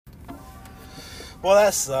Well,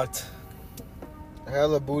 that sucked.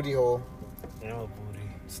 Hella booty hole. Hella booty.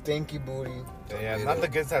 Stinky booty. Yeah, not the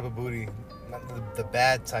good type of booty. Not the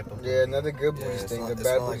bad type of booty. Yeah, not the good booty stink. The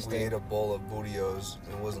bad booty like stink. we ate a bowl of bootios.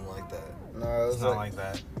 It wasn't like that. No, it was It's not like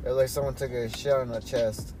that. It was like someone took a shit on the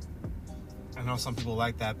chest. I know some people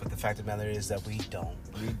like that, but the fact of the matter is that we don't.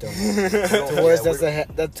 We don't. To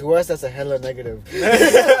us, that's a hella negative.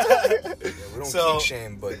 Yeah, we don't kink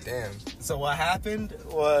shame, but damn. So what happened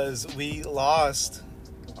was we lost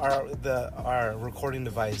our recording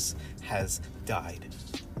device has died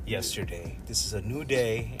yesterday. This is a new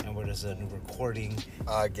day, and we're just a new recording.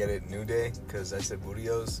 I get it, new day, because I said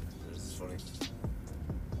bootios. This is funny.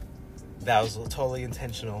 That was totally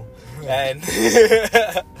intentional. And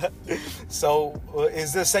so,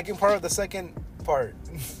 is the second part of the second part?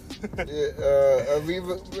 Are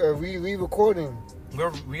we re-recording?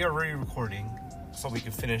 We are re-recording so we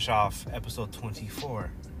can finish off episode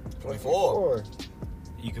 24. 24.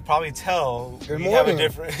 You could probably tell Good we morning. have a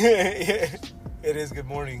different... It is good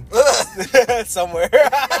morning. Somewhere.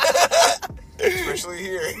 Especially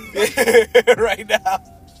here. Right now.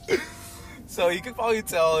 So you could probably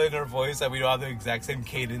tell in our voice that we don't have the exact same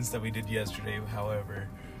cadence that we did yesterday. However,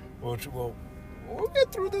 we'll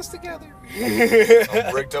get through this together.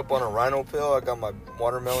 I'm bricked up on a rhino pill. I got my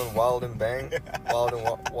watermelon wild and bang. Wild and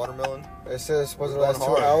watermelon. It says for the We're last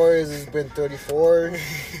going 2 hard. hours, it's been 34.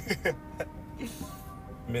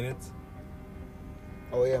 Minutes.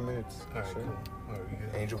 Oh, yeah, minutes. All right, Sure. cool. All right, we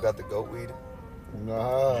good. Angel got the goat weed.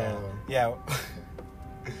 No. Yeah.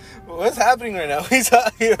 What's happening right now? What are you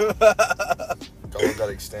talking about? Carlo got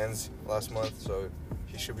extends last month, so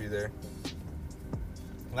he should be there.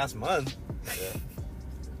 Last month. Yeah.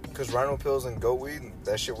 Because rhino pills and goat weed,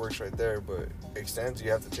 that shit works right there, but extends,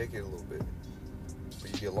 you have to take it a little bit.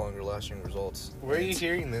 But you get longer lasting results. Where are you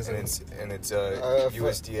hearing this? And it's for-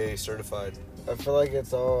 USDA certified. I feel like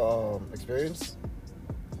it's all experience.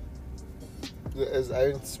 Is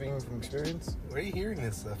Ivan speaking from experience? Where are you hearing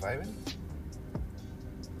this stuff, Ivan?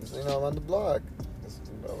 You know, I'm on the block. It's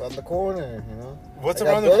around the corner, you know? What's I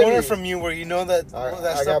got around the corner birdies. from you where you know that that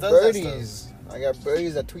I stuff got does that birdies. stuff? I got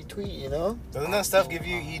birdies that tweet, you know? Doesn't that stuff give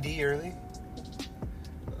you ED early?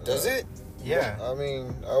 Does it? Yeah. I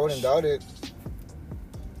mean, I wouldn't doubt it.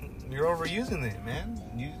 You're overusing it, man.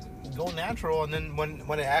 You go natural, and then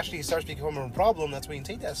when it actually starts becoming a problem, that's when you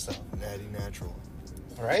take that stuff. Natty natural.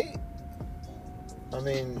 Right? I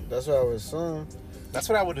mean, that's what I would assume. That's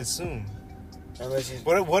what I would assume. Unless you,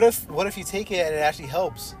 What if you take it and it actually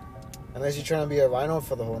helps? unless you're trying to be a rhino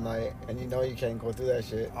for the whole night and you know you can't go through that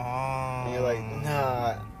shit. And you're like,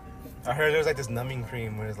 nah. I heard there was like this numbing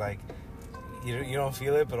cream where it's like you don't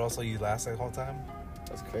feel it, but also you last the whole time.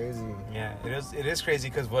 That's crazy. Yeah, it is crazy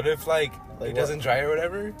because what if like Like it what? doesn't dry or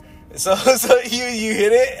whatever? So you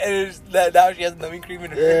hit it and now she has numbing cream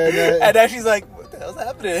in her, and now she's like, what the hell's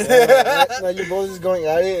happening? Yeah, now you're both just going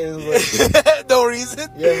at it and it's like, No reason.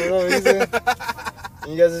 yeah, for no reason.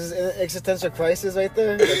 And you guys are just in an existential crisis right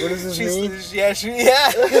there. Like, what does this mean? Yeah.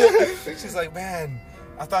 She's like, man,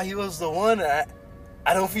 I thought he was the one. I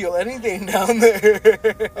don't feel anything down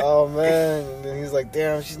there. Oh man! And then he's like,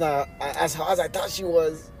 "Damn, she's not as hot as I thought she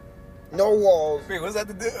was. No walls." Wait, what's that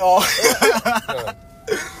to do? Oh.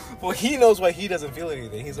 Well, he knows why he doesn't feel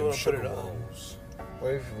anything. He's the one who put it on.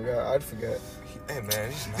 What if you forgot? I'd forget. Hey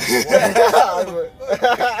man, he's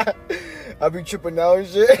not I'd be tripping out and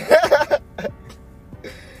shit.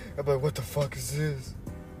 I'd be like, "What the fuck is this?"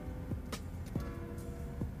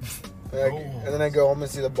 And then I go home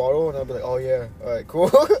and see the bottle, and I'll be like, "Oh yeah, all right, cool."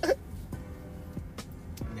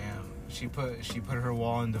 Damn, she put her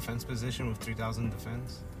wall in defense position with 3,000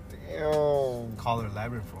 defense. Damn. Call her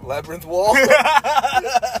labyrinth wall. Labyrinth wall.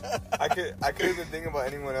 I could even think about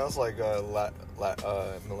anyone else like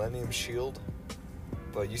Millennium Shield,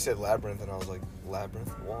 but you said labyrinth, and I was like,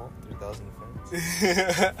 labyrinth wall, 3,000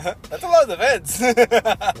 defense. That's a lot of defense.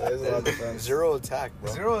 That is a lot of defense. Zero attack,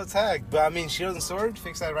 bro. Zero attack, but I mean, shield and sword,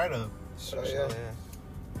 fix that right up. Oh, yeah.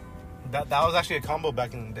 That was actually a combo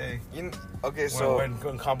back in the day. Okay, so when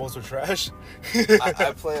combos were trash.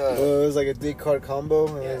 I play It was like a 3-card combo.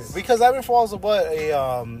 And it was- Because labyrinth wall is a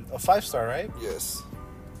 5-star, right? yes.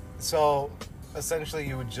 So essentially,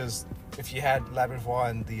 you would just, if you had labyrinth wall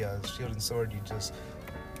and the shield and sword, you just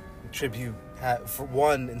tribute for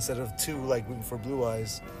 1 instead of 2, like for blue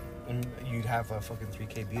eyes, and you'd have a fucking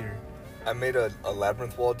 3K beater. I made a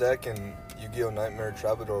labyrinth wall deck in Yu-Gi-Oh! Nightmare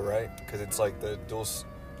Troubadour, right? Because it's like the dual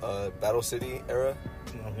Battle City era.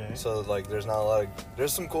 Okay. So like, there's not a lot of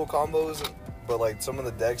there's some cool combos, but like some of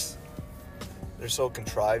the decks, they're so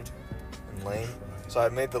contrived and lame. So I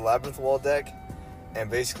made the labyrinth wall deck, and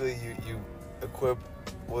basically you equip,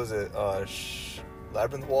 what was it,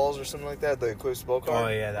 Labyrinth Walls or something like that, the equipped spell card. Oh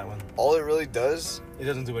yeah, that one. All it really does, It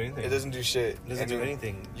doesn't do anything. it doesn't do shit. It doesn't do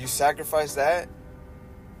anything. You sacrifice that.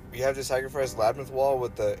 You have to sacrifice Labyrinth Wall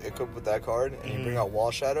with the equipped with that card, and you bring out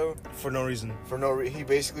Wall Shadow For no reason. he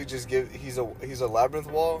basically just he's a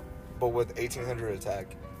Labyrinth Wall, but with 1800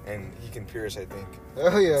 attack, and he can pierce. I think.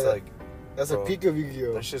 Oh yeah. It's like, That's bro, a peak of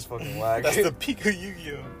Yu-Gi-Oh. That's just fucking whack. That's the peak of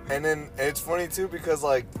Yu-Gi-Oh. And then it's funny too because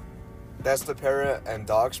like that's the Para and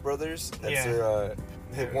Dox brothers. That's their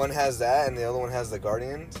one has that and the other one has the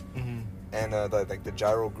Guardians. Mm-hmm. And like the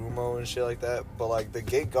Gyro Grumo and shit like that. But like the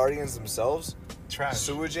Gate Guardians themselves, Trash.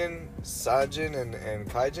 Suijin, Sajin, and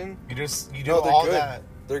Kaijin. You do No, they're all good. that.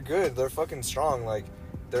 They're good. They're fucking strong. Like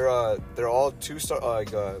they're all 2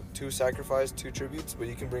 sacrifice, 2 tributes, but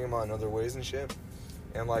you can bring them out in other ways and shit.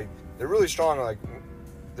 And like they're really strong. Like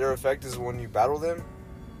their effect is when you battle them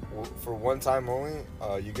for one time only,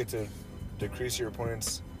 you get to decrease your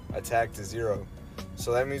opponent's attack to 0.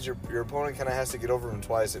 So that means your opponent kind of has to get over him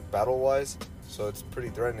twice battle wise. So it's pretty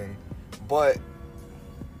threatening. But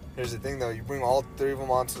here's the thing though, you bring all 3 of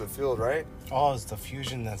them onto the field, right? Oh, it's the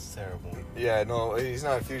fusion that's terrible. Yeah, no, he's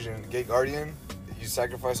not a fusion. Gate Guardian, you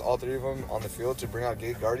sacrifice all 3 of them on the field to bring out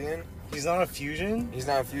Gate Guardian. He's not a fusion? He's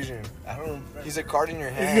not a fusion. I don't... He's a card in your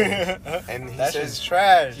hand. And he That says shit's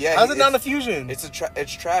trash. Yeah, How's it not a fusion? it's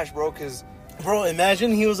trash, bro, because... Bro,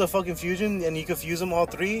 imagine he was a fucking fusion and you could fuse them all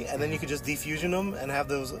 3 and then you could just defusion them and have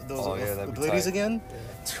those that'd be abilities tight. again.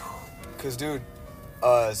 Because, dude,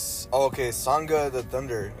 Sangha the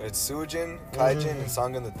Thunder. It's Suijin, Kaijin, and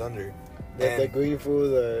Sangha the Thunder. The green fool,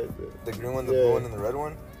 The green one, the blue one, and the red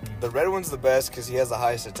one. The red one's the best because he has the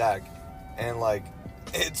highest attack. And, like,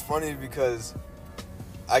 it's funny because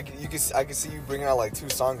I can see you bringing out, like, 2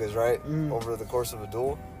 Sanghas, right? Over the course of a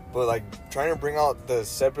duel. But, like, trying to bring out the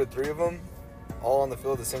separate 3 of them all on the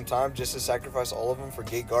field at the same time just to sacrifice all of them for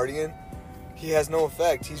Gate Guardian, he has no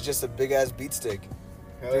effect. He's just a big-ass beat stick.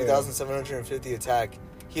 3,750 attack.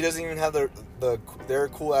 He doesn't even have their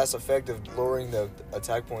cool-ass effect of lowering the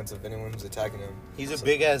attack points of anyone who's attacking him. He's a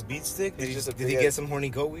big-ass beat stick? Did he get some horny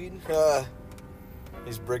goat weed?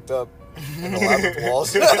 He's bricked up in the Labyrinth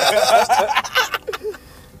Walls.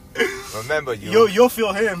 Remember, You'll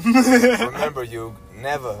feel him. remember, you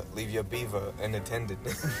never leave your beaver unattended.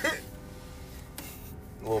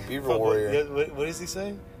 Little beaver warrior. What does he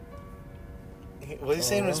say? What did he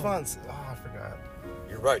say in response? Oh, I forgot.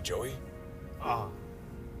 You're right, Joey. Oh.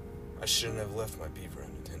 I shouldn't have left my beaver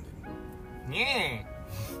unattended. Yeah.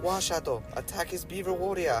 Washato, attack his beaver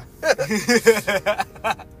warrior.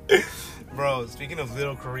 Bro, speaking of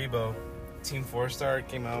Little Karibo, Team 4-Star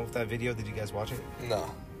came out with that video. Did you guys watch it? No.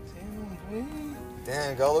 Damn, boy.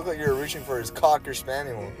 Damn, God, look like you were reaching for his cocker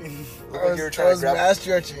spaniel. Look like you were I trying was to grab. mass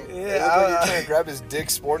stretching. It looked like you were trying to grab his dick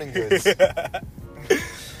sporting goods.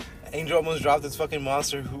 Angel almost dropped this fucking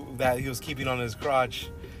monster that he was keeping on his crotch.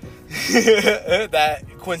 That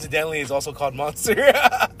coincidentally is also called Monster.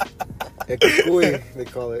 Kukui, they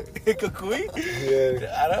call it. Kukui?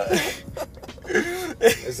 Yeah. I don't...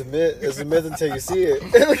 It's a myth until you see it.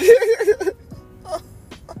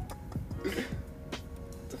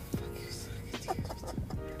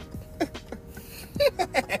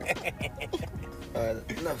 Alright,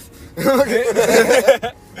 enough.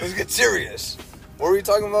 Let's get serious. What were we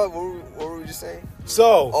talking about? What were we just saying?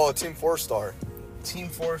 So, Oh, Team 4-Star. Team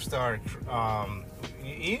 4-Star,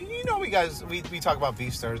 you know, we talk about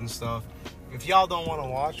Beastars and stuff. If y'all don't want to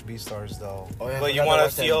watch Beastars though, but you want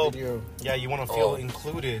to feel, you want to feel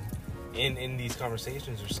included in these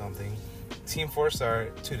conversations or something, Team 4-Star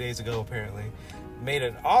 2 days ago apparently made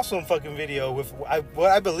an awesome fucking video with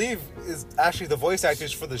what I believe is actually the voice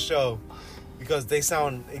actors for the show, because they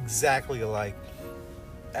sound exactly alike,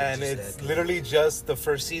 and it's literally just the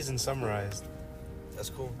first season summarized. That's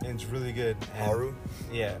cool. And it's really good. And Haru?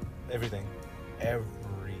 Yeah, everything. We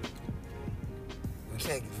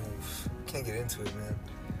can't get into it, man.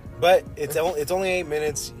 But it's only 8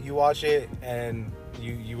 minutes. You watch it and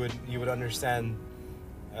you would understand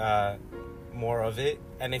more of it.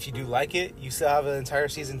 And if you do like it, you still have an entire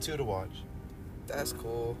season 2 to watch. That's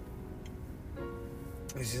cool.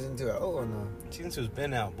 Is season 2 out or no? Season 2's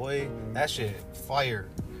been out, boy. That shit fire.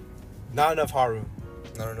 Not enough Haru.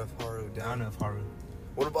 Not enough Haru. Down. Not enough Haru.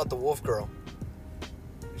 What about the wolf girl?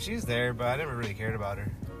 She's there, but I never really cared about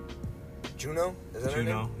her. Juno? Is that her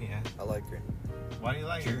name? Juno, yeah. I like her. Why do you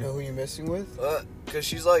like Do you her? know who you're messing with? Cause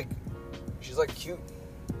she's like cute.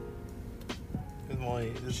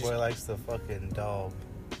 This boy likes the fucking dog.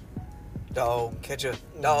 Dog catcher.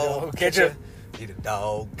 Dog Dog catcher. catcher. He the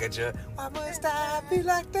dog catcher. Why must I be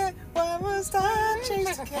like that? Why must I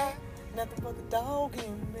chase the cat? Nothing but the dog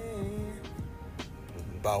in me.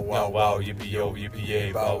 Bow Wow, wow, yippee-yo,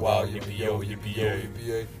 yippee-yay. Bow, wow, yippee-yo, yippee-yay.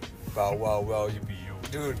 yippee-yay. Bow wow wow yippee-yo.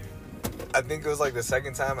 Dude, I think it was like the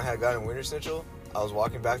second time I had gotten Winter Central. I was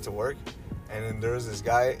walking back to work, and then there was this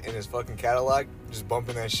guy in his fucking Cadillac just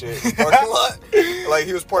bumping that shit in the parking lot. Like,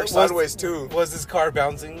 he was parked sideways, too. Was his car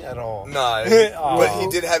bouncing at all? Nah, Oh. but he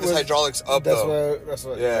did have his hydraulics up, though. That's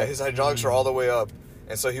what. Yeah, his hydraulics were all the way up.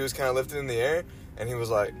 And so he was kind of lifted in the air, and he was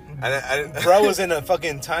like... I didn't Bro was in a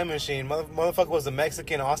fucking time machine. Motherfucker was a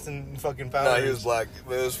Mexican Austin fucking Powers. Nah, he was black.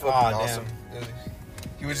 But it was fucking awesome.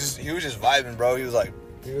 He was just vibing, bro. He was like...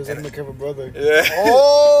 He was undercover brother. Yeah.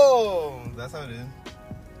 Oh! That's how it is.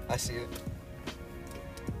 I see it.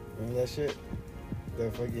 Remember that shit? The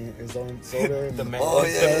fucking his own soda. And The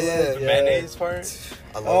yeah. mayonnaise part.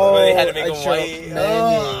 I love Oh, Where they had to make them extra white.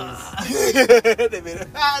 mayonnaise. They made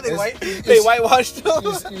it. They whitewashed them.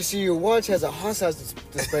 You see, your watch has a hot sauce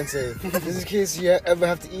dispenser. This is in case you ever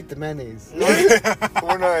have to eat the mayonnaise. when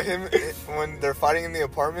they're fighting in the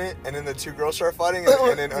apartment, and then the two girls start fighting,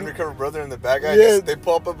 and then undercover brother and the bad guy, Yeah. they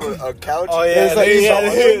pull up a couch. Oh yeah, It's like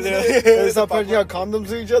they start punching out condoms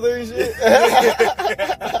to each other and shit.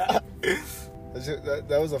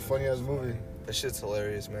 That was a funny ass movie. That shit's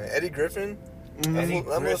hilarious, man. Eddie Griffin. Eddie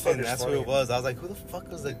That Griffin, motherfucker's that's funny. who it was. I was like, who the fuck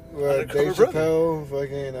was the Dave undercover brother? Chappelle,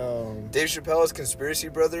 fucking Dave Chappelle is conspiracy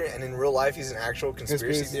brother, and in real life, he's an actual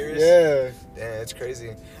conspiracy theorist. Yeah. Yeah, it's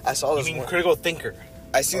crazy. I saw You this mean one. critical thinker?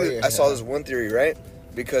 I saw this one theory, right?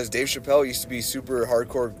 Because Dave Chappelle used to be super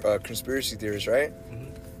hardcore conspiracy theorist, right? Mhm.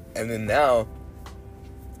 And then now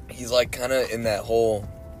he's like kind of in that whole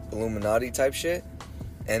Illuminati type shit.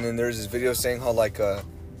 And then there's this video saying how like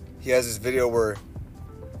he has this video where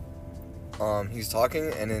he's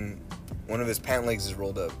talking, and then one of his pant legs is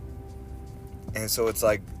rolled up. And so it's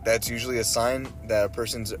like that's usually a sign that a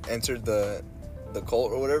person's entered the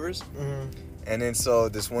cult or whatever's. Mm-hmm. And then so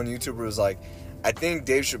this one YouTuber was like, I think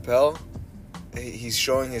Dave Chappelle, he's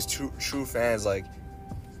showing his true fans like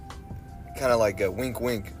kind of like a wink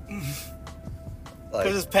wink. Like,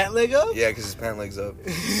 Because his pant leg up? yeah, because his pant leg's up.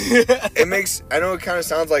 It makes, I know it kind of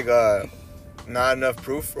sounds like not enough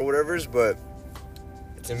proof or whatever's, but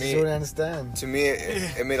to me, You don't understand.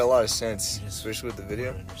 it made a lot of sense, especially with the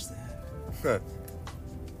video. understand.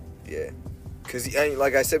 Yeah, because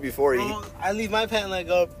like I said before, I leave my pant leg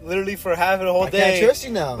up literally for half of the whole I day. can't trust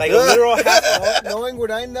you now. Like a literal half. Knowing what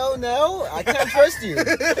I know now, I can't trust you.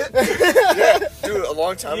 yeah, dude, a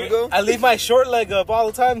long time ago, I leave my short leg up all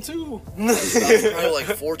the time too. I was probably like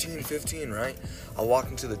 14, 15, right? I walked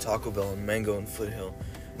into the Taco Bell in Mango and Foothill,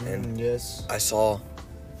 and Yes. I saw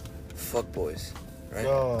fuckboys, right?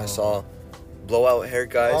 Oh. I saw blowout hair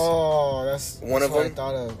guys. Oh, that's One of what I them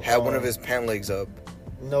thought of. had one Oh, of his pant legs up,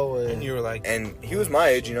 No way. And you were like, and he was my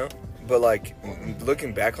age, you know. But like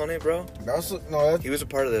looking back on it, bro, That was no. That's, he was a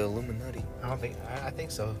part of the Illuminati. I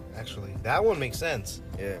think so, actually. That one makes sense.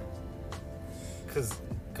 Yeah. Because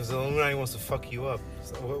the Illuminati wants to fuck you up.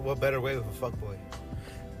 So what better way with a fuckboy?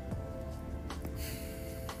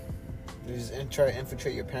 you just try to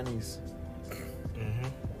infiltrate your panties. Mm-hmm.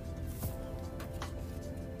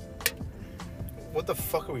 What the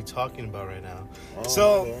fuck are we talking about right now? Oh,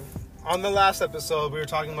 So- okay. On the last episode, we were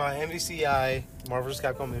talking about MVCI, Marvel vs.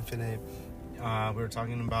 Capcom Infinite. We were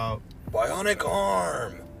talking about Bionic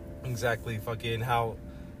arm. exactly fucking how...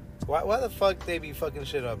 Why the fuck they be fucking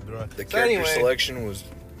shit up, bro? The So character anyway, selection was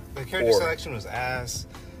The character poor. selection was ass.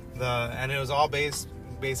 And it was all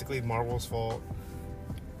basically Marvel's fault.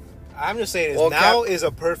 I'm just saying, Well, now is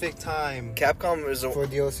a perfect time. Capcom is For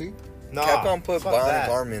DLC, Nah, Capcom put fuck Bionic that.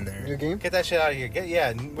 arm in there. new game. Get that shit out of here.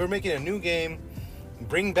 We're making a new game.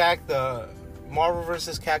 Bring back the Marvel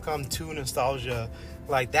vs. Capcom 2 nostalgia.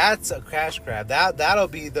 Like, that's a cash grab. That'll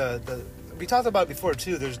be the we talked about it before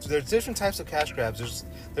too. There's different types of cash grabs.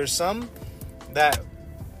 There's some that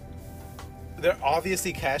they're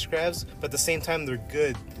obviously cash grabs, but at the same time they're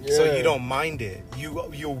good, so Yeah. you don't mind it.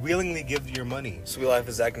 You'll willingly give your money. Sweet Life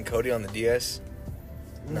of Zack and Cody on the DS.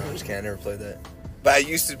 No, I'm just kidding. I never played that. But I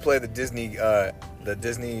used to play the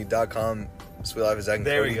Disney.com Sweet Life of Zack and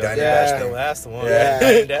There Cody we go. Diner Yeah. Dash thing. That's the one. Yeah.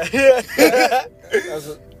 That's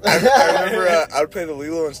what, I remember I would play the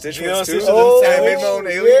Lilo and Stitch Lilo ones and too. Stitch Oh, and I made my own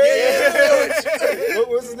alien. yeah. What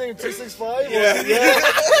was his name? 265. Yeah.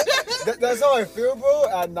 That's how I feel, bro.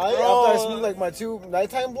 At night, Bro. after I smoke like my 2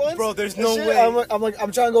 nighttime blunts. Bro, there's and no shit, way.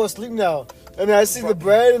 I'm trying to go to sleep now, and then I see the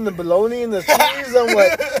bread and the bologna and the cheese. I'm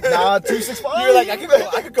like, nah, 265. You're like, I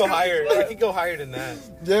could go higher. I could go higher than that.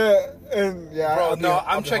 Yeah, and yeah. Bro, I'll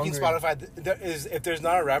I'm be checking hungry. Spotify. If there's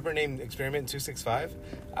not a rapper named Experiment 265,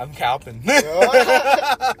 I'm calping. Mad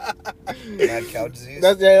cow disease.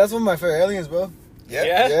 That's one of my favorite aliens, bro.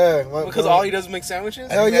 Yeah. Yeah, Because all he does is make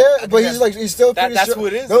sandwiches. Hell think yeah, that- but he's still pretty that's strong. who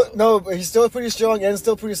it is, No, though. no, but he's still pretty strong and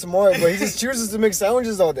still pretty smart. But he just chooses to make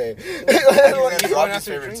sandwiches all day. He's going Robbie's after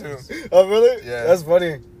favorite dreams. too. Oh really? Yeah. That's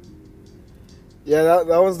funny. Yeah, that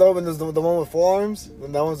one's dope. And there's the one with forearms.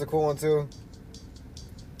 And that one's a cool one too.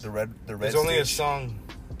 The red. There's only a stage, song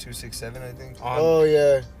 267, I think. on Oh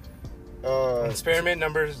yeah. experiment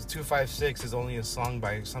number 256 is only a song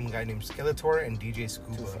by some guy named Skeletor and DJ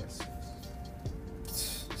Scuba.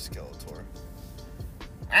 Skeletor.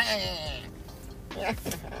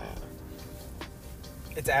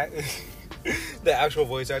 It's the actual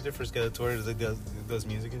voice actor for Skeletor is does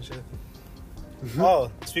music and shit.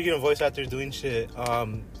 Oh, speaking of voice actors doing shit,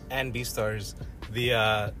 and Beastars,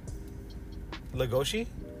 the Legoshi,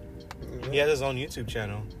 he has his own YouTube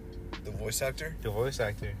channel. The voice actor? The voice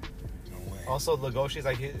actor. No way. Also, Legoshi's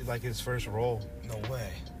like his first role. No way.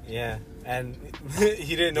 Yeah, and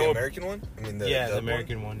he didn't The know American one? I mean, the the dub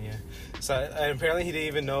American one. Yeah. So and apparently he didn't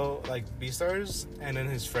even know like Beastars, and then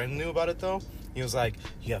his friend knew about it though. He was like,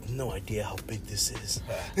 "You have no idea how big this is."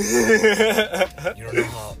 one?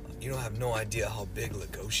 You don't have no idea how big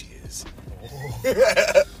Legoshi is.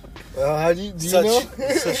 How do you know?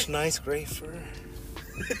 Such nice gray fur.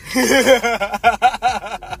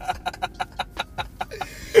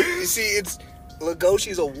 You see, it's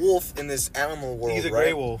Legoshi's a wolf in this animal world. He's a right?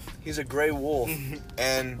 gray wolf. He's a gray wolf,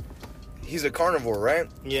 and he's a carnivore, right?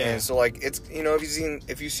 Yeah. And so, like, it's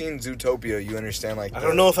if you've seen Zootopia, you understand. Like, I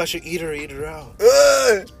don't know if I should eat her or eat her out.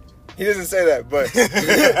 He doesn't say that, but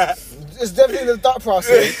It's definitely the thought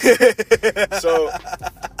process. so.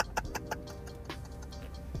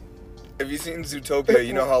 If you've seen Zootopia,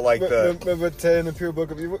 you know how like the Remember Ted in the Pure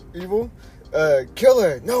Book of Evil? Kill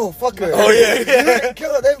her. No, fuck her. Oh, yeah.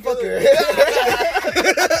 Kill her, then fuck her.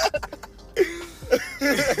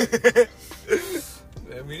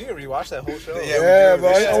 We need to rewatch that whole show. Yeah, Yeah, we do.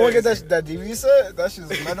 bro. This I want to shit get that DVD set. That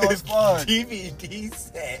shit's metal as fuck. DVD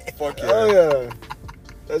set. fuck yeah. Oh, yeah.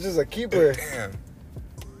 That's just a keeper. Damn.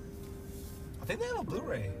 I think they have a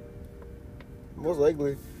Blu-ray. Most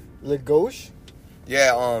likely. Legosh?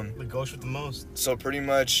 Yeah. The ghost with the most. So pretty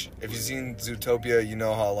much, if you've seen Zootopia, you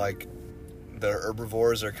know how like the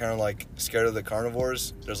herbivores are kind of like scared of the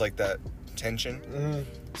carnivores. There's like that tension. Mm-hmm.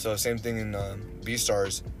 So same thing in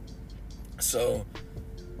Beastars. So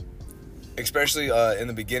especially in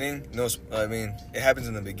the beginning, it happens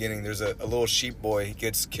in the beginning. There's a little sheep boy. He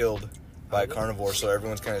gets killed by a carnivore, so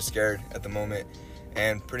everyone's kind of scared at the moment.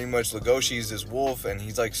 And pretty much Legoshi's this wolf, and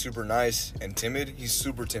he's like super nice and timid. He's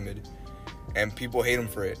super timid, and people hate him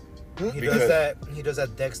for it. He does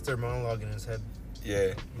that Dexter monologue in his head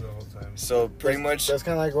Yeah. the whole time. So pretty much. That's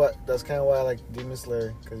kind of why I like Demon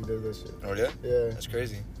Slayer, because he does that shit. Oh yeah. Yeah. That's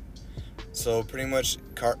crazy. So pretty much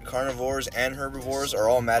carnivores and herbivores are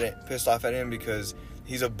all pissed off at him because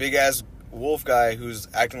he's a big ass wolf guy who's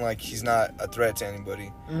acting like he's not a threat to anybody.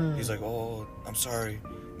 Mm. He's like, "Oh, I'm sorry."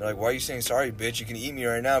 They're like, "Why are you saying sorry, bitch? You can eat me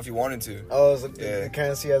right now if you wanted to." Oh, so Yeah. you kind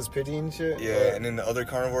of see as pity and shit? Yeah, and then the other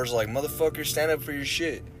carnivores are like, "Motherfucker, stand up for your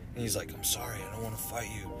shit." And he's like, "I'm sorry, I don't want to fight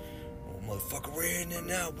you." "Oh, motherfucker, we're in there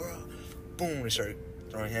now, bro." Boom, they start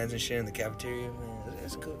throwing hands and shit in the cafeteria. Man,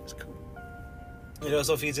 it's cool. It's cool. It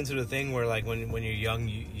also feeds into the thing where like when you're young,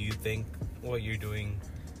 you think what you're doing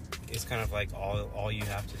is kind of like all you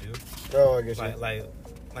have to do. Oh, I get you.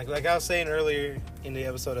 Like I was saying earlier in the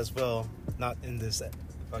episode as well, not in this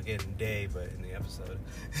fucking day, but in the episode,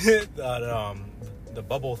 the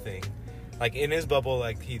bubble thing. Like in his bubble,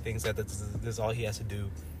 like he thinks that this is all he has to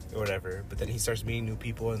do or whatever. But then he starts meeting new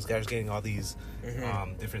people and starts getting all these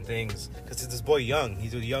different things. Because it's this boy young.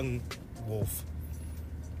 He's a young wolf.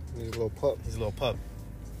 He's a little pup. He's a little pup.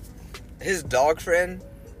 His dog friend's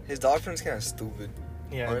kind of stupid.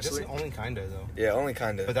 Yeah, honestly. just only kinda though. Yeah, only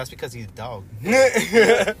kind of. But that's because he's a dog.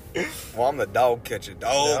 Well, I'm the dog catcher.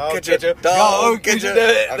 Dog catcher. Dog catcher.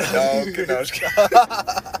 catcher. I'm the dog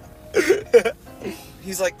catcher.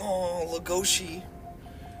 He's like, "Oh, Legoshi,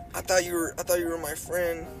 I thought you were my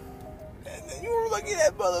friend." And then you were looking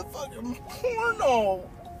at motherfucking porno.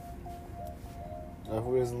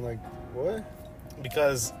 Who isn't like, what?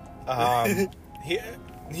 Because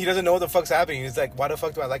he doesn't know what the fuck's happening. He's like, why the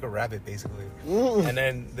fuck do I like a rabbit, basically? And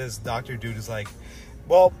then this doctor dude is like,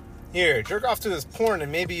 well, here, jerk off to this porn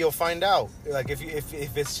and maybe you'll find out. Like if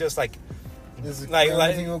it's just like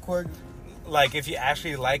Anything real quick? like if you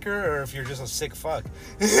actually like her or if you're just a sick fuck.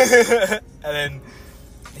 And then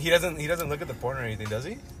he doesn't look at the porn or anything, does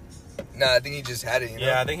he? Nah, I think he just had it. You know?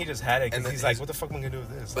 Yeah, I think he just had it And because then he's like, what the fuck am I gonna do with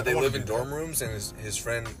this? But I they don't live wanna in do that. dorm rooms, and his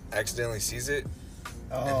friend accidentally sees it.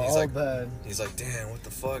 Oh, And he's all like- bad. He's like, "Damn, what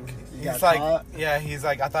the fuck?" You got He's like, caught? yeah, he's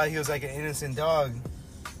like, I thought he was like an innocent dog,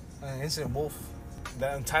 an innocent wolf.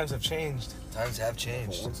 Times have changed. Times have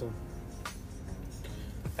changed.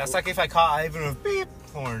 That's like if I caught Ivan with beep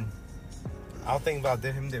horn. I'll think about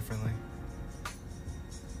him differently.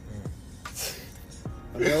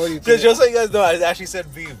 Just so you guys know, I actually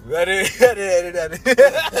said beep. I didn't.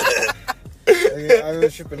 I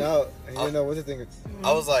was tripping out. I didn't know what to think.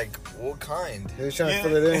 I was like, what kind? He was trying to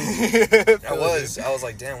fill it in. I was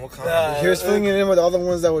like, damn, what kind? He was filling it in with all the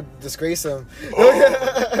ones that would disgrace him.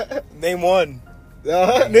 Name one.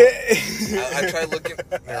 I tried looking.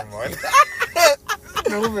 Never mind.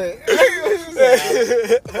 Move it.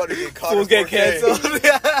 I'm about to get caught. Fools get canceled.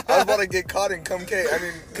 I was about to get caught in cum K. I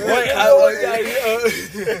mean,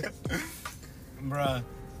 bruh.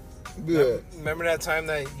 Yeah. Remember that time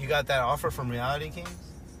that you got that offer from Reality Kings?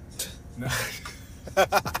 No.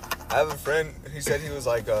 I have a friend. He said he was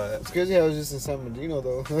like, It's crazy how I was just in San Bernardino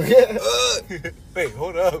though. Wait,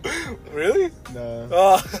 hold up. Really? Nah.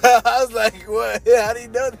 Oh, I was like, what? How do you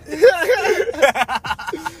know that?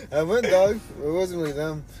 I went, dog. It wasn't really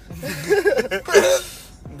them.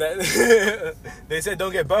 They said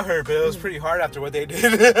don't get butthurt, but it was pretty hard after what they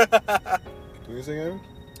did. What you saying?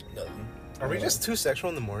 nothing. Are we just too sexual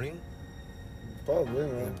in the morning? Probably,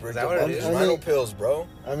 man. Is that what it is? Rhino pills, bro.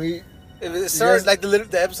 I mean, If it started like the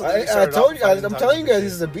episode. That we I started told off you. with I'm fucking telling you guys, talking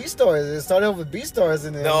this is a B stars. It started off with B stars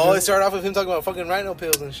in there. No, it started off with him talking about fucking rhino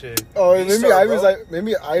pills and shit. Oh, B-star, maybe Ivan's bro. like,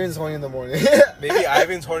 maybe Ivan's horny in the morning. Maybe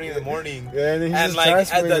Ivan's horny in the morning. Yeah, and then he's And just like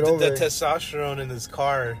transferring it the over. testosterone in his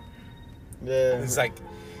car. Yeah, It's like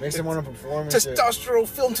makes him want to perform. And shit. testosterone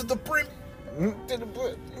filled to the brim. To the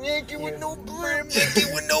butt. Yankee with no brim. Yankee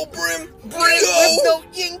with no brim. Brim with no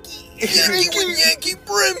Yankee. Yankee with Yankee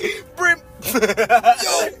brim. Brim.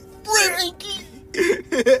 Yo,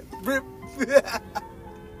 brim. Brim.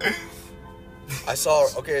 I saw.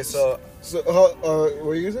 Okay, so So, what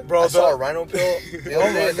are you gonna say? Bro, I saw a rhino pill the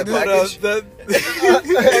other day in the package.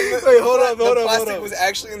 Wait, hold up. The plastic was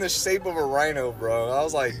actually in the shape of a rhino, bro. I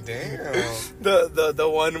was like, damn. The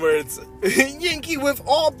one where it's Yankee with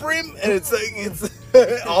all brim, and it's like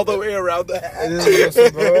it's all the way around the hat. And then a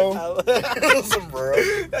sombrero. Sombrero.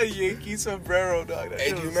 A Yankee sombrero, dog. That Hey,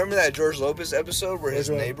 shit do you was- remember that George Lopez episode where his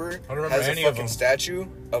Which one? neighbor I don't remember has a any of fucking them. statue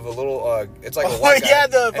of a little, it's like a Oh white guy. yeah,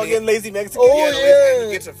 the And fucking he- lazy Mexican. Oh, Yeah, yeah. and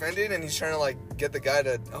he gets offended and he's trying to like get the guy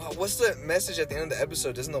to. Oh, what's the message at the end of the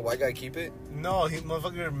episode? Doesn't the white guy keep it? No, he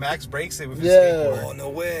motherfucker Max breaks it with his Yeah. skateboard. Oh no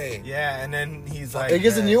way! Yeah, and then he's like, He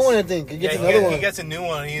gets a new one, I think. He gets another one. He gets a new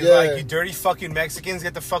one. He's Yeah. like, you dirty fucking Mexicans,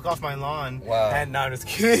 get the fuck off my lawn. Wow. And now I'm just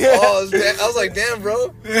kidding. Oh, I was like, damn,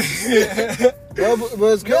 bro. Well, but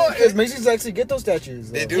it's good because Mexicans actually get those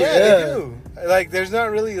statues. They though. do. Yeah, Yeah. they do. Like, there's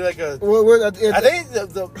not really like a. Well, I think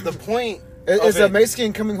the point. it's of a it-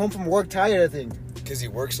 Mexican coming home from work tired, I think. Because he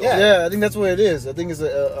works. Yeah. Yeah, I think that's what it is. I think it's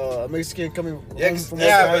a Mexican coming home Yeah, 'cause- from work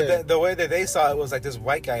Yeah, tired. but the way that they saw it was like this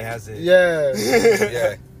white guy has it. Yeah.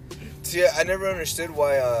 Yeah. See, I never understood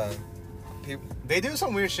why people. They do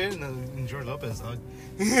some weird shit in George Lopez, dog.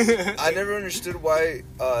 I never understood why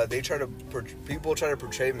people try to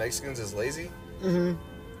portray Mexicans as lazy, hmm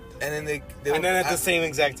and then they And then at the same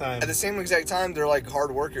exact time. at the same exact time they're like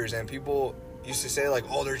hard workers, and people used to say like,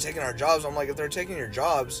 oh, they're taking our jobs. I'm like, if they're taking your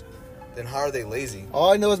jobs, then how are they lazy?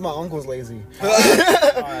 All I know is my uncle's lazy. Oh,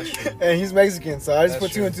 that's true. And he's Mexican, so I just That's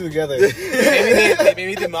put two true. and two together.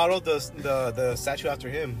 Maybe they modeled the statue after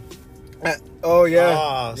him. Oh, yeah.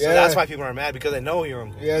 Oh, so yeah. that's why people are mad, because they know your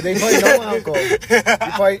uncle. Yeah, they probably know my uncle.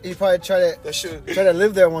 He probably tried That shit, to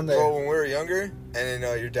live there one day. bro. When we were younger, and then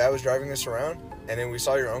your dad was driving us around, and then we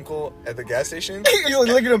saw your uncle at the gas station. You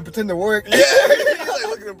look at him pretend to work. Yeah, he's like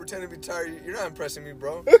looking at him, pretending to be tired. You're not impressing me,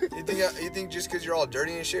 bro. You think just because you're all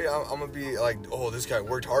dirty and shit, I'm gonna be like, oh, this guy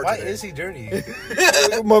worked hard Why today. is he dirty?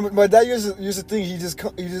 my dad used to think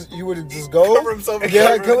he would just go Cover himself in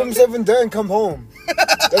yeah, dirt. cover himself in dirt and come home.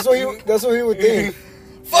 That's what he would think.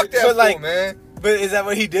 Fuck that But, fool, like- man. But is that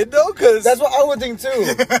what he did though? Cause That's what I would think too.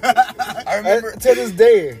 I remember. To this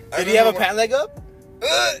day. did he have a pant leg up?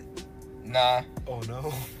 Nah. Oh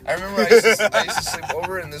no. I remember I used to sleep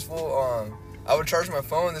over and this fool, I would charge my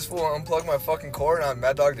phone, this fool would unplug my fucking cord and I'd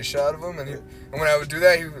mad dog the shit out of him, and when I would do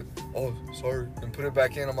that, he would, oh, sorry, and put it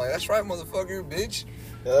back in. I'm like, that's right, motherfucker, bitch.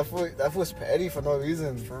 Yeah, that was petty for no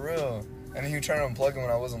reason. For real. And then he would try to unplug it when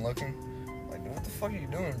I wasn't looking. Like, what the fuck are you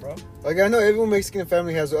doing, bro? Like, I know every Mexican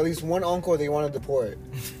family has at least one uncle they want to deport.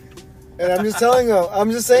 And I'm just telling them,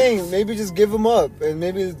 I'm just saying, maybe just give them up, and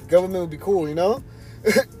maybe the government would be cool, you know?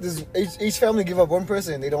 Each family give up one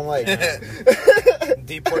person they don't like.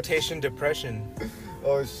 Deportation depression.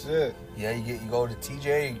 Oh shit. Yeah, you go to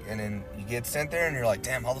TJ and then you get sent there and you're like,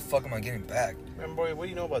 damn, how the fuck am I getting back? Man, boy, what do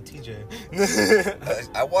you know about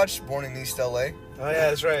TJ? I watched Born in East LA. Oh yeah,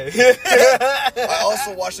 that's right. I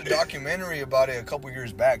also watched a documentary about it a couple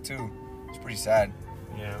years back too. It's pretty sad.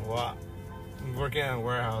 Yeah, well, I'm working at a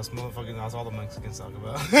warehouse. Motherfucking, that's all the Mexicans talk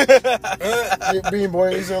about. Being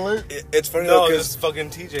born in East LA? It's funny No, though, just fucking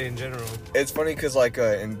TJ in general. it's funny because like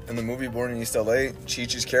in the movie Born in East LA,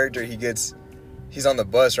 Cheech's character, he's on the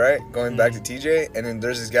bus, right? Going back to TJ, and then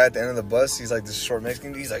there's this guy at the end of the bus. He's like this short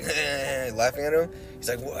Mexican dude. He's like, laughing at him. He's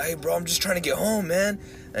like, well, hey, bro, I'm just trying to get home, man.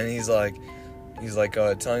 And he's like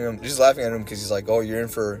telling him, just laughing at him because he's like, oh, you're in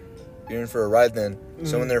for a ride then. Mm-hmm.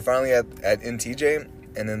 So when they're finally in TJ,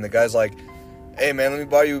 and then the guy's like, hey, man, let me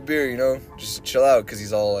buy you a beer, just chill out, because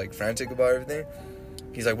he's all like frantic about everything.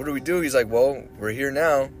 He's like, what do we do? He's like, well, we're here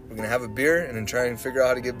now. We're going to have a beer and then try and figure out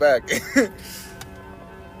how to get back.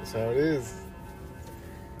 That's how it is.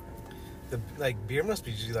 Beer must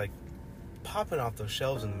be just popping off those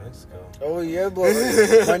shelves in Mexico. Oh yeah, bro.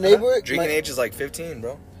 My neighbor Drinking age is like 15,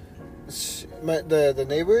 bro. The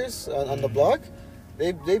neighbors on the block,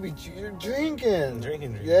 they be drinking.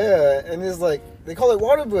 Yeah, and it's like they call it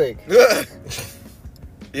water break.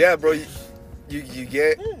 Yeah, bro. You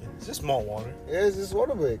get. Yeah, it's just malt water. Yeah, it's just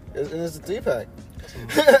water break, and it's a 3-pack.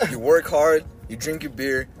 You work hard. You drink your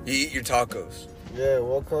beer. You eat your tacos. Yeah,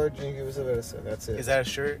 work hard, drink your cerveza. That's it. Is that a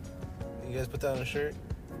shirt? You guys put that on a shirt?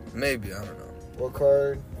 Maybe, I don't know. Work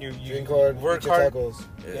hard, you drink hard, work eat your hard. tacos.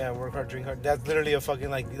 Yeah, work hard, drink hard. That's literally a fucking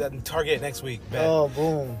that Target next week. Bet. Oh,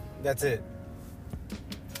 boom. That's it.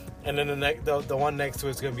 And then the one next to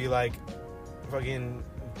it's gonna be like, fucking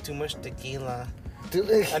too much tequila.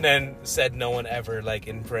 And then said no one ever,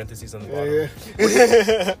 in parentheses on the bottom.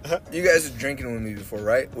 Yeah. You guys are drinking with me before,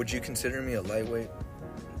 right? Would you consider me a lightweight?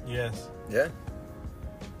 Yes. Yeah?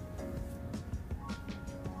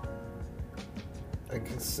 I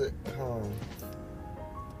can sit home.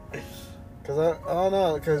 Cause I don't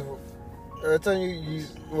know. Cause every time you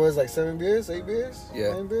was 7 beers, 8 beers,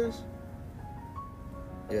 yeah, 9 beers.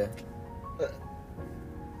 Yeah.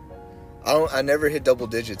 I never hit double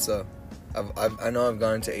digits though. I know I've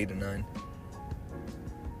gone to 8 and 9.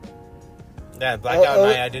 Yeah, blackout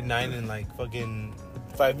night. I did 9 in fucking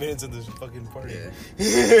 5 minutes of this fucking party.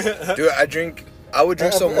 Yeah. Dude, I would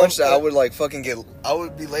drink so much that I would I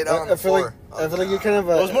would be laid out on the floor. I feel like you're kind of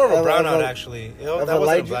a. It was more of a brownout actually. That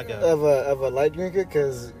wasn't a blackout. Of a light drinker,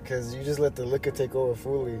 cause you just let the liquor take over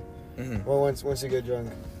fully. Mm-hmm. Well, once you get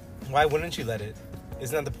drunk. Why wouldn't you let it?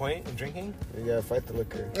 Isn't that the point of drinking? You gotta fight the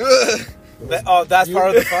liquor. That's part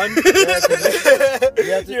of the fun.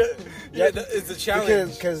 It's a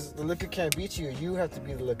challenge because the liquor can't beat you. You have to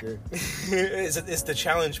be the liquor. It's the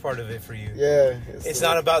challenge part of it for you. Yeah, it's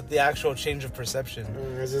not about the actual change of perception.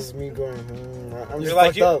 It's just me going. I'm just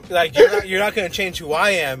you're fucked up. You're not gonna change who I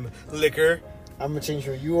am, liquor. I'm gonna change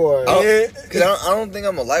who you are. Because I don't think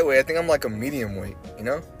I'm a lightweight. I think I'm like a medium weight.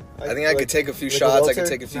 I think I could take a few shots. I could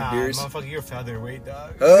take a few beers. Motherfucker, you're featherweight,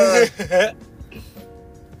 dog.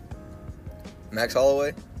 Max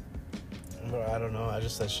Holloway? Bro, I don't know. I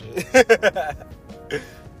just said shit. I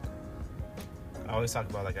always talk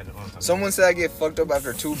about I don't want to talk Someone said I get fucked up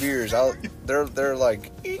after 2 beers. They're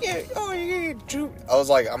like, you get 2. I was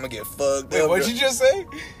like, I'm gonna get fucked up. What'd you just say?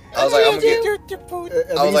 I was like, I'm gonna get.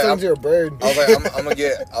 I was like, I'm a bird. I was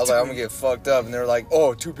like, I'm gonna get fucked up, and they're like,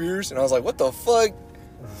 oh, 2 beers, and I was like, what the fuck?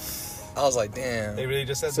 I was like, damn. They really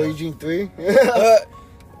just said so that. You drink 3?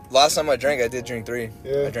 Last time I drank 3.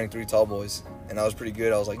 Yeah. I drank 3 tall boys, and I was pretty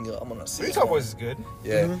good. I was like, I'm gonna see. 3 tall boys is good.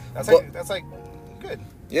 Yeah. Mm-hmm. That's good.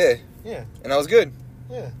 Yeah. Yeah. And I was good.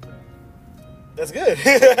 Yeah. That's good.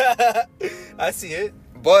 I see it.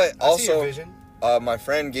 But I see your also, vision. my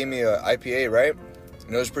friend gave me a IPA, right?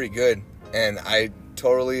 And it was pretty good, and I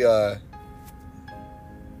totally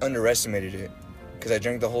underestimated it because I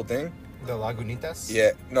drank the whole thing. The Lagunitas?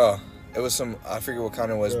 Yeah. No. It was I forget what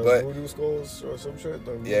kind it was, the but voodoo skulls or some shit.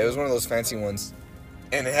 Yeah, it was one of those fancy ones,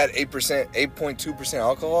 and it had 8.2%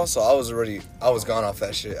 alcohol. So I was gone off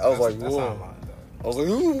that shit. I was like, that's not a whoa. lot, though. I was like,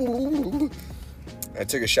 ooh. I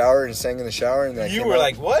took a shower and sang in the shower, and then You were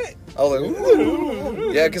like, what? I was like,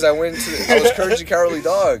 ooh. Yeah, because I was Courage the Cowardly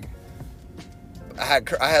Dog. I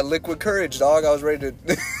had liquid courage, dog. I was ready to.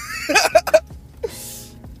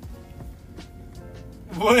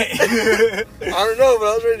 What? I don't know, but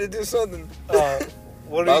I was ready to do something.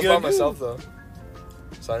 What I are was you by gonna myself though,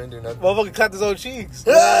 so I didn't do nothing. Motherfucker clapped his own cheeks.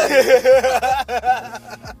 He's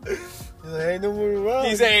like, ain't no one around.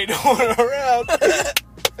 He said, ain't no one around.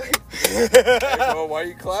 Hey, bro, why are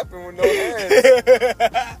you clapping with no hands?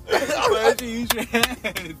 Why don't you use your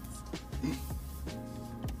hands?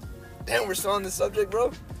 Damn, we're still still on this subject,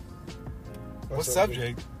 bro? What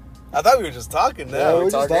subject? I thought we were just talking now. Yeah, we're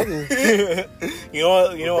just talking. You know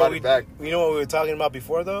what? You know what back. You know what we were talking about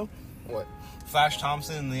before though? What? Flash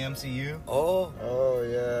Thompson in the MCU. Oh,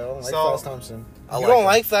 Yeah, I don't like So- Flash Thompson. You don't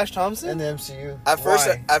like Flash Thompson? In the MCU. At first,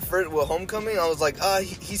 Why? with Homecoming, I was like,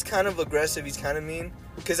 he's kind of aggressive. He's kind of mean.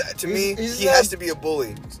 Because to me, He's he not- has to be a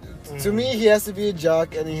bully. To me, he has to be a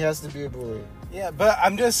jock and he has to be a bully. Yeah, but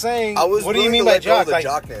I'm just saying. I was what do you willing mean to by let go of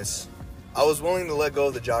jock? the jockness. I was willing to let go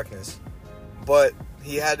of the jockness, but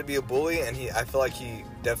he had to be a bully, and I feel like he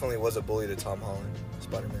definitely was a bully to Tom Holland,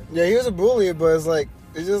 Spider-Man. Yeah, he was a bully, but it's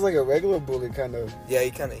just like a regular bully kind of. Yeah,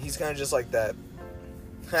 he's kind of just like that.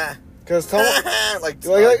 Ha. Cause Tom, like I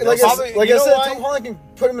said, why? Tom Holland can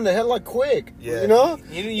put him in the headlock quick. Yeah. You know?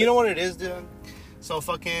 You know what it is, dude. So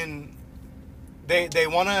fucking, they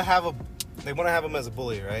want to have him as a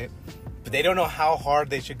bully, right? But they don't know how hard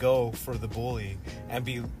they should go for the bully and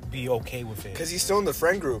be okay with it. because he's still in the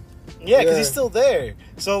friend group. Yeah, because Yeah. he's still there.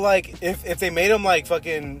 So like, if they made him like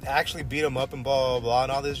fucking actually beat him up and blah blah blah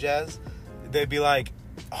and all this jazz, they'd be like,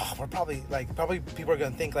 oh, we're probably people are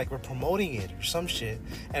gonna think like we're promoting it or some shit,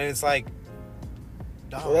 and it's like,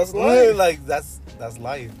 dog, Well, that's life. like that's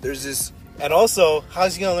life. There's this. And also,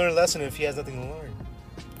 how's he gonna learn a lesson if he has nothing to learn?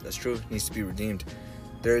 That's true. He needs to be redeemed.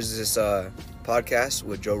 There's this podcast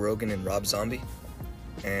with Joe Rogan and Rob Zombie,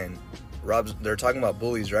 and they're talking about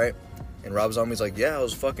bullies, right? And Rob Zombie's like, yeah, I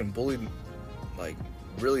was fucking bullied, like,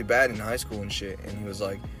 really bad in high school and shit. And he was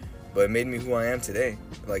like, but it made me who I am today.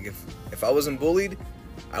 Like, if I wasn't bullied,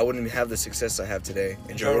 I wouldn't have the success I have today.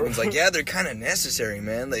 And Joe Rogan's like, yeah, they're kind of necessary,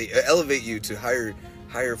 man. They elevate you to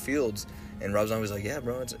higher fields. And Rob Zombie's like, yeah,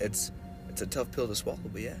 bro, it's a tough pill to swallow,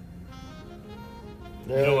 but yeah.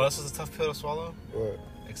 Yeah. You know what else is a tough pill to swallow? What?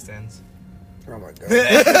 Extends. Oh my god.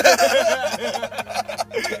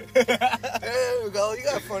 Damn, Galo, you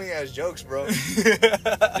got funny ass jokes, bro.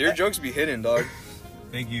 Your jokes be hidden, dog.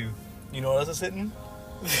 Thank you. You know what else is hitting?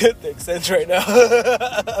 The extends right now.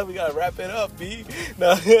 We gotta wrap it up, B.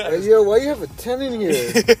 No, Hey, yo, why you have a 10 in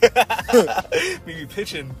here? we be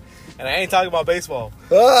pitching, and I ain't talking about baseball.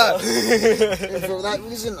 Ah! And for that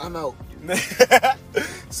reason, I'm out.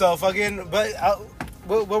 So fucking, but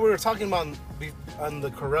what we were talking about on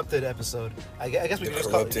the corrupted episode, I guess we The could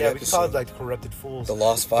just call it, corrupted we could call it episode. like corrupted fools. The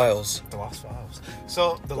Lost Files. The Lost Files.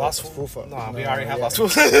 So the Lost Lost Fool Fool. Files. No, we No, already have yeah. Lost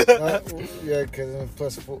Fools. Yeah, because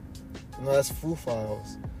plus Fool. No, that's Foo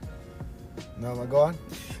Files. No, am I going?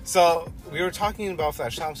 So we were talking about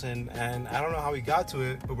Flash Thompson, and I don't know how we got to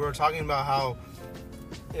it, but we were talking about how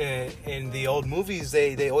in the old movies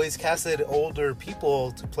they always casted older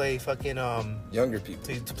people to play fucking Younger people.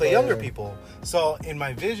 to play younger people. So in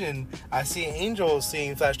my vision, I see Angel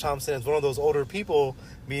seeing Flash Thompson as one of those older people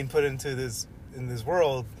being put into this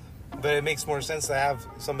world, but it makes more sense to have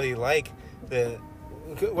somebody like the.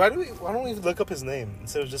 Why don't we look up his name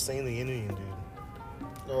instead of just saying the Indian dude?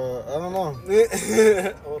 I don't know.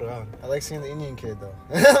 Hold on. I like seeing the Indian kid though.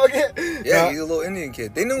 Okay. Yeah, No, he's a little Indian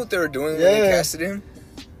kid. They knew what they were doing when they Yeah. casted him.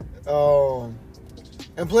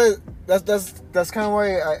 And play that's kind of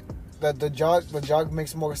why the jog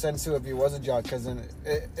makes more sense too if he was a jog, because then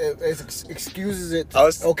it excuses it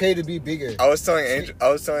okay to be bigger. I was telling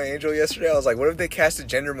Angel yesterday. I was like, what if they casted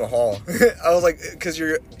Jinder Mahal? I was like, because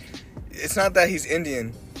it's not that he's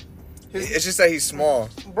Indian. It's just that he's small.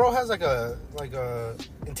 Bro has like a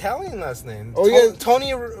Italian last name. Oh, yeah.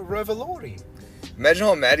 Tony Revolori. Imagine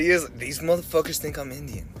how mad he is. These motherfuckers think I'm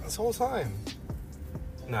Indian. This whole time.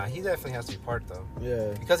 Nah, he definitely has to be part though.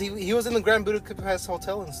 Yeah. Because he was in the Grand Budapest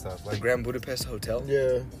Hotel and stuff. The Like Grand Budapest Hotel.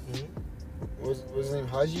 Yeah. Mhm. Was his name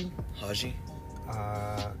Haji? Haji.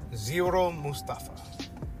 Zero Mustafa.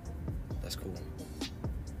 That's cool.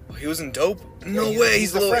 Oh, he was in Dope? No Yeah, way.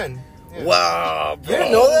 He's He's a a friend. Yeah. Wow, bro. You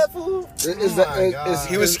didn't know that, fool?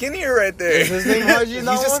 He was skinnier right there. Is his name Haji in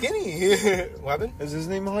that He's just one? skinny. What happened? Is his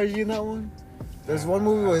name Haji in that one? There's one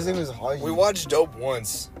movie where his name is Haji. We watched Dope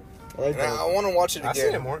once. I like And I that. want to watch it I've seen it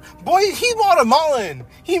again. more. Boy, he Guatemalan.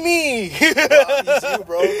 He me. He's you,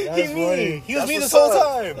 bro. That's He funny. me. He was That's me this what's whole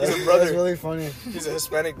up. time. He's a That's brother. really funny. He's a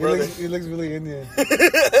Hispanic He brother. looks really Indian.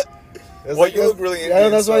 Well, you look really Yeah,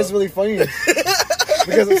 Indian, that's why so- it's really funny.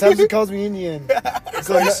 Because sometimes he calls me Indian.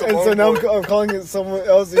 So, like and so now I'm calling it someone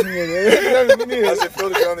else Indian. How's it feel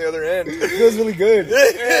to be on the other end? It feels really good.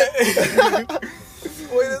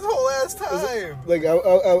 Wait, this whole ass time. Like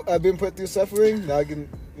I've been put through suffering. Now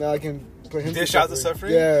I can put him Dish through out the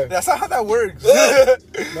suffering? Yeah. That's not how that works. No.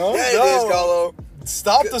 Yeah, it is, Gallo.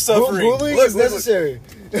 Stop the suffering. Bullying Look, is look, necessary.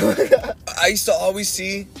 I used to always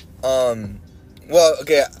see, well,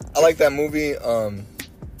 okay, I like that movie,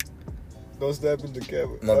 Don't snap in the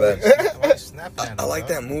camera. my bad. Why snap at I him, like dog?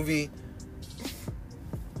 that movie,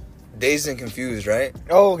 Dazed and Confused, right?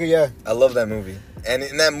 Oh, okay, yeah. I love that movie. And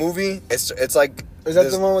in that movie, it's like... Is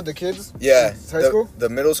that the one with the kids? Yeah. High school? The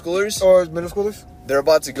middle schoolers. Or middle schoolers? They're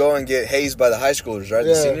about to go and get hazed by the high schoolers, right?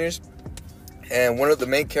 Yeah. The seniors. And one of the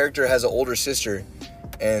main character has an older sister.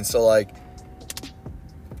 And so, like...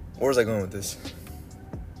 Where was I going with this?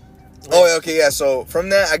 Oh, okay, yeah. So, from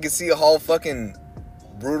that, I could see how fucking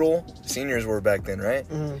brutal seniors were back then, right?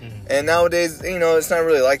 Mm-hmm. And nowadays, you know, it's not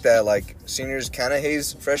really like that. Like, seniors kind of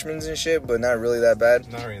haze freshmen and shit, but not really that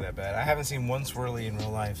bad. Not really that bad. I haven't seen one swirly in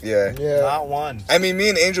real life. Yeah. Not one. I mean, me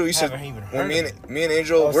and Angel used to... Haven't even heard When me of and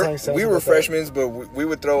Angel, we were freshmen, but we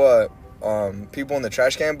would throw people in the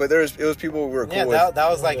trash can, but it was people we were cool with. That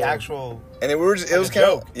was like actual... And it was a kind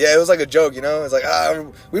of... Yeah, it was like a joke, you know? It's like,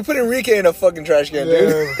 we put Enrique in a fucking trash can,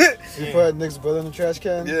 dude. You put Nick's brother in the trash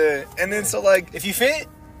can? Yeah. And then, so, like... If you fit,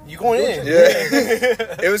 you going in.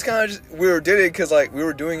 Yeah. It was kind of just... did it because, like, we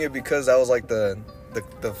were doing it because that was, like, the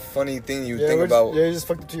funny thing you think about. Yeah, you just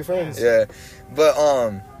fucked it to your friends. Yeah. But,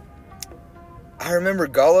 I remember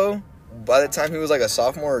Gallo, by the time he was, like, a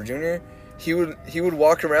sophomore or junior... He would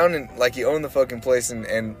walk around and like he owned the fucking place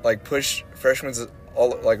and like push freshmen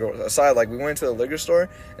all like aside. Like we went to the liquor store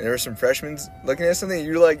and there were some freshmen looking at something. And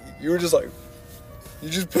you were just like, you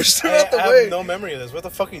just pushed them out the way. I have no memory of this. What the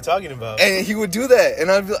fuck are you talking about? And he would do that, and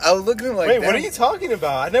I would look at him like, wait, what are you talking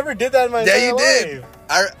about? I never did that in my entire life. Yeah, you did.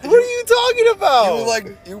 What are you talking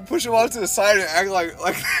about? You push him off to the side and act like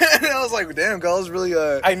that. And I was like, damn, Gal's really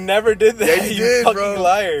I never did that. Yeah, you did, fucking bro.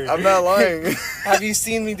 liar. I'm not lying. Have you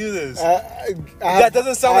seen me do this? That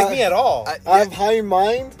doesn't sound like me at all. I have high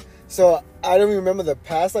mind, so I don't even remember the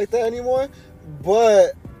past like that anymore.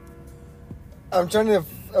 But I'm trying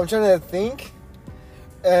to think,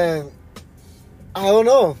 and I don't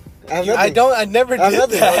know. I never did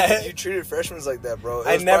that. You treated freshmen like that, bro.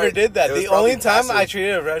 I never did that. The only time I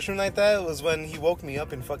treated a freshman like that was when he woke me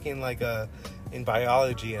up in fucking like in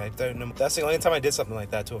biology, and that's the only time I did something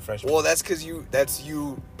like that to a freshman. Well, that's because that's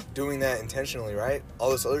you doing that intentionally, right?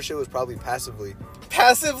 All this other shit was probably passively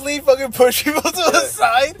fucking push people to the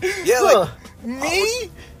side. Yeah, like me.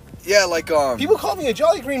 Yeah, like people call me a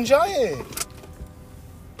Jolly Green Giant.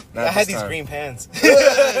 I had these green pants.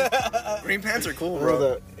 Green pants are cool,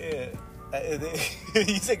 bro. Yeah.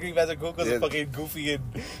 You said green pants are cool because of fucking Goofy and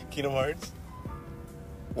Kingdom Hearts?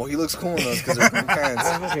 Well, he looks cool in those because they're green pants.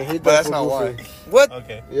 But that's not why. What?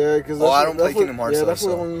 Okay. Yeah, because I don't play Kingdom Hearts. Yeah, that's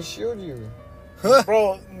what when you shield you.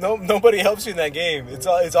 Bro, nobody helps you in that game. It's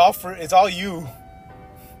all you.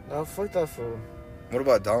 No, fuck that fool. What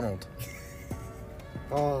about Donald?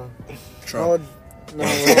 Trump. No.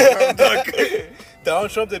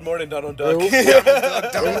 Donald Trump did more than Donald Duck.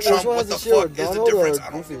 Donald Trump, what the fuck is the difference?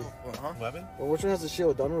 I don't know. What happened? Well, which one has the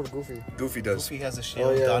shield, Donald or Goofy? Goofy does. Goofy has a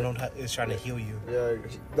shield. Yeah. Donald is trying to heal you. Yeah,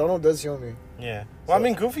 Donald does heal me. Yeah. Well, I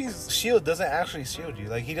mean, Goofy's shield doesn't actually shield you.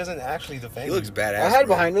 Like, he doesn't actually defend you. He looks badass. I hide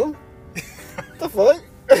behind him. What the fuck?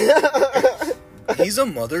 He's a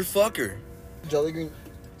motherfucker. Jolly Green.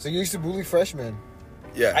 So you used to bully freshmen?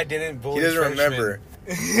 Yeah. I didn't bully He doesn't freshmen. remember.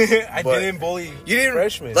 I didn't bully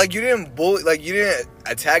freshmen. Like, you didn't bully, like, you didn't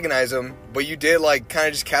antagonize them, but you did, like, kind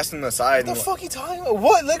of just cast them aside. What the fuck are you talking about?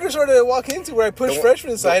 What liquor store did I walk into where I pushed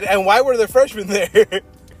freshmen aside, and why were there freshmen there?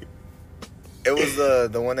 It was the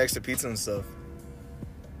one next to pizza and stuff.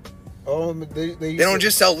 Oh, they don't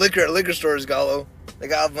just sell liquor at liquor stores, Gallo. They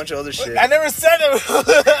got a bunch of other shit. I never said it. What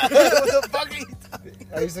the fuck are you talking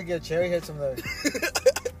about? I used to get cherry hits from there.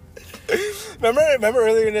 Remember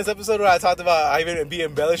earlier in this episode where I talked about Ivan be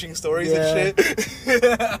embellishing stories and shit?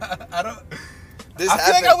 I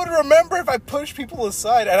feel like I would remember if I pushed people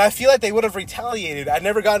aside, and I feel like they would have retaliated. I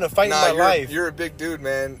never got in a fight in my life. You're a big dude,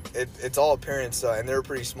 man. It's all appearance, and they were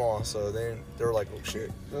pretty small, so they were like, oh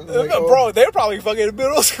shit. Bro, they're probably fucking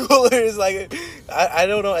middle schoolers. Like, I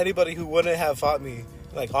don't know anybody who wouldn't have fought me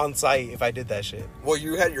like on site if I did that shit. Well,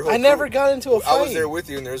 you had your whole I never got into a fight. I was there with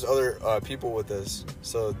you, and there's other people with us,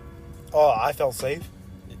 so. Oh, I felt safe?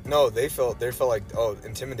 No, they felt like,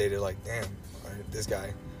 intimidated, like, damn, this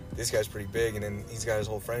guy's pretty big, and then he's got his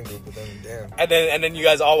whole friend group, but then damn. And then you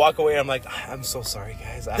guys all walk away, and I'm like, I'm so sorry,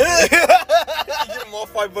 guys. You give them all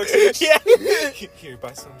 $5 each. Yeah. Here,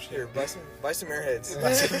 buy some shit. Here, buy some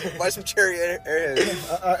airheads. buy some cherry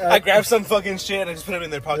airheads. I grabbed some fucking shit and I just put them in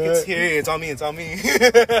their pockets. Here, it's on me.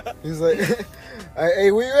 He's like,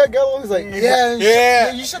 hey, where you at, Gallo? He's like,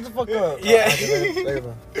 yeah. You shut the fuck up. Yeah.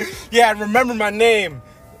 Yeah, and remember my name.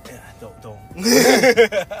 Yeah, don't.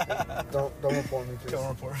 Don't report me, please. Don't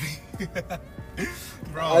report me.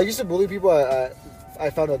 Bro. I used to bully people I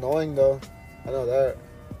found annoying, though. I know that.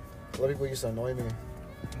 A lot of people used to annoy me.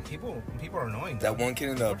 People are annoying. That one kid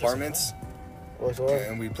in the apartments. What's what?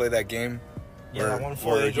 And we played that game Yeah, that one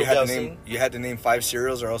full where Angel you had to name 5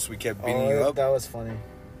 cereals or else we kept beating you up. That was funny.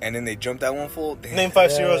 And then they jumped that one full. Damn. Name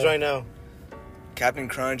 5 cereals right now. Captain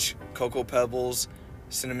Crunch, Cocoa Pebbles,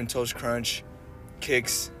 Cinnamon Toast Crunch,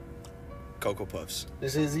 Kix, Cocoa Puffs.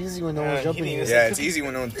 This is easy when no one's jumping you. Yeah, it's easy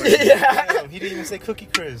when no one's pushing. Damn, he didn't even say Cookie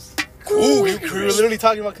Crisp. Cool. We were literally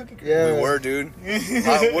talking about Cookie Crisp. Yeah. We were, dude.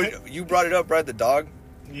 You brought it up, right? The dog.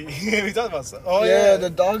 We talked about. Oh yeah, the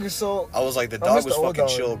dog is so. I was like, the I dog miss was the old fucking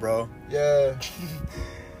dog. chill, bro. Yeah.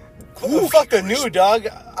 Fuck the new dog.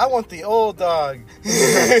 I want the old dog.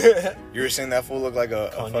 You were saying that fool looked like a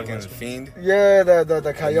fucking fiend. Yeah,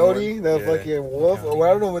 the coyote, the Yeah. fucking wolf, or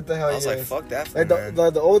I don't know what the hell I he was like, is. fuck that, Like man.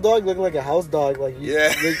 the old dog looked like a house dog. Like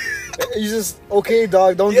Yeah. you just okay,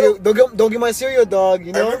 dog. Don't get my cereal, dog. You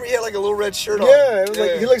I know. remember he had like a little red shirt on. Yeah, it was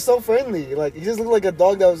like he looked so friendly. Like he just looked like a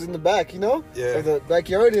dog that was in the back, you know, Yeah. like the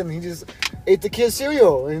backyard, and he just ate the kid's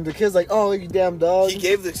cereal, and the kid's like, "Oh, you damn dog." He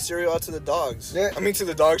gave the cereal out to the dogs. Yeah. I mean, to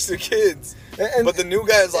the dogs, to the kids. And But the new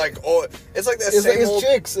guy is like, oh, it's like that it's same like old...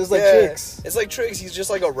 Tricks. It's like Yeah, Tricks. It's like Tricks. He's just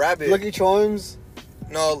like a rabbit. Lucky Charms.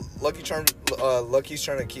 No, Lucky Charms. Lucky's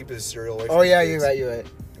trying to keep his cereal away from Oh the yeah, kids. you're right.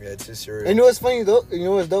 Yeah, it's his cereal. And you know what's funny though? You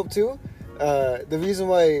know what's dope too? The reason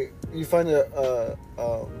why you find a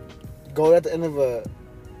gold at the end of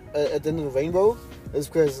the rainbow is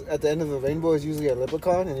because at the end of the rainbow is usually a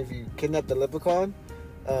leprechaun, and if you kidnap the leprechaun,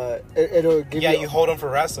 it'll give you. Yeah, you hold him for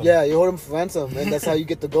ransom. Yeah, you hold him for ransom, and that's how you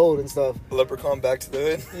get the gold and stuff. Leprechaun back to the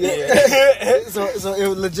hood. Yeah. so it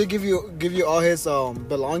will legit give you all his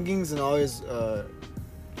belongings and all his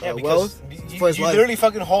Yeah, wealth because for his you life. literally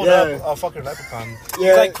fucking hold Yeah. up a fucking leprechaun. Yeah.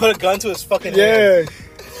 You like put a gun to his fucking head.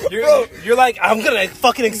 Yeah. You're like, I'm gonna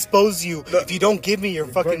fucking expose you if you don't give me your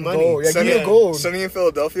fucking money. gold. Yeah, give me Sunny, the gold. Sunny in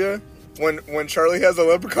Philadelphia, when Charlie has a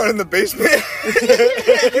leprechaun in the basement,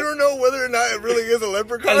 you don't know whether or not it really is a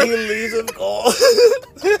leprechaun. And he leaves with gold.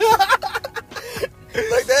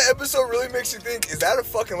 Like, that episode really makes you think, is that a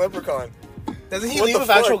fucking leprechaun? Doesn't he What leave the with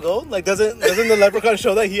actual fuck? gold? Like, doesn't the leprechaun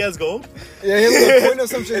show that he has gold? Yeah, he has a point of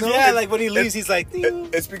some shit. no? Yeah, like when he leaves, he's like, "Ding."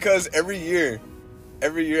 It's because every year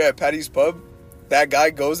at Patty's Pub, that guy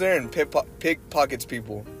goes there and pickpockets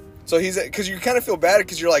people. So because you kind of feel bad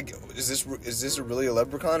because you're like, is this really a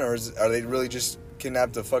leprechaun, or are they really just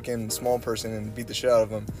kidnapped a fucking small person and beat the shit out of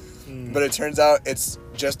him? But it turns out it's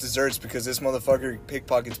just desserts because this motherfucker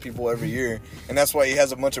pickpockets people every year, and that's why he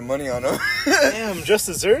has a bunch of money on him. Damn, just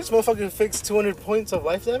desserts? Motherfucker fixed 200 points of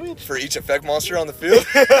life damage? For each effect monster on the field.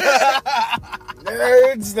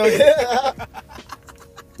 Nerds. No.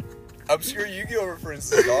 Obscure Yu-Gi-Oh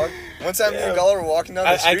references, dog. One time me and Gala were walking down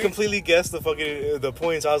the I street. completely guessed the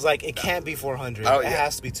points. I was like, it can't be 400. Oh, It yeah.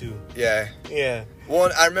 has to be 2. Yeah. Yeah.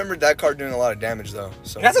 Well, I remember that card doing a lot of damage, though.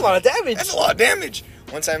 So That's a lot of damage. That's a lot of damage.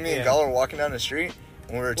 One time, me and Yeah. Gala were walking down the street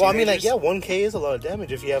when we were Well, I teenagers. mean, like, yeah, 1K is a lot of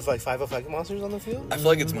damage if you have, like, 5 effect monsters on the field. I feel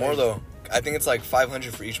like it's more, though. I think it's like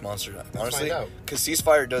 500 for each monster, honestly. find out. Because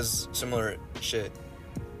Ceasefire does similar shit.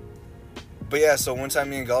 But yeah, so one time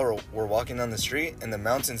me and Gala were walking down the street, and the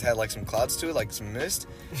mountains had, like, some clouds to it, like some mist.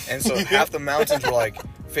 And so half the mountains were, like,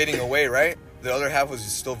 fading away, right? The other half was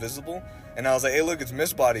still visible. And I was like, hey, look, it's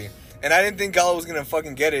Mist Body. And I didn't think Gala was gonna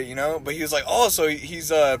fucking get it, you know? But he was like, oh, so he's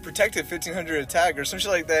protected 1500 attack or some shit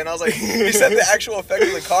like that. And I was like, he said the actual effect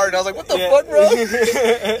of the card. And I was like, what the fuck, bro?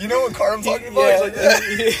 You know what card I'm talking about?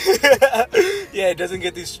 He's like, Yeah, it doesn't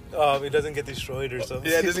get destroyed or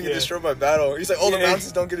something. yeah, it doesn't get destroyed by battle. He's like, oh, the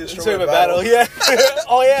mountains don't get destroyed Destroyed by battle. Yeah.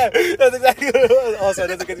 Oh yeah, that's exactly what it was. Also, it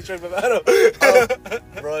doesn't get destroyed by battle.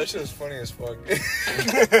 Bro, that shit was funny as fuck.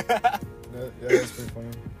 Yeah, that's pretty funny.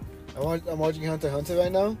 I'm watching Hunter x Hunter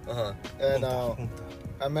right now, Uh-huh. and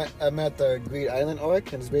I'm at the Greed Island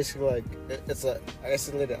arc, and it's basically like it's a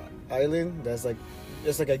isolated island that's like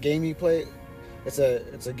it's like a game you play. It's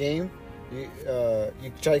a game. You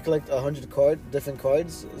try to collect 100 different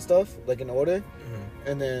cards and stuff like in order,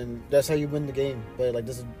 and then that's how you win the game. But like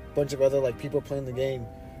there's a bunch of other like people playing the game,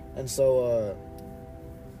 and so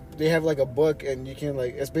they have like a book, and you can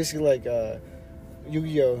like it's basically like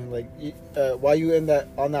Yu-Gi-Oh! Like while you on that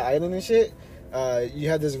island and shit, you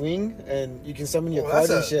have this ring and you can summon your cards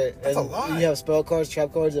and shit. That's and a lot. you have spell cards,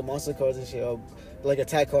 trap cards, and monster cards and shit, like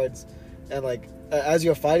attack cards. And like as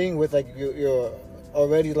you're fighting with like you're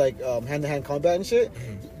already like hand-to-hand combat and shit,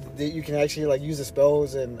 you can actually like use the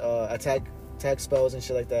spells and attack spells and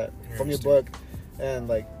shit like that from your book. And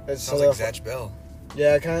like it's Sounds like Zatch Bell.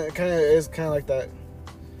 yeah, kind of is kind of like that.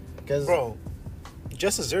 Cause Bro,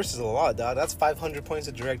 just desserts is a lot, dog. That's 500 points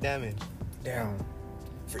of direct damage. damn.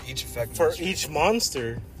 For each effect. For monster. each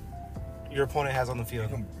monster your opponent has on the field.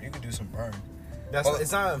 You can do some burn.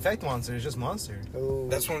 It's not an effect monster, it's just monster. Ooh.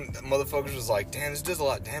 That's when motherfuckers was like, damn, this does a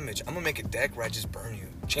lot of damage. I'm gonna make a deck where I just burn you.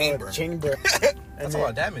 Chamber. Chamber. That's a lot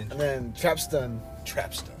of damage. And then trap stun.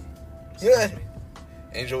 Trap stun. Excuse Yeah. me.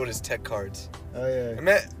 Angel with his tech cards. Oh yeah. I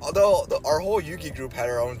mean, although our whole Yugi group had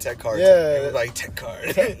our own tech cards. Yeah. It was like, tech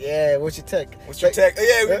card. Yeah, what's your tech? What's your tech?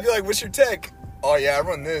 Yeah, we'd be like, what's your tech? Oh, yeah, I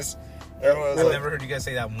run this. Everyone was I've like, never heard you guys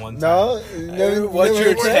say that one time. No, What's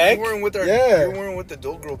your tech? You weren't with our, Yeah. you weren't with the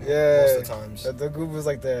dual group Yeah. most of the times. The group was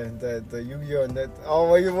like the Yu-Gi-Oh! And that. Oh,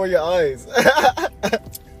 why you roll your eyes?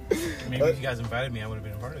 Maybe if you guys invited me, I would have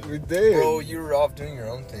been a part of We it. did. Bro, you were off doing your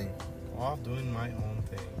own thing. Off doing my own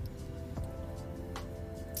thing.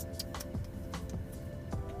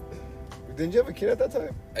 Didn't you have a kid at that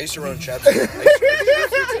time? I used to run traps. I used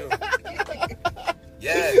to run traps too.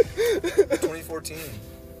 Yeah, 2014.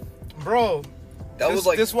 Bro, That this, was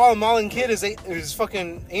like, this Wild Marlin kid is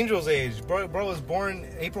fucking Angel's age. Bro was born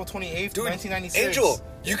April 28th, dude, 1996. Angel,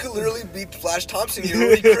 you could literally beat Flash Thompson. You're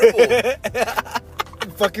already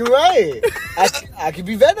crippled. Fucking right. I could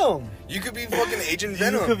be Venom. You could be fucking Agent You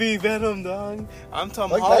Venom. could be Venom, dog. I'm Tom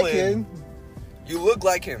Like Holland. that kid. You look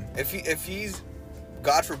like him. If he's,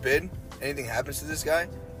 God forbid, anything happens to this guy,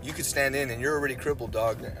 you could stand in and you're already crippled,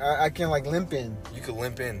 dog. I can like limp in. You could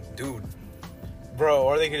limp in, dude. Bro,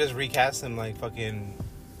 or they could just recast him like fucking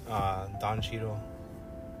Don Cheadle.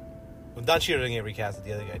 Well, Don Cheadle didn't get recast,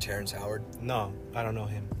 the other guy. Terrence Howard, No, I don't know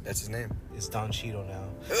him. that's his name. It's Don Cheadle now.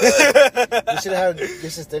 You should have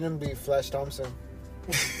Jason Statham be Flash Thompson.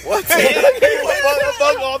 What?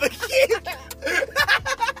 Fuck all the kids.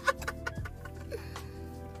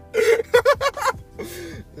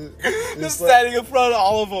 Just standing in front of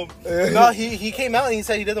all of them. No, he came out and he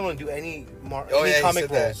said he doesn't want to do any more Oh, yeah, he comic said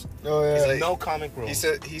that. roles. Oh yeah. He's like- No comic roles. He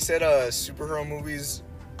said superhero movies,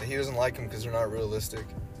 he doesn't like them because they're not realistic.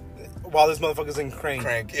 While this motherfucker's in Crank,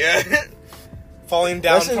 Crank, yeah. falling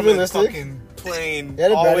down That shit's from realistic. a fucking plane he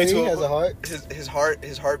had a all the way battery, to has a heart.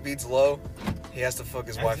 His heart beats low. He has to fuck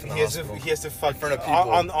his wife in the he has hospital. to, he has to fuck In front of people.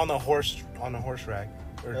 on the horse rack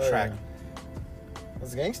or Oh, track.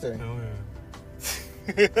 That's gangster. Oh, yeah.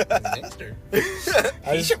 He's a gangster. I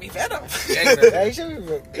He just- should be Venom. Yeah, he should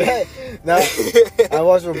be. Now, I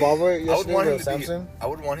watched Revolver I would yesterday want him with to be. Samson. I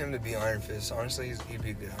would want him to be Iron Fist. Honestly, he'd be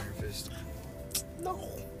a good Iron Fist. No.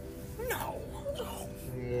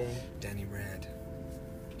 Yeah. Danny Rand.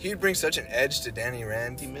 He'd bring such an edge to Danny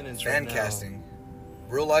Rand. 50 minutes Fan right now. casting.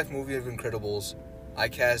 Real life movie of Incredibles. I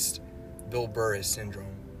cast Bill Burr as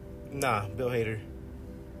Syndrome. Nah, Bill Hader.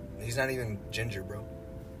 He's not even ginger, bro.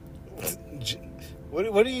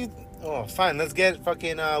 What do you? Oh, fine. Let's get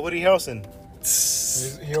fucking Woody Harrelson.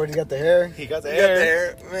 He already got the hair. He got the You got the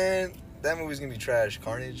hair. hair, man. That movie's gonna be trash.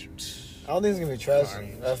 Carnage. I don't think it's gonna be trash.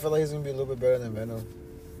 Carnage. I feel like he's gonna be a little bit better than Venom.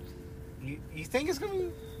 You think it's gonna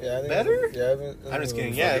be? Yeah, I think Better? Yeah, I think I'm just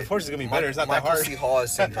kidding. it's- Yeah, of course it's gonna be better. It's not that Michael hard. C. Hall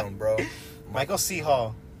as Syndrome, bro. Michael C.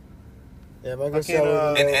 Hall. Yeah, Michael Fucking, C.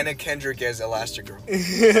 Hall. And Anna Kendrick as Elastigirl.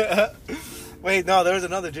 Wait, no, there was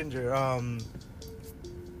another ginger. How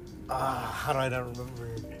do I not remember?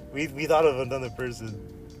 We thought of another person.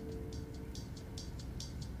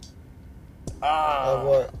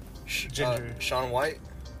 What? Ginger. Sean White.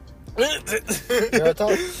 Carrot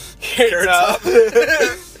Top? Carrot Top.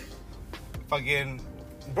 Top. Fucking,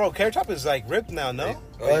 bro, Carrot Top is like ripped now, no?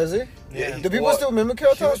 Oh, is he? Yeah. Do people still remember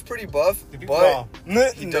Carrot He was Top? pretty buff, The but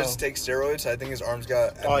he no. does take steroids. I think his arms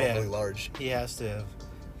got Oh, yeah. abnormally large. He has to have.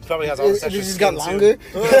 He probably has all this It extra just got skin, longer.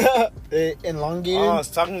 too. They elongated. Oh, I was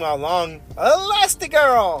talking about long.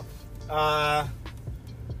 Elastigirl!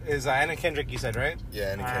 Is Anna Kendrick, you said, right?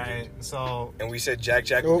 Yeah, Anna Kendrick. Alright, so. And we said Jack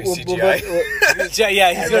would be Well, CGI. Yeah,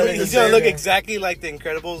 I he's know gonna, what he's you're gonna look saying. exactly like the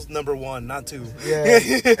Incredibles #1, not 2. Yeah. and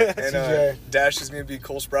CGI. Dash is gonna be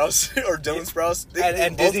Cole Sprouse or Dylan Sprouse.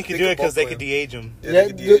 And Disney could do it because they could de-age him. Yeah, Yeah, they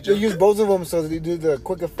could they de-age him. use both of them so they do the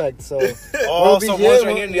quick effect. So Oh, one be so here, one's right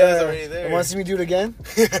one- here and the other's already there. Want to see me do it again?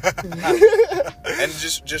 And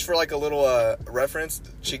just for like a little reference,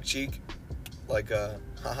 cheek, like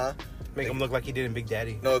haha. Make him look like he did in Big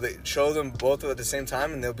Daddy. No, they show them both at the same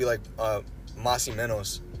time, and they'll be like Mas y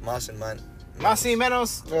Menos, Mas and Man. Más y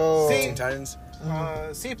menos. Oh. Teen Sí. Titans.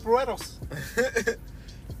 Sí, puedos.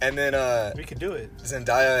 And then We could do it.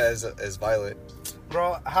 Zendaya as Violet.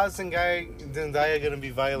 Bro, how's Zendaya gonna be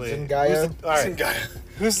Violet? Zendaya? Alright.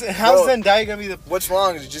 Zendaya. How's Bro. Zendaya gonna be the... What's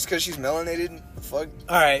wrong? Is it just because she's melanated? Fuck.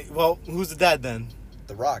 Alright, well, who's the dad then?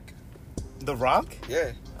 The Rock. The Rock?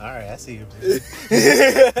 Yeah. Alright, I see you.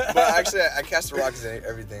 But actually, I cast The Rock as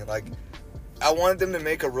everything. Like, I wanted them to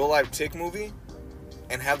make a real life Tick movie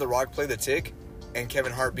and have The Rock play the Tick and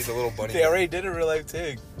Kevin Hart be the little bunny. They already did a real life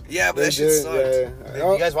Tig. Yeah, but They that shit did, sucked.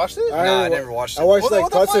 yeah. You guys watched it? Nah, I never watched it. I watched What like the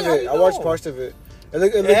parts fuck? of How do it. you I watched know? parts of it. It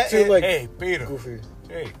looked too like hey, Peter. goofy.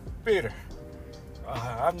 Hey, Peter.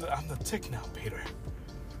 I'm the Tick now, Peter.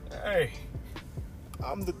 Hey,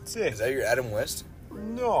 I'm the Tick. Is that your Adam West?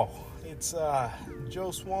 No, it's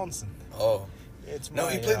Joe Swanson. Oh. It's No,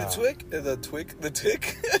 my, he played the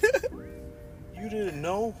Tick. You didn't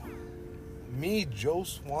know? Me, Joe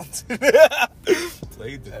Swanson,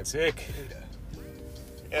 played the Tick.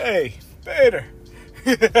 Hey, Peter.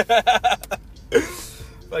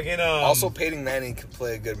 Fucking Also, Peyton Manning could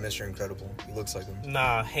play a good Mr. Incredible. He looks like him.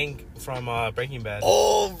 Nah, Hank from Breaking Bad.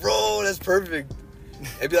 Oh, bro, that's perfect.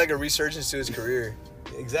 It'd be like a resurgence to his career.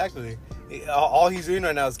 Exactly. All he's doing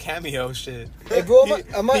right now is cameo shit. Hey, bro,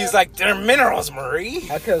 He's like, they're minerals, Marie.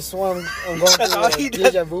 I could have sworn I'm going That's through all he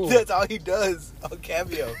deja does. vu. That's all he does on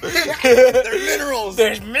cameo. They're minerals.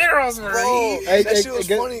 There's minerals, Bro, Marie. that shit was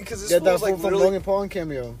funny because this Get that fool's like fool from literally. Logan Paul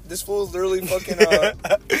cameo. This fool's literally fucking.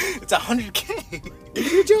 It's $100K. Let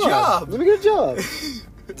me get a job. Let me get a job.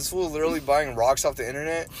 This fool's literally buying rocks off the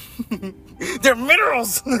internet. They're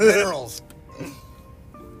minerals. Minerals.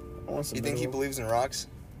 I want some You think he minerals. believes in rocks?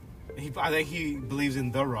 I think he believes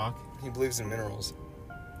in The Rock. He believes in minerals.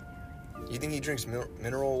 You think he drinks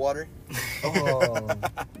mineral water? Oh,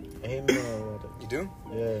 I hate mineral water. You do?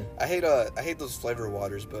 Yeah, I hate those flavor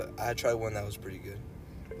waters, but I tried one that was pretty good.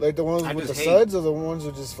 like the ones I with the just hate- suds or the ones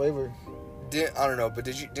with just flavor. I don't know, but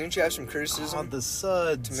didn't you have some criticism On the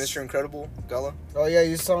suds. to Mr. Incredible, Gala? Oh yeah,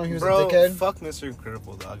 you saw him. He was Bro, a dickhead. fuck Mr.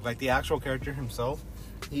 Incredible, dog. Like, the actual character himself,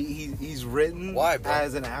 he's written Why, bro?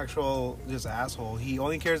 as an actual just asshole. He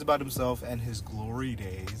only cares about himself and his glory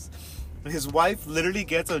days. His wife literally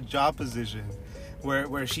gets a job position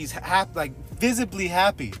where she's like visibly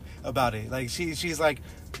happy about it. Like, she's like,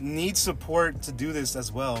 needs support to do this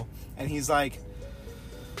as well. And he's like,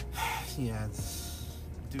 yeah,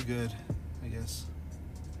 do good, I guess.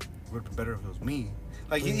 Worked better if it was me.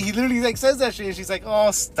 Like, he literally like says that shit, and she's like,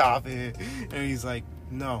 oh, stop it. And he's like,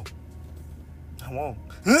 no, I won't.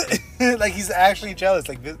 Like, he's actually jealous.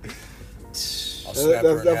 Like, I'll snap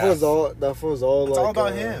her in That half. was all. That was all. It's like, all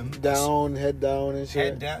about him. Down, head down, and shit.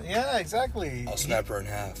 head down. Yeah, exactly. I'll snap her in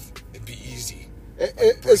half. It'd be easy.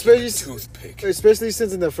 Especially, Toothpick. especially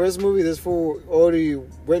since in the first movie, this fool already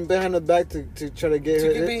went behind the back to try to get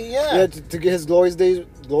her. To get his glory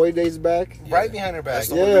days back. Right behind her back. That's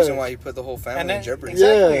the Yeah. whole reason why he put the whole family And then, in jeopardy.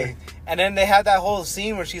 exactly. Yeah. And then they had that whole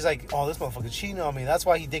scene where she's like, "Oh, this motherfucker cheating on me. That's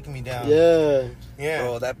why he dicking me down." Yeah, Yeah.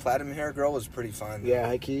 Bro, that platinum hair girl was pretty fine. Though. yeah,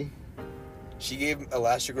 high key. She gave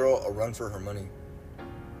Elastigirl a run for her money.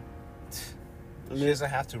 She doesn't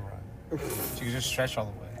have to run. She can just stretch all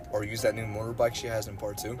the way. Or use that new motorbike she has in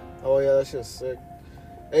part 2. Oh yeah, that shit's sick.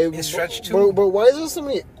 Hey, It's stretched too. But why is there so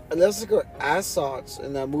many Elastigirl ass shots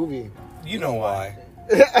in that movie? You know why.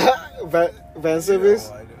 Van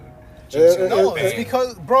Service. You know why, dude. No, it's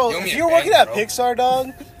because, bro, You owe me if a you're working bang, at bro. Pixar,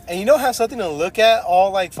 dog, and you don't have something to look at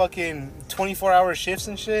all like fucking 24-hour shifts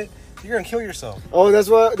and shit, you're gonna kill yourself. Oh, that's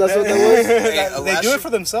what that was. They do it for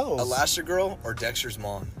themselves. Elastigirl or Dexter's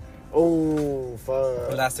mom? Oh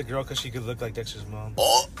fuck. Elastigirl, because she could look like Dexter's mom.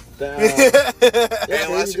 Oh! Damn. Hey, That's what you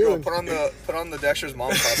Elastigirl, doing. put on the Dexter's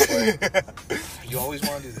mom cosplay. You always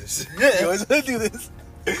want to do this. You always want to do this.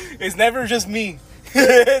 It's never just me.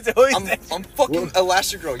 It's always I'm fucking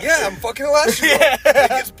Elastigirl. Yeah, I'm fucking Elastigirl. It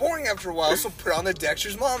gets boring after a while, so put on the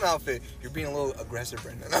Dexter's mom outfit. You're being a little aggressive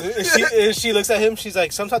right now. she looks at him. She's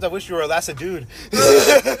like, sometimes I wish you were a Lassa dude.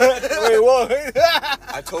 Wait, what?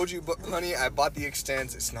 I told you, but honey, I bought the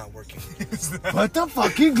extends. It's not working. Put the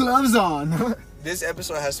fucking gloves on. This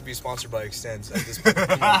episode has to be sponsored by Extends at this point.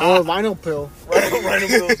 Oh, vinyl pill.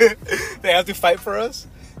 They have to fight for us.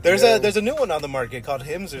 There's Yeah. a new one on the market called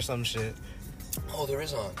Hims or some shit. Oh, there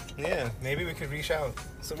is on. Yeah, maybe we could reach out.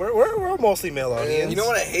 So we're mostly male audience. You know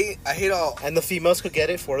what I hate? I hate all And the females could get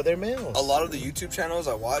it for their males. a lot of the YouTube channels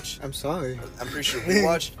I watch. I'm sorry. I'm pretty sure we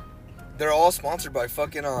watch. They're all sponsored by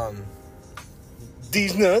fucking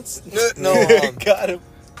These nuts. No, Got him.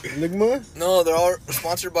 Ligma? no, they're all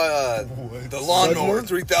sponsored by the Lawnmower Slugma?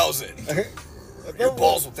 3000. Your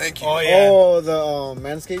balls will thank you. Oh yeah, Oh, the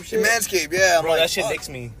Manscaped shit? Manscaped, yeah. I'm bro, like, that shit fuck. nicks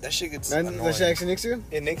me. That shit gets Man, annoying. that shit actually nicks you?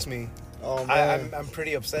 It nicks me. Oh, man. I'm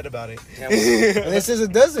pretty upset about it. Yeah, well, And it says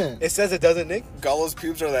it doesn't. It says it doesn't nick. Gallo's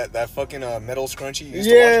pubes are that fucking metal scrunchie you used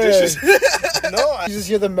Yeah. to wash dishes. No, I, You just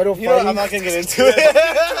hear the metal you know what, fighting. I'm not gonna get into it.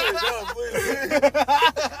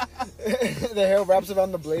 The hair wraps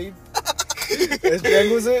around the blade. It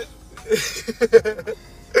strangles it.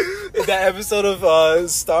 That episode of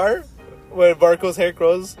Star, where Barco's hair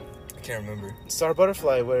grows, I can't remember. Star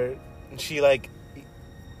Butterfly, where she like,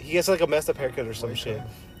 he gets like a messed up haircut or some shit,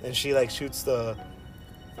 and she like shoots the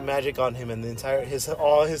magic on him, and the entire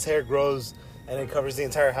all his hair grows, and it covers the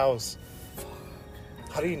entire house.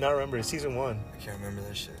 How do you not remember? It's season 1. I can't remember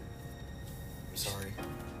that shit. I'm sorry.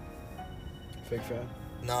 Fake fan.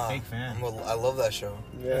 Nah. Fake fan. I love that show.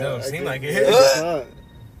 Yeah, It don't I seem get- like yeah, it. it's not.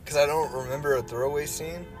 Because I don't remember a throwaway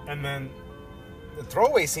scene. And then the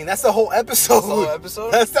throwaway scene, that's the whole episode. The whole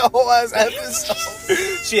episode? That's the whole ass episode.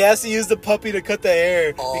 She has to use the puppy to cut the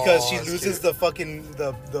hair because she that's loses cute. the fucking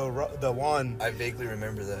the wand. I vaguely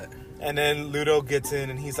remember that. And then Ludo gets in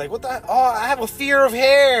and he's like, "What the? Oh, I have a fear of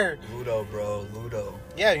hair." Ludo, bro. Ludo.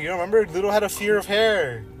 Yeah, you don't remember? Ludo had a fear of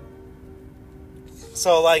hair.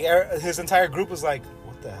 So like his entire group was like,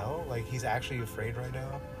 "What the hell? Like he's actually afraid right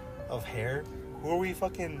now of hair? Who are we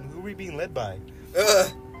being led by?"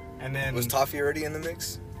 And then Was Toffee already in the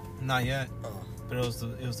mix? not yet, Oh. but it was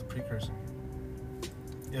the precursor.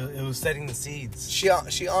 It was setting the seeds. She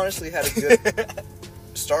honestly had a good...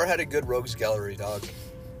 Star had a good rogues gallery, dog.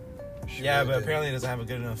 She Yeah, really but did. apparently it doesn't have a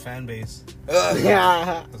good enough fan base.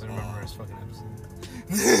 Yeah. Doesn't remember his fucking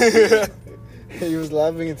episode. He was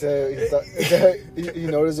laughing until he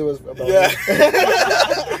noticed it was about Yeah.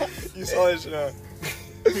 him. You saw it, huh?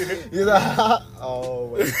 He's like, oh,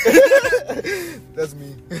 wait. That's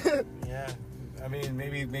me. Yeah, I mean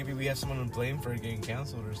maybe we have someone to blame for it getting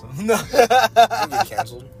canceled or something. No, Didn't get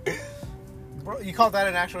canceled. bro, you call that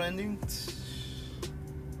an actual ending?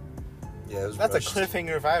 Yeah, it was That's rushed. a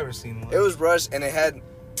cliffhanger if I ever seen one. It was rushed, and it had...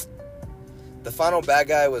 The final bad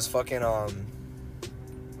guy was fucking, Mina?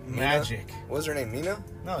 magic. What was her name, Mina?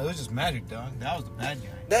 No, it was just magic, dog. That was the bad guy.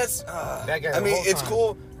 That's... That guy I the mean, whole it's time.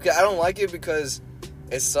 cool. I don't like it because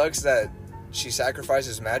it sucks that she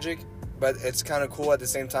sacrifices magic, but it's kind of cool at the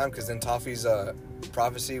same time because then Toffee's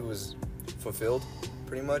prophecy was fulfilled,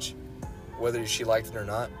 pretty much, whether she liked it or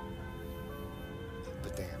not.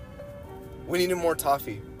 But damn. We needed more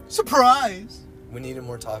Toffee. Surprise! We needed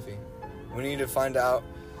more Toffee. We need to find out.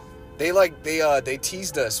 They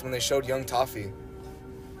teased us when they showed young Toffee.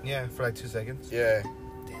 Yeah, for like 2 seconds. Yeah.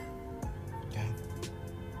 Okay.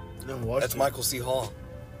 Didn't watch That's it. Michael C. Hall.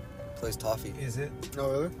 Plays Toffee. Is it?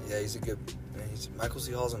 Oh, really? Yeah, he's a good... Man, Michael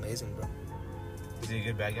C. Hall's amazing, bro. Is he a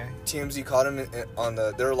good bad guy? TMZ caught him on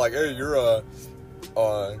the... They were like, hey, you're a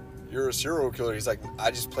serial killer. He's like,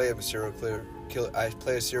 I just play a serial killer. I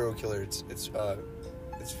play a serial killer. It's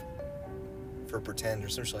for pretend or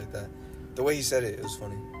something like that. The way he said it, it was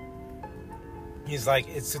funny. He's like,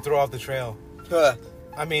 it's to throw off the trail. Huh.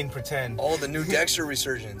 I mean, pretend. Oh, the new Dexter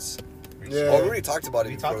resurgence. Yeah. Oh, we already talked about it.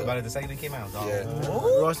 We before, talked though. about it the second it came out, dog. Yeah.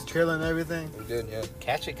 We watched the trailer and everything. We did, yeah.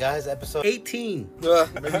 Catch it, guys. Episode 18.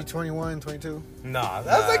 Maybe 21, 22. Nah,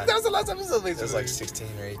 that was the last episode. It was like 16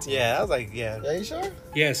 or 18. Yeah, I was like, yeah. Yeah, you sure?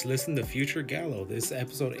 Yes, listen to Future Gallo. This is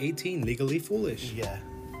episode 18, Legally Foolish. Yeah.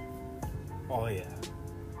 Oh, yeah.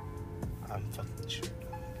 I'm fucking sure.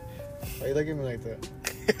 Why you looking at me like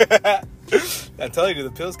that? I'm telling you,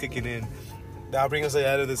 the pill's kicking in. That'll bring us to the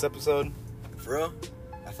end of this episode. For real?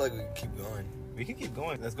 I feel like we can keep going. We can keep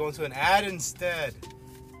going. Let's go into an ad instead.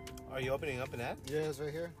 Are you opening up an ad? Yeah, it's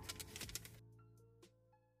right here.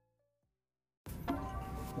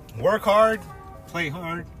 Work hard, play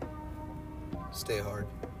hard. Stay hard.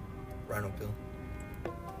 Rhino pill.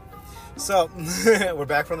 So, we're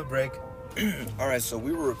back from the break. Alright, so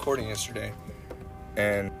we were recording yesterday.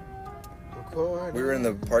 And Record. we were in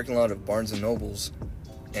the parking lot of Barnes & Noble's.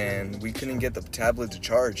 And we couldn't get the tablet to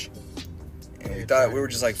charge. And we thought, we were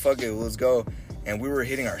just like, fuck it, let's go. And we were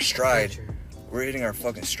hitting our stride. We were hitting our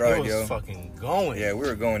fucking It stride, was yo. fucking going. Yeah, we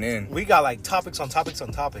were going in. We got like topics on topics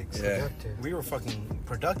on topics. Yeah. We were fucking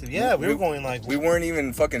productive. Yeah, we were going like... We weren't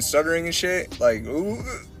even fucking stuttering and shit. Like, ooh,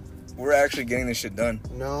 we're actually getting this shit done.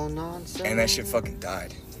 No nonsense. And that shit fucking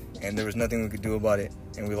died. And there was nothing we could do about it.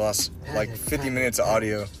 And we lost like 50 minutes of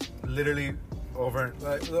audio. literally over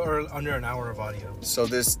or under an hour of audio. So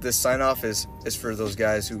this sign off is for those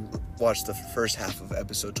guys who watched the first half of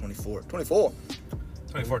episode 24. 24.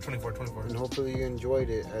 24. And hopefully you enjoyed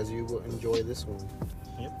it as you will enjoy this one.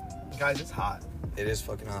 Yep. Guys, it's hot. It is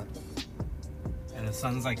fucking hot. And the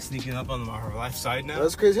sun's like sneaking up on our left side now.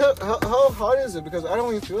 That's crazy. How hot is it? Because I don't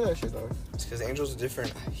even feel that shit, though. It's because Angel's a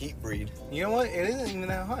different heat breed. You know what? It isn't even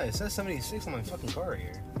that hot. It says 76 on my fucking car right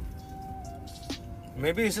here.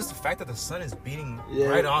 Maybe it's just the fact that the sun is beating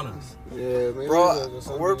right on us. Yeah, maybe Bro, the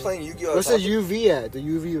sun we're beam. playing Yu-Gi-Oh! Where's the UV at? The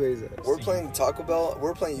UV rays at? We're playing Taco Bell.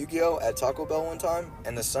 We're playing Yu-Gi-Oh! At Taco Bell one time,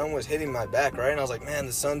 and the sun was hitting my back, right? And I was like, man,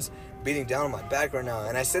 the sun's beating down on my back right now.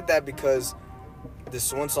 And I said that because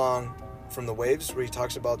this one song from The Waves where he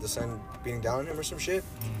talks about the sun beating down on him or some shit.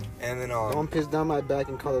 And then Don't piss down my back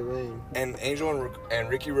and call it rain. and Angel and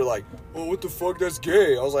Ricky were like, oh, what the fuck? That's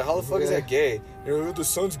gay. I was like, how the fuck is that gay? You know, the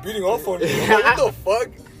sun's beating off on you. Like, what the fuck?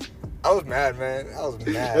 I was mad, man. I was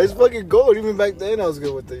mad. It's fucking gold. Even back then, I was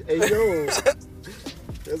good with it. Hey, yo.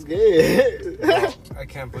 That's gay. Well, I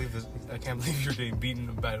can't believe this. I can't believe you're getting beaten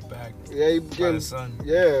by the back. Yeah, you By getting, the sun.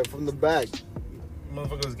 yeah, from the back.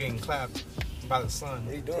 Motherfucker was getting clapped by the sun.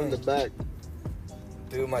 What are you From the doing? back.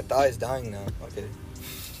 Dude, my thigh is dying now. Okay.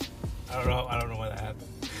 I don't know why that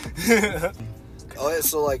happened. Oh yeah,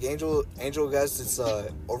 so like Angel got this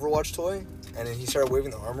Overwatch toy, and then he started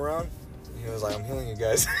waving the arm around. He was like, "I'm healing you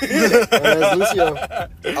guys." That's Lucio. I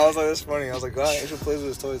was like, "That's funny." I was like, "God, Angel plays with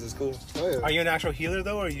his toys. It's cool." Oh, yeah. Are you an actual healer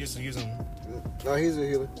though, or you just use them? No, he's a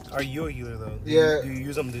healer. Are you a healer though? Yeah. Do you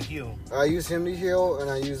use them to heal? I use him to heal, and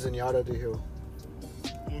I use Zenyatta to heal.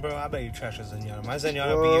 Bro, I bet you trash a Zenyatta. My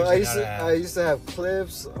Zenyatta Well, I be used using to, I used to have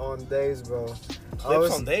clips on days, bro.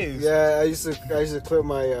 Clips on days? Yeah, I used to clip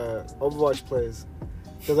my Overwatch plays.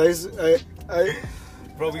 Cause I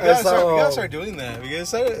Bro, we I gotta saw- start doing that. We gotta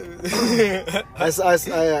start.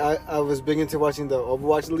 I was big into watching the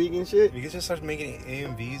Overwatch League and shit. We could just start making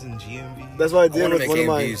AMVs and GMVs. That's what I I did want to with make one of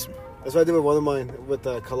mine. AMVs. That's what I did with one of mine with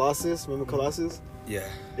Colossus. Remember Colossus? Yeah.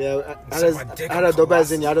 Yeah, Suck my dick I had a on dope ass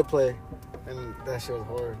Colossus. Zenyatta play, and that shit was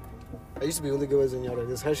hard. I used to be really good with Zenyatta.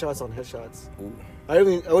 Just headshots on headshots. Ooh. I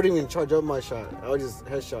wouldn't even charge up my shot. I would just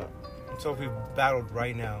headshot. So if we battled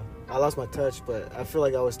right now, I lost my touch, but I feel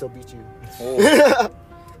like I would still beat you. Oh.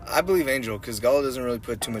 I believe Angel because Gala doesn't really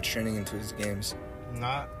put too much training into his games.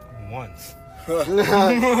 not once.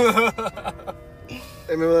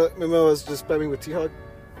 Remember I was just spamming with T-Hawk?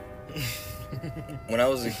 When I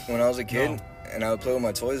was a kid No. and I would play with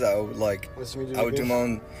my toys, I would like Let's see me I would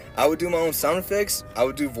do my own sound effects. I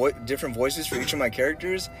would do different voices for each of my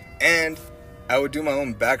characters, and I would do my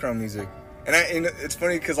own background music. And it's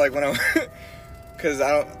funny because like when I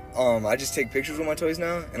just take pictures with my toys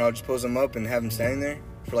now, and I'll just pose them up and have them standing there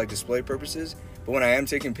for like display purposes. But when I am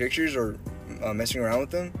taking pictures or messing around with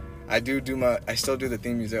them, I still do the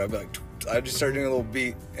theme music. I'll be like, I just start doing a little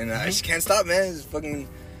beat, and I just can't stop, man. It's fucking.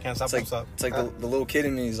 Can't stop. It's like, Stop. it's like the little kid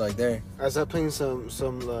in me is like there. I started playing some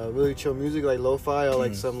really chill music like lo-fi or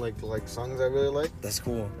like some like songs I really like. That's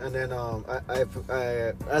cool. And then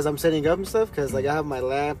I as I'm setting up and stuff, because like I have my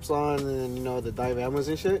lamps on and you know the diagrams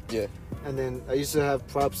and shit. Yeah. And then I used to have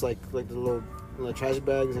props like the little trash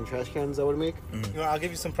bags and trash cans I would make. You know, I'll give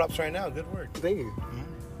you some props right now. Good work. Thank you.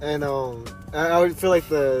 And I would feel like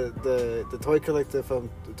the toy collector from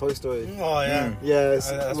Toy Story. Oh yeah. Yes.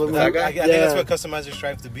 That's Well, what, that guy? I think that's what customizers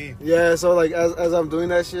strive to be. Yeah, so like as I'm doing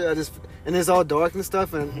that shit, and it's all dark and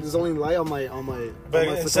stuff, and there's only light on my But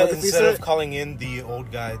instead photography of set. calling in the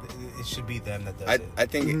old guy, it should be them that does it. I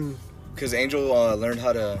think because Angel learned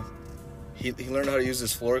how to he learned how to use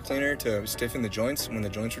this floor cleaner to stiffen the joints when the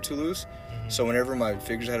joints were too loose. So whenever my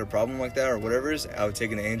figures had a problem like that or whatever, I would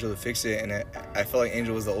take it to Angel to fix it, and I felt like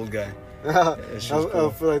Angel was the old guy. It's just I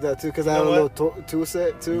cool. feel like that too, because I You have a know little tool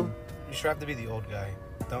set too. You strive to be the old guy.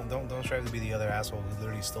 Don't strive to be the other asshole who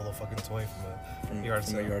literally stole a fucking toy from a yard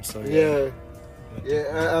From sale. the yard sale. Yeah.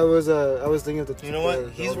 I was thinking of the. You know what?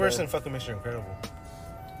 the He's old worse guy. than fucking Mr. Incredible.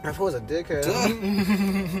 I thought it was a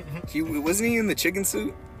dickhead. He wasn't he in the chicken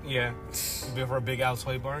suit? Yeah. Before a big Al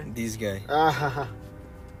toy barn. These guy.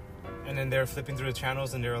 And then they're flipping through the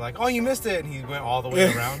channels and they were like, oh, you missed it. And he went all the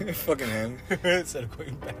way around Fucking him. instead of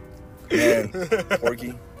going back. Man,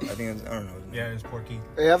 Porky. I think I don't know. Yeah, it's Porky.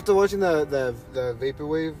 Hey, after watching the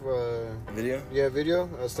vaporwave Video. video,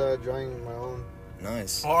 I started drawing my own.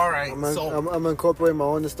 Nice. All right. I'm incorporating my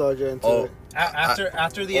own nostalgia into Oh. it.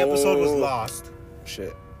 After the episode was lost.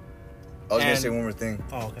 Shit. I was gonna And- say one more thing.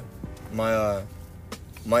 Oh, okay.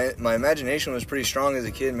 My imagination was pretty strong as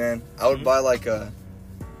a kid, man. I would buy like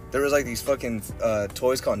there was like these fucking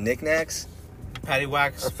toys called knickknacks. Patty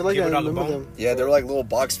wax. I feel like give I a dog a remember bone. them. Yeah, they were like little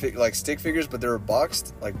like stick figures, but they were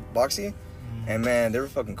boxed, like boxy. And man, they were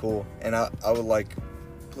fucking cool. And I would like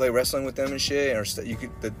play wrestling with them and shit. Or you could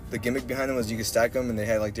the gimmick behind them was you could stack them, and they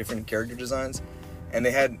had like different character designs. And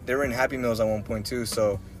they were in Happy Meals at one point too.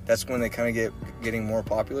 So that's when they kind of getting more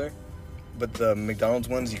popular. But the McDonald's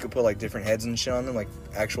ones, you could put like different heads and shit on them, like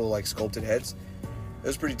actual like sculpted heads. It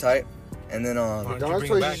was pretty tight. And then Why don't you McDonald's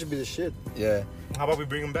bring it toys back? should be the shit. yeah, How about we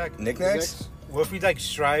bring them back? knickknacks. What if we like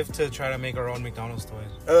strive to try to make our own McDonald's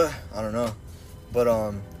toys? I don't know. But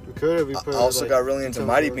We could have. I also got really into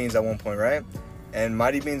Mighty Beans at one point, right? And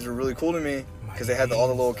Mighty Beans were really cool to me because they had all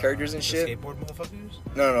the little characters and The shit. skateboard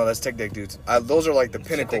motherfuckers? No, that's Tech Deck Dudes. Those are like the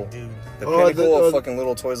pinnacle, Dude. the Oh, pinnacle the- of fucking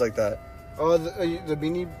little toys like that. Oh, the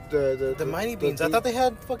beanie, The Mighty Beans. I thought they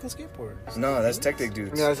had fucking skateboards. No, that's Tech Deck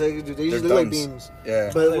Dudes. Yeah, I said they They're usually look like dumbs. beans. Yeah,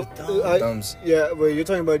 But They're dumbs. yeah, but you're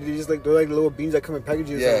talking about they're like little beans that come in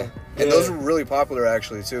packages. Yeah, huh? and those were really popular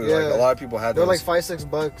actually too. Yeah. Like a lot of people had They're those. like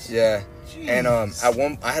 $5-6. Yeah, Jeez. and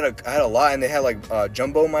I had a lot, and they had like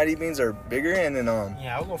jumbo Mighty Beans are bigger, and then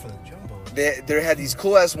Yeah, I'll go for the jumbos. they had these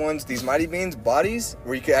cool ass ones, these Mighty Beans bodies,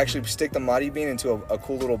 where you could actually stick the Mighty Bean into a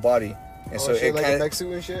cool little body. And so shit, it like kind a of mech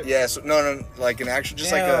suit and shit. yeah, so no, like an actual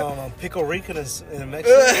just like a Pickle Rick in a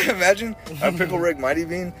Mexican. imagine a Pickle Rick Mighty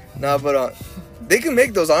Bean. Nah, but they can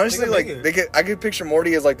make those honestly. They can make I could picture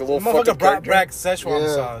Morty as like the little fucking Motherfucker brought character. back Szechuan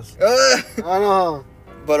sauce. I know.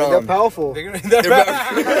 But They're powerful. They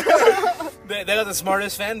got the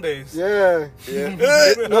smartest fan base. Yeah.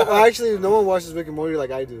 No, actually, no one watches Rick and Morty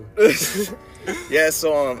like I do. Yeah,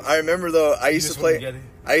 so I remember though I used to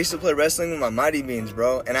play wrestling with my Mighty Beans,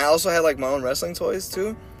 bro, and I also had like my own wrestling toys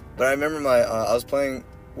too. But I remember I was playing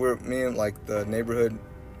me and like the neighborhood,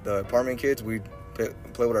 the apartment kids, we'd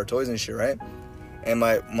play with our toys and shit, right? And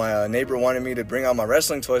my neighbor wanted me to bring out my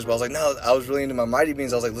wrestling toys, but I was like, no, I was really into my Mighty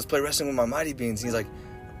Beans. I was like, let's play wrestling with my Mighty Beans. And he's like,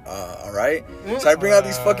 all right. So I bring out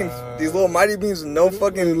these little Mighty Beans with no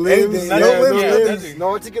fucking limbs, anything, no limbs. no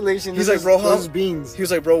articulation. He's like, bro, those beans. He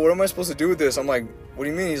was like, bro, what am I supposed to do with this? I'm like, what do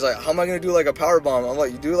you mean? He's like, how am I gonna do like a power bomb? I'm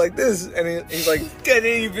like, you do it like this, and he's like, Get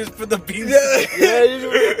in, you just put the beans. yeah.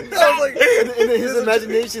 I was like, in his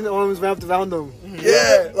imagination, the arms wrapped around him.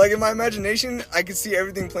 Yeah, like in my imagination, I could see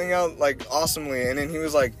everything playing out like awesomely, and then he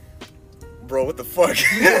was like, bro, what the fuck?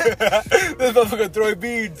 This motherfucker throwing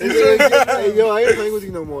beads. Hey, yo, I ain't playing with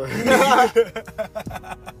you no more.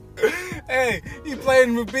 Hey, you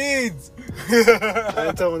playing with beads? I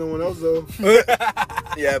ain't telling no one else though.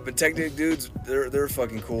 Yeah, but Tech Dick dudes, they're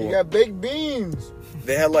fucking cool. You got baked beans.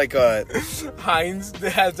 They had like Heinz, they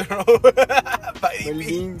had their own Baked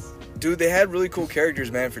beans. dude, they had really cool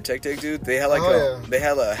characters, man. For Tech Dick dude, they had like they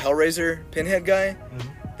had a Hellraiser Pinhead guy. Mm-hmm.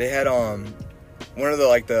 They had one of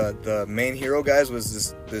the main hero guys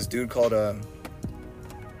was this dude called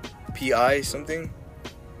PI something.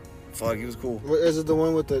 Fuck, he was cool. What, is it the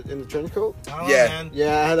one with in the trench coat? Yeah. Man.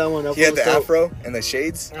 Yeah, I had that one. He had the afro and the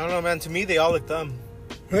shades. I don't know, man. To me, they all look dumb.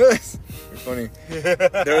 It's funny.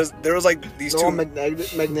 There was like these two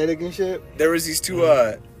magnetic and shit. There was these two.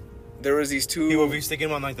 There was these two. He will be sticking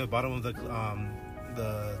them on like the bottom of the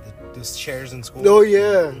chairs in school. Oh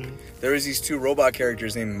yeah. Mm-hmm. There was these two robot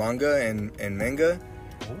characters named Manga and Manga.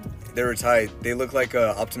 Oh. They were tight. They looked like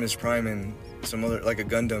Optimus Prime and some other, like a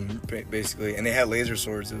Gundam basically, and they had laser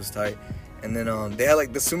swords. It was tight. And then they had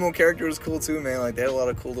like the sumo character was cool too, man. Like they had a lot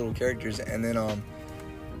of cool little characters. And then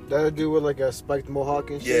that dude with like a spiked mohawk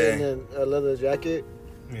and shit, Yeah. and then a leather jacket.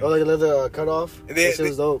 Yeah. Or like a leather cutoff. That shit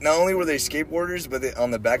was dope. Not only were they skateboarders, but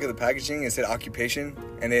on the back of the packaging it said occupation,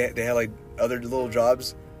 and they had like other little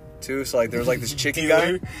jobs too. So like there was like this chicken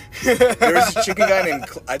guy. There was this chicken guy named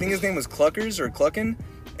I think his name was Cluckers or Cluckin.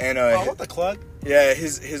 And what the cluck? yeah,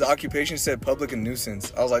 his occupation said public and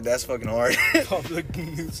nuisance. I was like, that's fucking hard. Public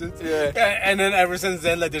nuisance. Yeah. And then ever since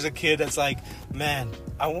then, like, there's a kid that's like, man,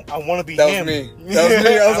 I want to be That him. was me. That was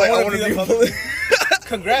me. I was like, I want to be public.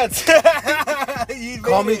 Congrats.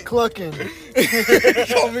 Call me Cluckin.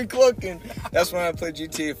 Call me Cluckin. That's when I played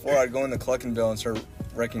GTA 4. I'd go in the Cluckinville and start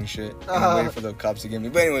wrecking shit and wait for the cops to get me.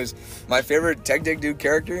 But anyways, my favorite Tech Dick dude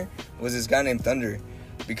character was this guy named Thunder.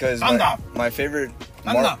 Because my favorite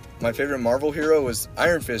Marvel hero was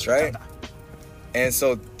Iron Fist, right? Thunder. And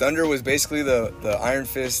so Thunder was basically the Iron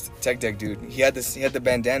Fist Tech Deck dude. He had the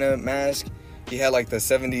bandana mask. He had like the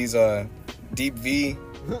 70s deep V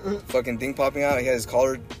fucking thing popping out. He had his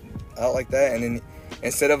collar out like that, and then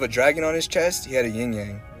instead of a dragon on his chest, he had a yin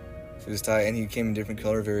yang for his tie, and he came in different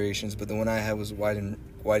color variations. But the one I had was white and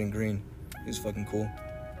green. He was fucking cool.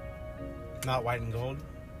 Not white and gold.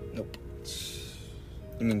 Nope.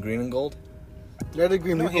 You mean green and gold? Yeah, the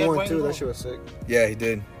Green Reaper one too. gold. That shit was sick. Yeah, he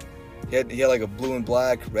did. He had like a blue and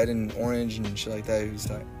black, red and orange, and shit like that. He was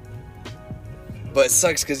tight. But it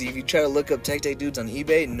sucks because if you try to look up Tech Deck dudes on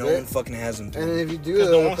eBay, no one fucking has them, dude. And if you do, Because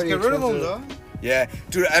no one they're wants to pretty get rid of them, expensive. though. Yeah,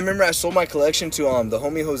 dude. I remember I sold my collection to the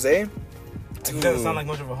homie Jose. It doesn't sound like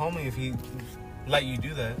much of a homie if he let you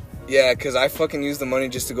do that. Yeah, because I fucking used the money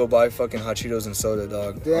just to go buy fucking hot Cheetos and soda,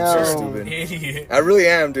 dog. Damn. I'm so stupid. Idiot. I really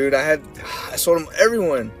am, dude. I sold them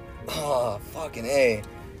everyone. Oh, fucking A.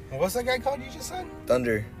 What's that guy called you just said?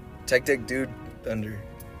 Thunder. Tech Deck dude, Thunder.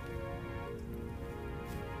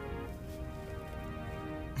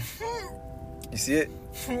 You see it?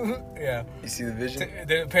 Yeah. You see the vision?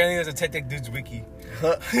 Apparently there's a Tech Deck Dudes wiki.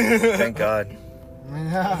 Thank God.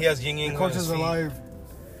 Yeah. He has yin yang The on coach his is feet. alive.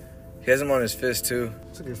 He has him on his fist, too.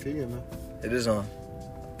 It's a good figure, man. It is on.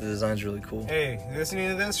 The design's really cool. Hey, you listening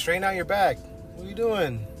to this? Straighten out your back. What are you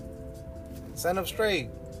doing? Stand up straight.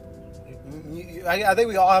 I think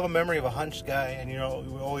we all have a memory of a hunched guy, and we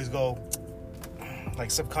always go like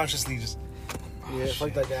subconsciously just. Yeah,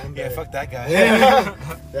 fuck that guy. I'm Yeah, better. fuck that guy.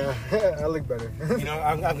 Yeah, I look better.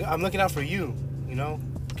 I'm looking out for you.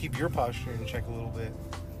 Keep your posture in check a little bit.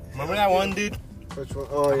 Remember that one dude? Which one?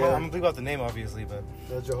 Oh I'm yeah, gonna leave out the name obviously, but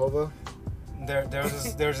the Jehovah. there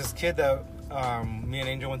was this kid that me and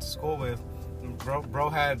Angel went to school with. Bro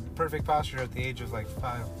had perfect posture at the age of like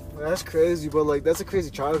 5. That's crazy, but like that's a crazy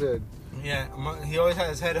childhood. Yeah, he always had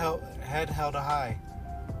his head held high.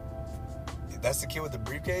 That's the kid with the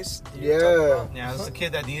briefcase? Yeah. Yeah, it's the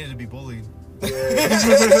kid that needed to be bullied. Yeah.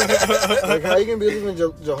 Like how you can believe in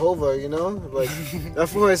Jehovah, you know? Like that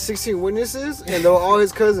fool has 16 witnesses and they're all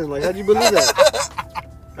his cousins. Like how do you believe that?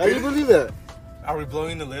 How do you believe that? Are we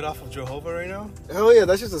blowing the lid off of Jehovah right now? Hell yeah,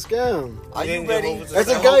 that's just a scam. Are you Yeah, ready? Jehovah's That's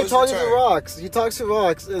a guy Jehovah's talking return. to rocks. He talks to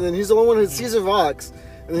rocks, and then he's the only one who sees the rocks.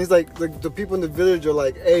 And he's like, the people in the village are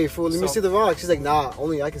like, "Hey, fool, let me So- see the rocks." He's like, "Nah,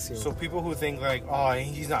 only I can see them." So people who think like, oh,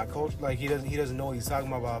 he's not coach, like he doesn't know what he's talking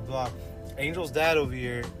about, blah blah. Angel's dad over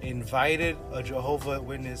here invited a Jehovah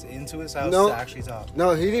Witness into his house No. to actually talk.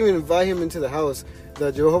 No, he didn't even invite him into the house.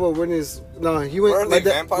 The Jehovah Witness. No, he went. Were My, they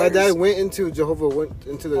my vampires? dad went into Jehovah. Went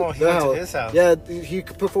into the Oh, he their went to house. his house. Yeah, he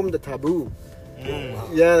performed the taboo.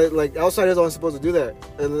 Mm. Yeah, like outsiders aren't supposed to do that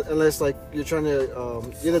unless like you're trying to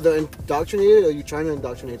either they're indoctrinated or you're trying to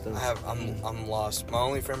indoctrinate them. I'm lost. My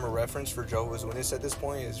only frame of reference for Jehovah's Witness at this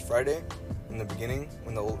point is Friday, in the beginning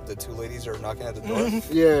when the two ladies are knocking at the door.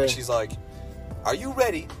 Yeah. And she's like, "Are you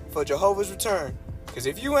ready for Jehovah's return? Because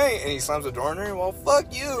if you ain't," and he slams the door on her, well, fuck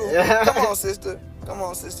you. Yeah. Come on, sister. Come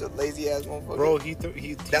on, sister. Lazy ass motherfucker. Bro,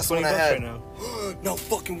 That's the one I $20 had. right now. No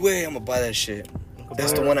fucking way. I'm gonna buy that shit.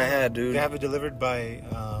 That's Buy the it. one I had, dude. They have it delivered by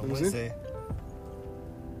me see. Wednesday.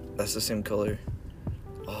 That's the same color.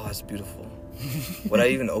 Oh, that's beautiful. Would I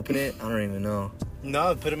even open it? I don't even know.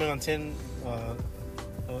 No, put him in on 10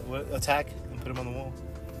 attack and put him on the wall.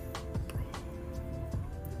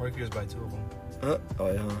 Or you could just buy 2 of them.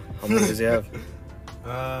 Oh yeah. How many does he have?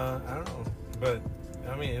 I don't know, but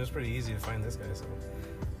I mean it was pretty easy to find this guy. So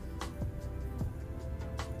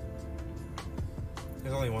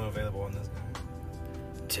there's only one available on this guy.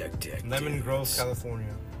 Tech. Lemon Grove,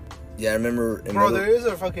 California. Yeah, I remember. In Bro, middle- there is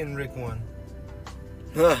a fucking Rick one.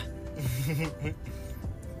 Huh.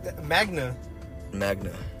 Magna.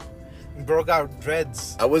 Magna. Bro got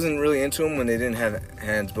dreads. I wasn't really into them when they didn't have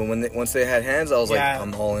hands, but once they had hands, I was Yeah. like,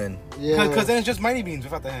 I'm all in. Yeah. Because then it's just Mighty Beans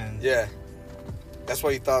without the hands. Yeah. That's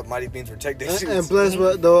why you thought Mighty Beans were tech days. And plus,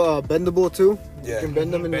 what the bendable too. Yeah. You can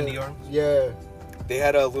bend them in Bendy the arms. Yeah. They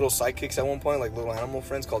had little sidekicks at one point, like little animal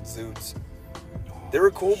friends called Zoods. They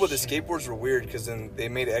were cool, but the skateboards were weird because then they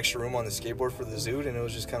made extra room on the skateboard for the Zood, and it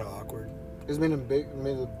was just kind of awkward. It's made them big,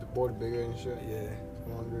 made the board bigger and shit.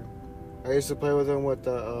 Yeah. Longer. I used to play with them with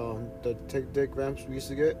the Tech Deck ramps we used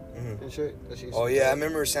to get Mhm. and shit. That shit used Oh to yeah, I play.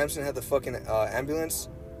 remember Samson had the fucking ambulance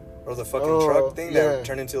or the fucking Oh, truck thing yeah. that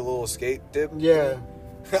turned into a little skate dip. Yeah,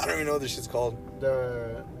 I don't even know what this shit's called.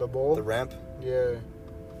 the bowl. The ramp. Yeah,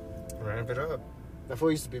 Ramp it up. that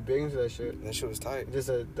fool used to be big into that shit. That shit was tight. Just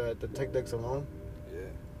the Tech Decks alone. Yeah.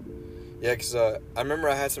 Yeah, because I remember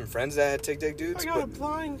I had some friends that had tech deck dudes, I got a but,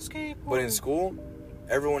 blind skateboard. but in school,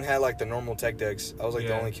 everyone had like the normal tech decks. I was like the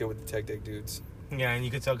Yeah. only kid with the tech deck dudes. Yeah, and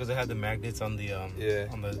you could tell because it had the magnets on the Yeah.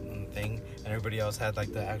 on the thing, and everybody else had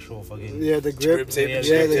like the actual fucking. Yeah, the grip. Grip tape Yeah, and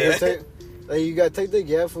Yeah, shit. the Yeah. grip tape. Like, you got Tech Deck,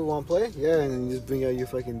 yeah, for one play? Yeah, and then you just bring out your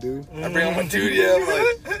fucking dude. I bring out my dude, yeah, I'm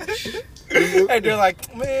like, And they're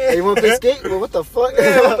like, man. Hey, you want to play skate? Well, what the fuck?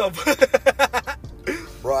 Yeah, what the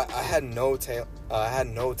bro, I had no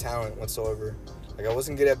talent whatsoever. Like I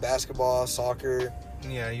wasn't good at basketball, soccer.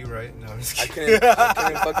 Yeah, you're right. No, I'm just I kidding.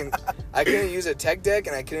 I couldn't use a tech deck,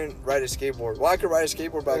 and I couldn't ride a skateboard. Well, I could ride a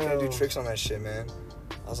skateboard, but I couldn't do Oh. tricks on that shit, man.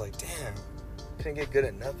 I was like, damn, couldn't get good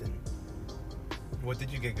at nothing. What did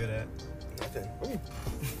you get good at? Nothing.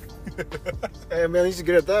 Hey, man, you should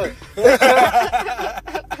get at that.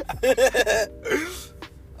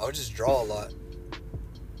 I would just draw a lot.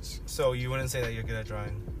 So you wouldn't say that you're good at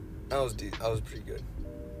drawing, I was pretty good.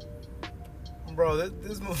 bro?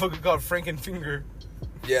 This motherfucker called Frankenfinger,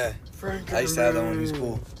 Yeah, I used to have that one. He was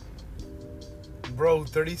cool. bro.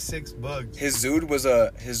 36 bugs. His Zood was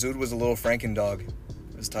a little Franken dog.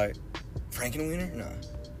 It was tight. Frankenwiener? No.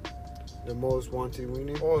 The most wanted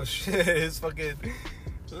weenie. Oh shit! It's fucking.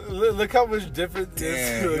 Look how much different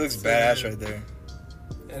this Damn, he looks badass right there.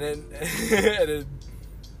 And then,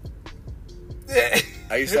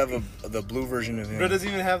 I used to have the blue version of him. Bro doesn't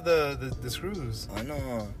even have the screws. I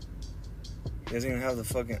know. He doesn't even have the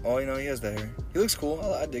fucking. Oh, you know, he has that hair. He looks cool.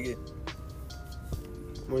 I dig it.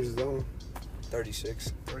 What is that one?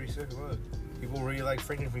 36. 36 bugs. People really like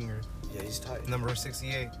Frankenfinger. Yeah, he's tight. Number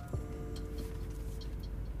 68.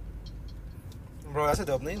 Bro, that's a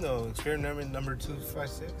dope name though. Experiment number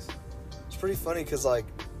 256. It's pretty funny because, like,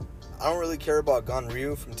 I don't really care about Gon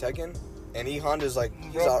Ryu from Tekken, And E Honda's like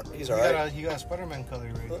he's He alright. got a Spider-Man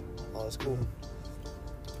color, right? Oh, that's cool.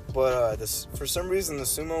 But this for some reason the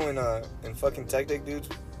sumo and fucking Tech Deck dudes,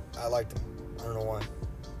 I liked them. I don't know why.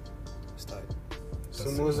 It's tight.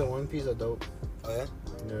 Sumos in One Piece are dope. Oh yeah.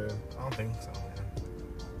 Yeah. I don't think so, man.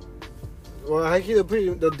 Well, I keep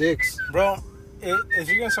the dicks. Bro, if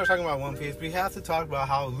you're gonna start talking about One Piece, we have to talk about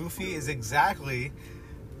how Luffy is exactly.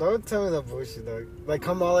 Don't tell me that bullshit, dog. Like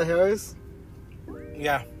Kamala Harris.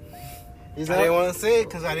 Yeah. He's I not. didn't want to say it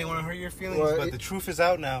because I didn't want to hurt your feelings, Well, but the truth is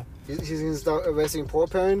out now. He's gonna start arresting poor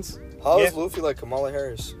parents. How is Yeah. Luffy like Kamala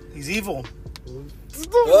Harris? He's evil. He's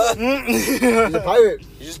a pirate.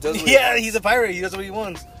 He just does what he Yeah, wants. he's a pirate. He does what he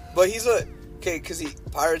wants. But he's because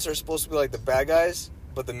pirates are supposed to be like the bad guys,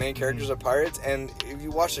 but the main characters are pirates. And if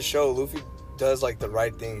you watch the show, Luffy does like the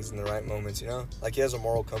right things in the right moments, you know? Like he has a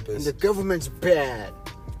moral And compass. the government's bad.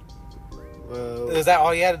 Well, Is that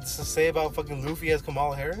all you had to say about fucking Luffy as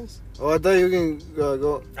Kamala Harris? I thought you can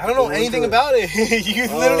go. I don't know go anything into it. about it. You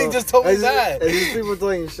literally just told me that. And these people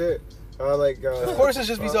talking shit. Of course, it's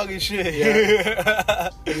just me talking shit. Yeah.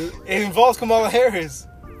 It involves Kamala Harris.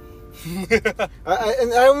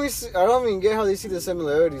 I don't even get how they see the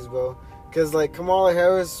similarities, bro. Because like Kamala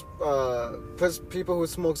Harris puts people who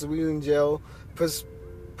smokes weed in jail, puts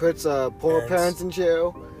poor parents in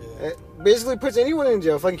jail, Yeah. basically puts anyone in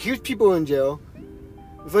jail. Fucking huge people in jail.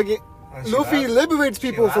 Fucking Luffy liberates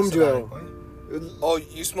people from jail. Oh,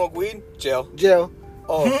 you smoke weed? Jail. Jail.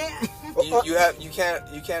 Oh, you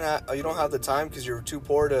don't have the time because you're too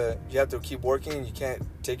poor to. You have to keep working. And you can't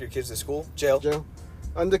take your kids to school. Jail. Jail.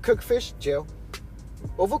 Undercooked fish. Jail.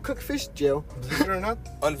 Overcooked fish. Jail. Believe it or not,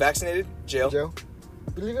 Unvaccinated. Jail. Jail.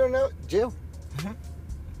 Believe it or not, jail.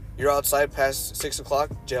 You're outside past 6 o'clock.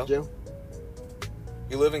 Jail. Jail.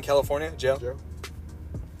 You live in California. Jail. Jail.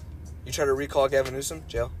 You try to recall Gavin Newsom.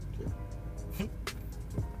 Jail.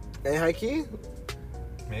 And high key,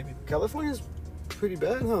 maybe. California's pretty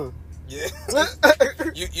bad, huh? Yeah.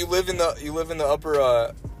 you live in the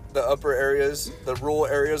upper areas, the rural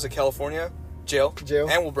areas of California. Jail. Jail.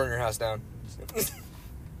 And we'll burn your house down.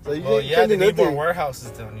 So you Well, can't yeah, do they need more nothing.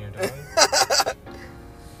 warehouses down here, don't we?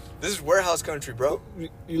 This is warehouse country, bro.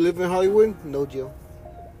 You live in Hollywood? No jail.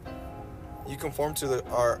 You conform to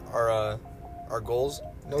our goals.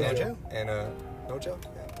 No No and, jail. jail. And no jail.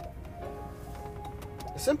 Yeah.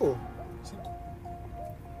 It's simple.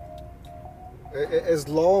 It's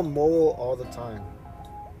law and moral all the time.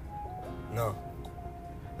 No.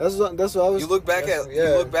 That's what I was. You look back at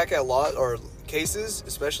yeah. you look back at law or cases,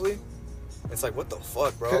 especially. It's like, what the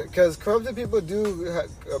fuck, bro? Because corrupted people do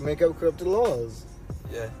make up corrupted laws.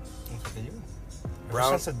 Yeah. Ever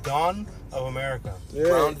since the dawn of America. Yeah.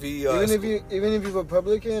 Brown v. Even if you're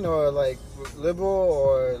Republican or like liberal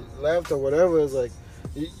or left or whatever, it's like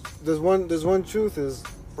there's one truth is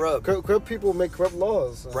Bro, corrupt people make corrupt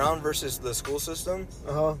laws. Brown versus the school system.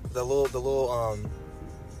 Uh huh. The little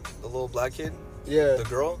black kid, Yeah. the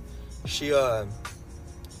girl, she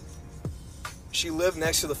lived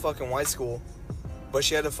next to the fucking white school, but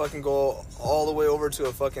she had to fucking go all the way over to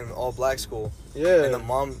a fucking all black school. Yeah. And the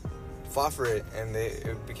mom fought for it, and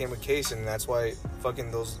it became a case, and that's why fucking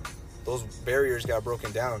those barriers got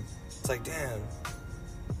broken down. It's like, damn,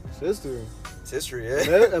 It's history. it's history,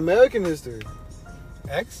 yeah. American history.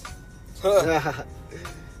 X?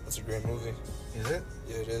 That's a great movie. Is it?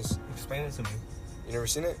 Yeah, it is. Explain it to me. You never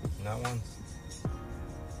seen it? Not once.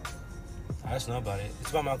 I just know about it. It's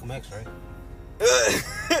about Malcolm X, right?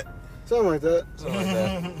 Something like that. Something like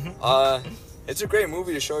that. It's a great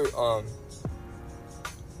movie to show.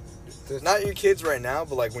 Not your kids right now,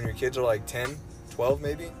 but like when your kids are like 10, 12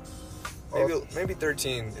 maybe. Maybe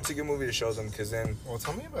 13. It's a good movie to show them, because then... Well,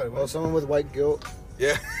 tell me about it. Or someone with white guilt.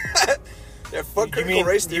 Yeah. Yeah, fuck critical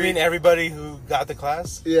race theory. You mean everybody who got the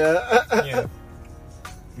class? Yeah. Yeah.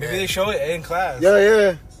 Maybe they show it in class.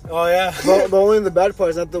 Yeah. Oh, yeah. But only in the bad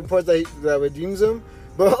parts, not the parts that redeems them,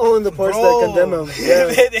 but only in the parts that condemn them. Yeah.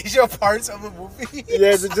 They show parts of the movie.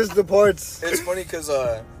 Yeah, just the parts. It's funny because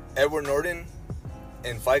Edward Norton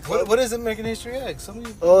in Fight Club... What is American History X?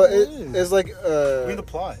 It's like... Give me the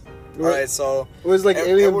plot. Alright, so... It was like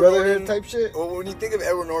Alien Edward Brotherhood Norton- type shit. Well, when you think of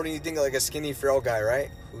Edward Norton, you think of like a skinny, frail guy, right?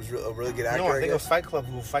 Who's a really good actor, No, I I think of guess. Fight Club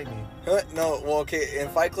who will fight me. Huh? No, well, okay, in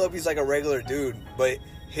Fight Club, he's like a regular dude, but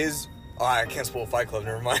his... Oh, I can't spoil Fight Club,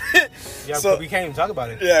 never mind. Yeah, So- but we can't even talk about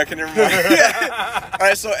it. Yeah, I can never mind.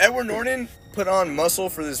 Alright, so Edward Norton put on muscle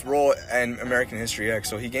for this role in American History X,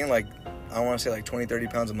 so he gained like, I want to say like 20, 30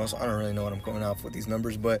 pounds of muscle. I don't really know what I'm going off with these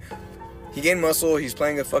numbers, but he gained muscle. He's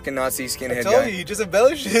playing a fucking Nazi skinhead I told guy. you, he just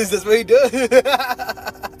embellishes. That's what he does.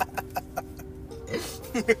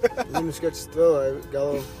 You're gonna sketch still,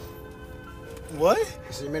 Gallo. What?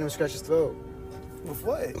 So you made him scratch his throat. With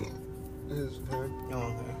what? His hair. Oh,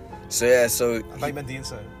 okay. So yeah, so I thought you meant the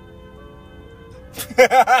inside.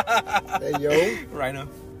 Hey, yo. Rhino.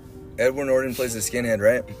 Edward Norton plays the skinhead,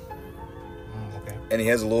 right? Okay. And he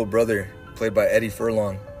has a little brother played by Eddie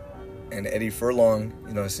Furlong. And Eddie Furlong,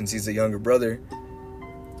 you know, since he's the younger brother,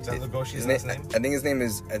 Is that Lugosi's his last name? I think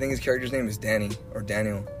his character's name is Danny or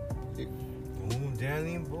Daniel. Ooh,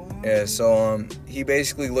 Danny boy. Yeah, so he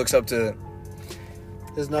basically looks up to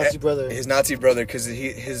His Nazi brother. his Nazi brother because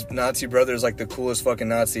his Nazi brother is like the coolest fucking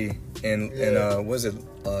Nazi in was it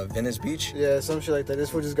Venice Beach? Yeah, some shit like that. This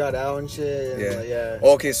fool just got out and shit. And Yeah. like, yeah.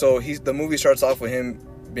 Okay, so the movie starts off with him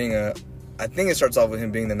being I think it starts off with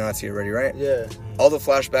him being the Nazi already, right? Yeah. All the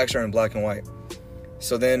flashbacks are in black and white.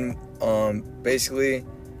 So then, basically,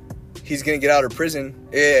 he's gonna get out of prison.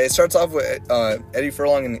 Yeah, it starts off with Eddie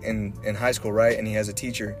Furlong in high school, right? And he has a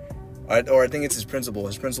teacher, or I think it's his principal.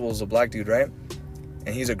 His principal is a black dude, right?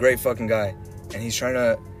 And he's a great fucking guy. And he's trying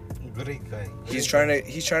to Great guy. he's trying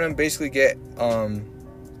to basically get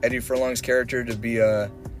Eddie Furlong's character to be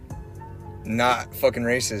not fucking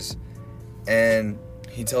racist. And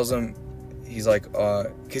he tells him, he's like,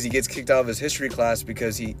 because he gets kicked out of his history class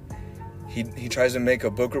because he tries to make a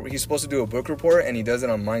book. He's supposed to do a book report, and he does it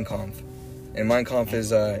on Mein Kampf. And Mein Kampf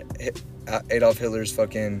is Adolf Hitler's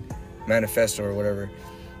fucking manifesto or whatever.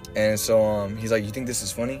 And so he's like, you think this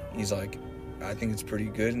is funny? He's like, I think it's pretty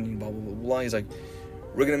good, and blah blah blah blah. He's like,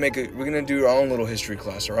 we're gonna do our own little history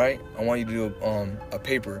class, all right? I want you to do a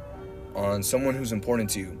paper on someone who's important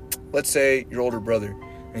to you. Let's say your older brother.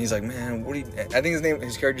 And he's like, man, what do you... I think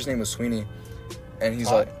his character's name was Sweeney. And he's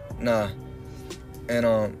like, nah.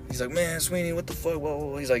 And he's like, man, Sweeney, what the fuck?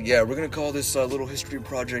 Whoa. He's like, yeah, we're going to call this little history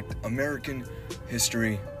project American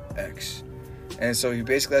History X. And so he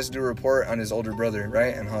basically has to do a report on his older brother,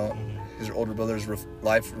 right? And how his older brother's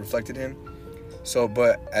life reflected him. So,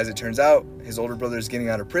 but as it turns out, his older brother is getting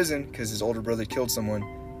out of prison because his older brother killed someone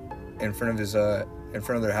in front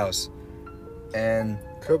of their house. And...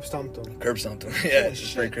 Curb stomped him. Yeah, it's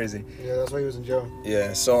just very crazy. Yeah, that's why he was in jail.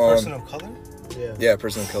 Yeah, so... Person of color? Yeah. Yeah,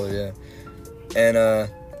 person of color, yeah. And,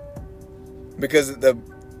 because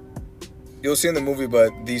you'll see in the movie,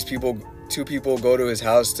 but these two people go to his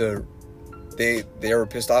house they were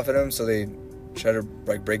pissed off at him, so they try to,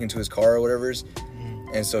 like, break into his car or whatever.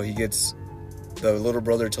 And so the little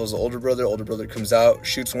brother tells the older brother comes out,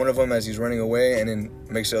 shoots one of them as he's running away, and then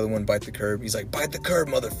makes the other one bite the curb. He's like, bite the curb,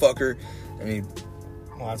 motherfucker. I mean...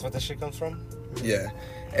 Well, that's what that shit comes from? Yeah.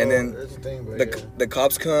 And then that's the thing, but the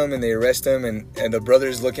cops come and they arrest him, and the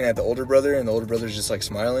brother's looking at the older brother, and the older brother's just like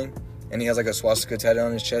smiling, and he has like a swastika tattoo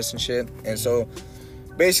on his chest and shit. And so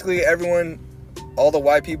basically all the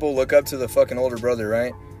white people look up to the fucking older brother,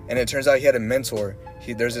 right? And it turns out he had a mentor.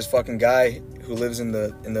 There's this fucking guy who lives on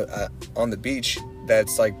the beach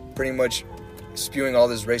that's like pretty much spewing all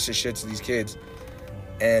this racist shit to these kids.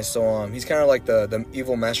 And so he's kind of like the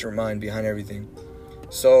evil mastermind behind everything.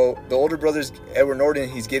 So the older brother's Edward Norton,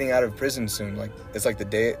 he's getting out of prison soon. Like it's like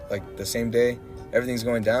the same day everything's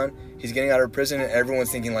going down. He's getting out of prison, and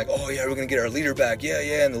everyone's thinking like, oh yeah, we're gonna get our leader back.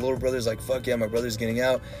 Yeah. And the little brother's like, fuck yeah, my brother's getting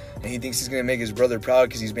out, and he thinks he's gonna make his brother proud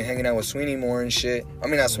because he's been hanging out with Sweeney more and shit. I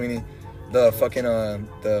mean, not Sweeney, the fucking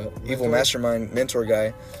the evil mastermind mentor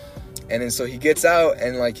guy. And then so he gets out,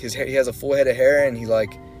 and like his hair, he has a full head of hair, and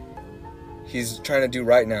he's trying to do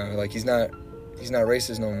right now. Like he's not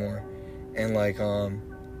racist no more. And like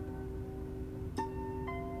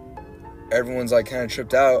everyone's like kind of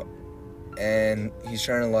tripped out, and he's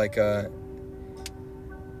trying to like the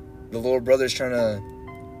little brother's trying to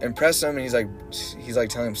impress him, and he's like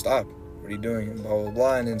telling him, stop, what are you doing, and blah blah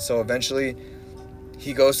blah. And then so eventually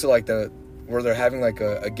he goes to like where they're having like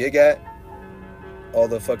a gig at, all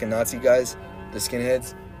the fucking Nazi guys, the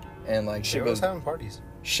skinheads, and like They was having parties.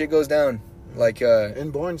 shit goes down. Like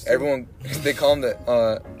in Barnes, too. everyone, they call him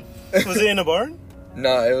the Was it in a barn?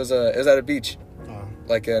 no, it was at a beach, Oh.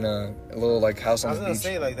 like in a little like house I on was the gonna beach.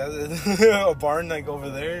 say like that a barn like over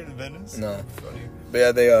there in Venice. No. Funny. But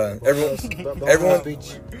yeah, they everyone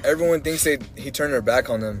Beach. everyone thinks he turned their back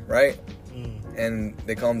on them, right? And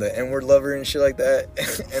they call him the N-word lover and shit like that.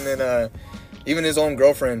 And then even his own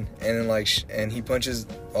girlfriend, and then like and he punches.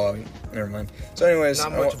 Oh, never mind. So anyways,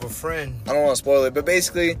 Not much of a friend. I don't want to spoil it, but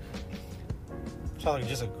basically, Probably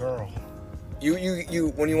just a girl.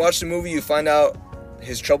 you when you watch the movie, you find out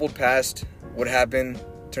his troubled past, what happened.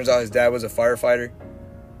 Turns out his dad was a firefighter,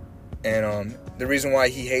 and the reason why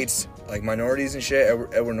he hates like minorities and shit,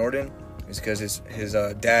 Edward Norton, is because his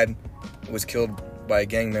dad was killed by a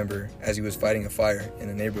gang member as he was fighting a fire in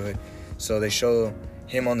the neighborhood. So they show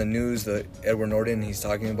him on the news, the Edward Norton, he's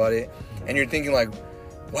talking about it, and you're thinking like,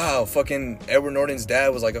 wow, fucking Edward Norton's dad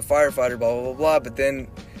was like a firefighter, blah, blah, blah, blah. But then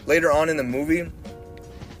later on in the movie,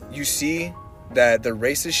 you see that the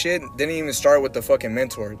racist shit didn't even start with the fucking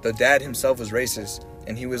mentor. The dad himself was racist.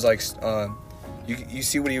 And he was like, you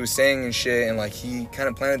see what he was saying and shit. And like, he kind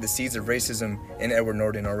of planted the seeds of racism in Edward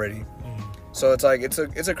Norton already. So it's like, it's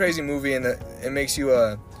a crazy movie. And it makes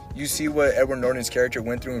you, you see what Edward Norton's character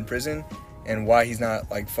went through in prison. And why he's not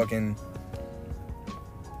like fucking,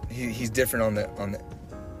 he's different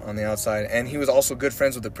on the outside. And he was also good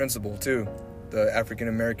friends with the principal too, the African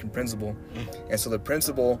American principal. And so the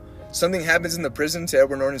principal, something happens in the prison to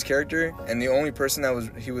Edward Norton's character, and the only person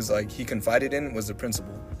that he confided in was the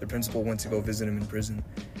principal. The principal went to go visit him in prison,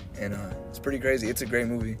 and it's pretty crazy. It's a great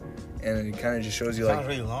movie, and it kind of just shows you Sounds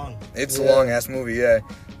really long. It's a long ass movie, yeah,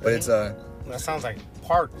 but it's That sounds like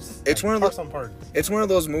parts. It's like one of parts the on parts. It's one of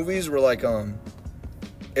those movies where like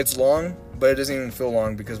it's long, but it doesn't even feel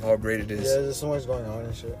long because of how great it is. Yeah, there's so much going on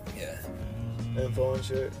and shit. Yeah. Info and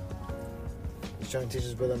shit. He's trying to teach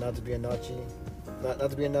his brother not to be a Nazi. Not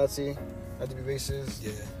to be a Nazi. Not to be racist.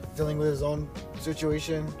 Yeah. Dealing with his own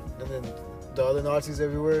situation. And then the other Nazis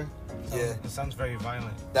everywhere. Yeah. It sounds very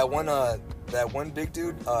violent. That one big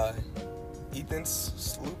dude, Ethan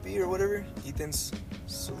Sloopy or whatever. Ethan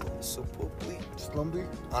Sloopy. Slumpy.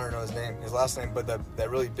 I don't know his name, his last name, but that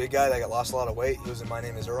really big guy that got lost a lot of weight. He was in My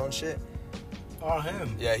Name Is Earl and shit. Oh,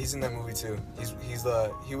 him. Yeah, he's in that movie too.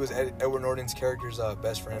 He was Edward Norton's character's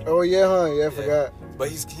best friend. Oh yeah, huh? Yeah, I forgot. But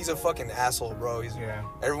he's a fucking asshole, bro. Yeah.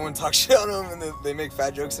 Everyone talks shit on him and they make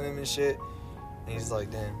fat jokes on him and shit. And he's like,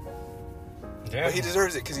 damn. Yeah. But he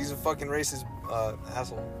deserves it because he's a fucking racist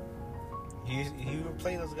asshole. He would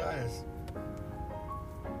play those guys.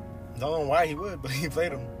 Don't know why he would, but he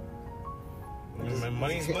played them.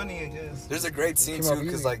 Money's money, I guess. There's a great scene Came out too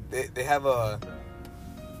because easy. like they have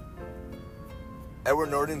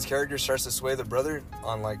Edward Norton's character starts to sway the brother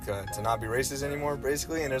on like to not be racist anymore,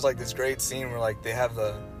 basically. And there's like this great scene where like they have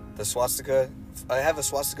the swastika. I have a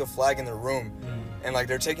swastika flag in their room, and like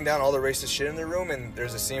they're taking down all the racist shit in their room. And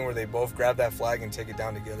there's a scene where they both grab that flag and take it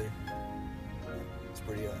down together. It's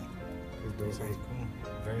pretty Very cool.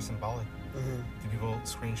 Very symbolic. Mm-hmm. Do people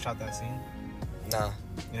screenshot that scene nah.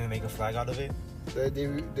 and make a flag out of it?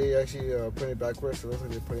 They actually put it backwards, so it looks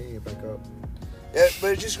like they're putting it back up. Yeah,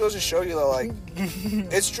 but it just goes to show you that, like,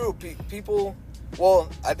 it's true. People, well,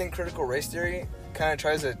 I think critical race theory kind of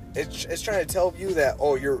tries to, it's trying to tell you that,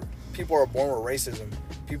 oh, people are born with racism.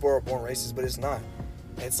 People are born racist, but it's not.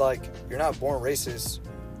 It's like, you're not born racist.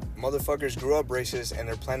 Motherfuckers grew up racist, and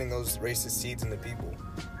they're planting those racist seeds in the people.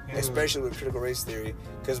 Especially with critical race theory.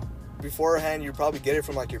 Because beforehand, you probably get it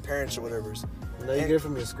from, like, your parents or whatever. Now you get it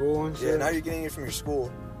from your school and shit. Yeah, now you're getting it from your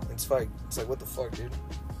school. It's like, what the fuck, dude?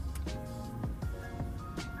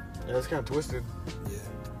 Yeah, it's kind of twisted. Yeah.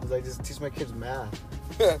 It's like, just teach my kids math.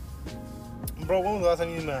 Bro, when was the last time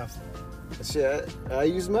you used math? Shit, I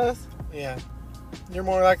use math? Yeah. You're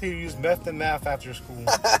more likely to use meth than math after school.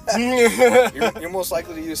 You're most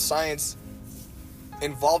likely to use science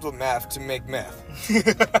involved with math to make meth.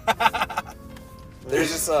 There's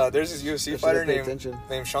this UFC fighter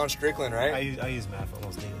named Sean Strickland, right? I use math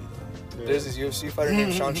almost daily, though. Yeah. There's this UFC fighter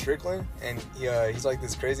named Sean Strickland, and he's like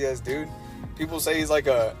this crazy ass dude. People say he's like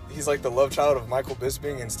the love child of Michael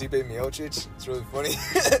Bisping and Stipe Miocic. It's really funny.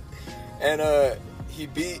 And he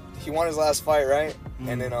won his last fight, right?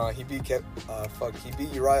 And then he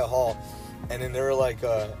beat Uriah Hall. And then they were like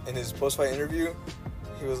in his post fight interview,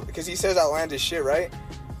 because he says outlandish shit, right?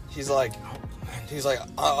 He's like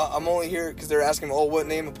I'm only here because they're asking him, oh,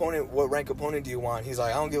 what rank opponent do you want? He's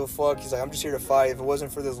like, I don't give a fuck. He's like, I'm just here to fight. If it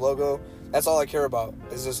wasn't for this logo, that's all I care about.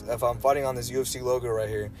 Is just if I'm fighting on this UFC logo right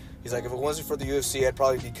here. He's like, if it wasn't for the UFC, I'd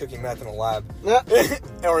probably be cooking meth in a lab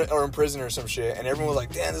or in prison or some shit. And everyone was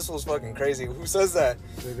like, damn, this was fucking crazy. Who says that?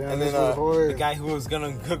 And then The guy who was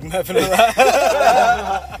gonna cook meth in a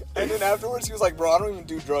lab. And then afterwards, he was like, bro, I don't even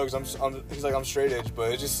do drugs. He's like, I'm straight edge,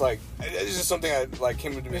 but it's just something that like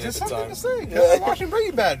came to me It's at just the something time. to say. Yeah. Watching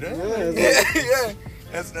Breaking Bad, right? Yeah.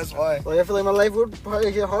 That's why. Like, I feel like my life would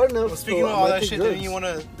probably get hard enough. Well, speaking so of I all might that take shit, drugs.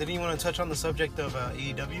 didn't you want to touch on the subject of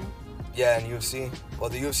AEW? Yeah, and UFC. Well,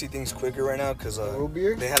 the UFC thing's quicker right now because Root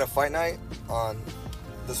beer? they had a fight night on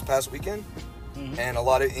this past weekend, and a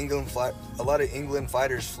lot of England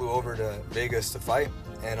fighters flew over to Vegas to fight,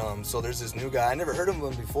 and so there's this new guy. I never heard of him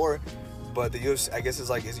before, but the UFC, I guess, is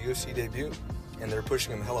like his UFC debut, and they're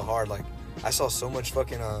pushing him hella hard. Like, I saw so much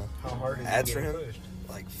fucking How hard is ads he for getting him, pushed?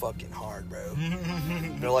 like fucking hard, bro.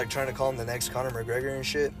 They're like trying to call him the next Conor McGregor and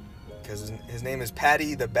shit, because his name is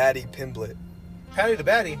Paddy the Baddy Pimblett. Patty the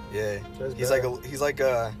Batty. Yeah, That's he's bad. like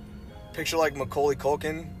a picture like Macaulay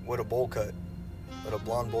Culkin with a bowl cut. with a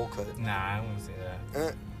blonde bowl cut. Nah, I wouldn't say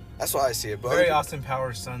that. That's why I see it. But Very Austin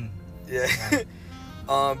Powers' son. Yeah.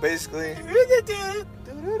 Basically,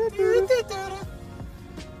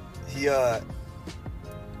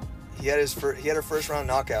 he had a first round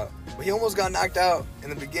knockout, but he almost got knocked out in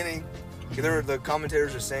the beginning. The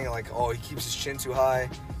commentators are saying like, oh, he keeps his chin too high,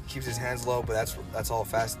 keeps his hands low, but that's all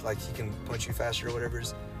fast. Like he can punch you faster or whatever.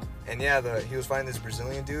 And yeah, he was fighting this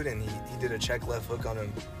Brazilian dude, and he did a check left hook on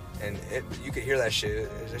him, and you could hear that shit.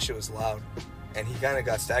 That shit was loud, and he kind of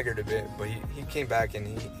got staggered a bit, but he came back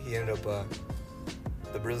and he ended up.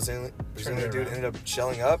 The Brazilian dude ended up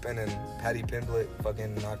shelling up, and then Paddy Pimblett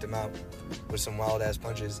fucking knocked him out with some wild ass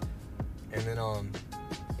punches. And then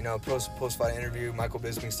post fight interview, Michael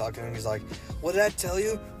Bisping's talking to him. He's like, "What did I tell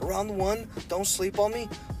you? Round 1, don't sleep on me.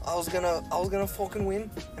 I was gonna fucking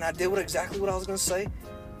win, and I did exactly what I was gonna say.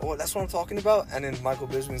 Oh, that's what I'm talking about." And then Michael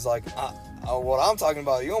Bisping's like, "What I'm talking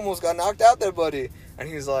about? You almost got knocked out there, buddy." And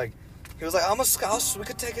he was like, "I'm a scout. We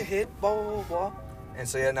could take a hit, blah blah blah blah." And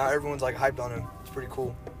so yeah, now everyone's like hyped on him. It's pretty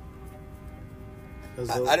cool.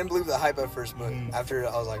 I didn't believe the hype at first, but after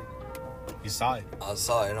I was like, you saw it. I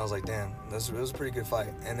saw it, and I was like, damn, it was a pretty good fight.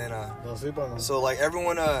 And then Don't sleep on him. so like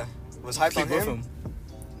everyone was hyped on him.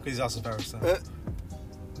 Because he's Austin Powers' son.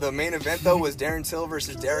 The main event though was Darren Till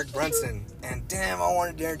versus Derek Brunson, and damn, I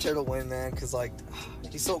wanted Darren Till to win, man, because like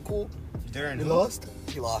he's so cool. Darren, he lost.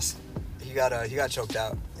 He lost. He got choked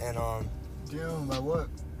out, and Damn, by what?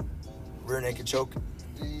 rear naked choke.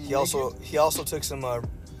 He also took some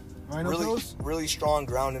really strong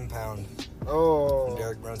ground and pound from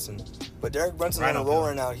Derek Brunson. But Derek Brunson's on a roll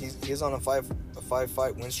right now. He's on a five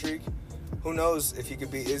fight win streak. Who knows if he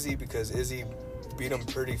could beat Izzy, because Izzy beat him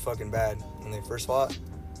pretty fucking bad when they first fought.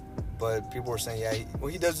 But people were saying, yeah,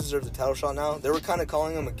 he does deserve the title shot now. They were kind of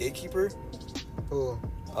calling him a gatekeeper. Who?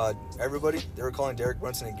 Everybody. They were calling Derek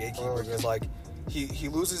Brunson a gatekeeper because like he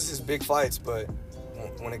loses his big fights, but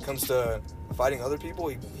when it comes to fighting other people,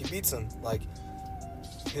 he beats them. Like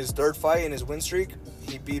his third fight in his win streak,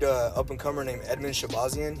 he beat a up and comer named Edmund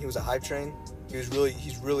Shabazian. He was a hype train. He's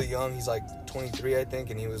really young. He's like 23, I think,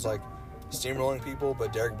 and he was like steamrolling people.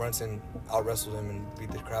 But Derek Brunson out wrestled him and beat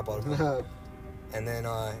the crap out of him. And then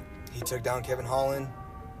he took down Kevin Holland.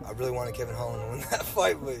 I really wanted Kevin Holland to win that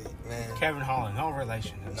fight, but man, Kevin Holland, no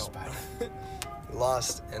relation. No. He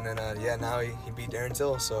lost, and then now he beat Darren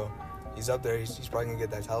Till, so he's up there. He's probably gonna get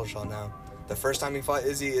that title shot now. The first time he fought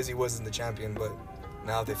Izzy wasn't the champion, but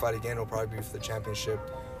now if they fight again, it'll probably be for the championship.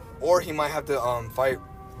 Or he might have to fight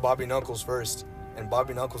Bobby Knuckles first, and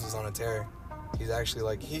Bobby Knuckles is on a tear. He's actually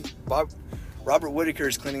like Robert Whittaker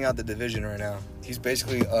is cleaning out the division right now. He's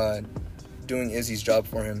basically doing Izzy's job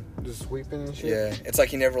for him. Just sweeping and shit? Yeah, it's like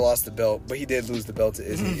he never lost the belt, but he did lose the belt to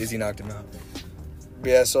Izzy. Izzy knocked him out. But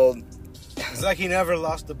yeah, so it's like he never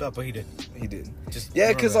lost the belt, but he did. He did. Just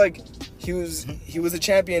yeah, because like he was a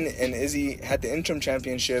champion, and Izzy had the interim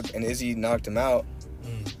championship, and Izzy knocked him out.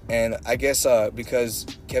 And I guess because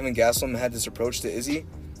Kevin Gastelum had this approach to Izzy,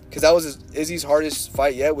 because that was Izzy's hardest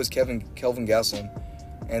fight yet was Kelvin Gastelum,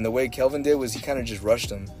 and the way Kelvin did was he kind of just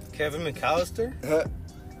rushed him. Kevin McAllister.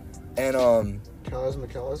 And Kaz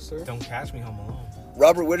McAllister. Don't catch me home alone.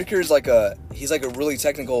 Robert Whittaker is he's like a really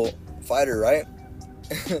technical fighter, right?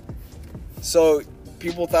 So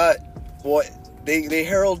people thought, well, they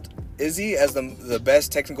herald Izzy as the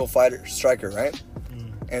best technical striker, right?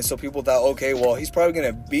 And so people thought, okay, well, he's probably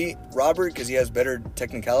gonna beat Robert because he has better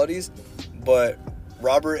technicalities. But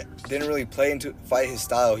Robert didn't really fight his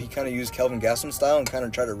style. He kind of used Kelvin Gastelum's style and kind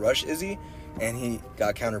of tried to rush Izzy, and he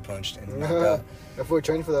got counterpunched and knocked out. I feel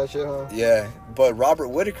trained for that shit, huh? Yeah, but Robert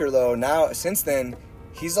Whittaker though, now since then,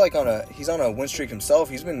 he's on a win streak himself.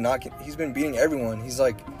 He's been beating everyone. He's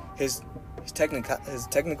like his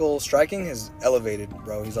technical striking has elevated,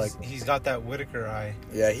 bro. He's got that Whittaker eye.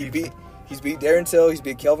 Yeah, he's beat Darren Till, he's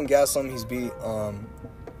beat Kelvin Gastelum, he's beat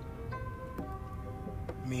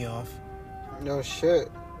Me off. No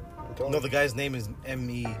shit. No, the guy's name is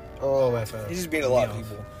MEOFF. He's just beating a lot of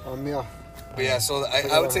people. Yeah. But yeah, so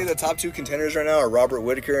I would say the top two contenders right now are Robert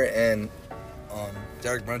Whittaker and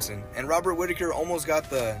Derek Brunson. And Robert Whittaker almost got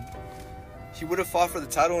he would have fought for the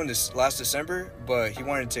title in this last December, but he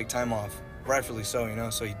wanted to take time off. Rightfully so,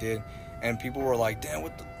 so he did. And people were like, damn,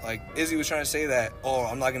 Izzy was trying to say that, oh,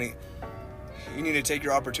 I'm not going to, you need to take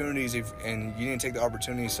your opportunities, and you didn't take the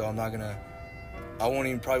opportunity, so I probably won't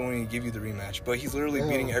even give you the rematch. But he's literally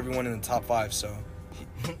beating everyone in the top 5, so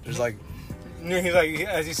there's like... He's like,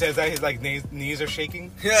 as he says that, his like knees are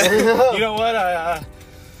shaking. Yeah. You know what? Actually,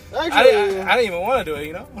 I didn't even want to do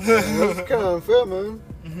it, It's kind of unfair, man.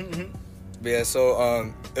 But yeah,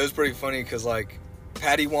 so it was pretty funny because like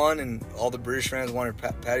Patty won, and all the British fans wanted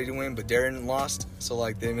Patty to win, but Darren lost. So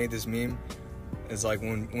like they made this meme. It's like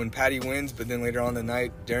when Patty wins, but then later on the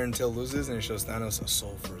night Darren Till loses, and it shows Thanos a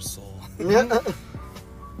soul for a soul.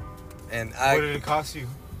 And What did it cost you?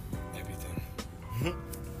 everything.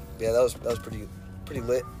 Yeah, that was pretty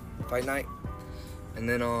lit fight night. And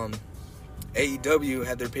then AEW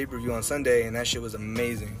had their pay-per-view on Sunday, and that shit was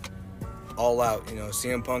amazing. All out, you know.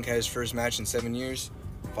 CM Punk had his first match in 7 years.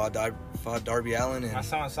 Fought Darby Allin. And Last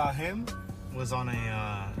time I saw him was on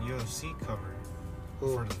a UFC cover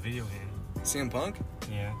for the video game. CM Punk?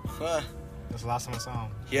 Yeah, Huh. that's the last time I saw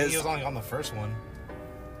him. He has- He was only on the first one.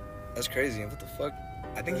 That's crazy. What the fuck?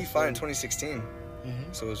 I think he fought in 2016.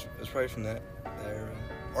 So it was probably from that era.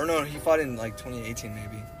 Or no, he fought in like 2018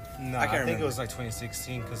 maybe. No, I I, can't think remember. it was like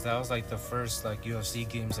 2016 because that was like the first like UFC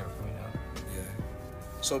games that were coming out. Yeah.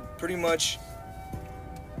 So pretty much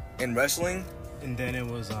in wrestling, And then it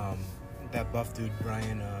was that buff dude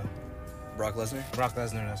Brian Brock Lesnar. Brock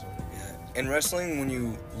Lesnar. That's what. Yeah. In wrestling, when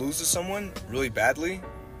you lose to someone really badly,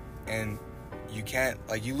 and you can't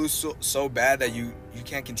you lose so bad that you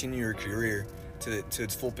can't continue your career to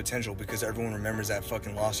its full potential because everyone remembers that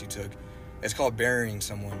fucking loss you took. It's called burying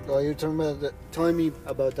someone. Oh, you're telling me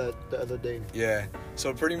about that the other day. Yeah.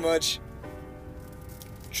 So pretty much,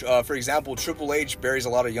 for example, Triple H buries a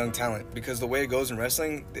lot of young talent because the way it goes in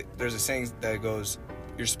wrestling, there's a saying that goes,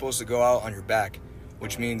 you're supposed to go out on your back,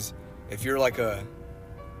 which means if you're like a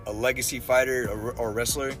legacy fighter or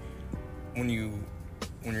wrestler, when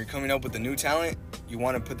you're coming up with the new talent, you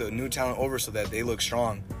want to put the new talent over so that they look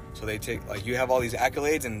strong. So they take, you have all these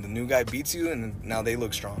accolades and the new guy beats you and now they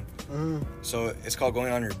look strong. So it's called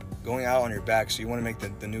going out on your back. So you want to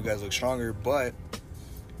make the new guys look stronger, but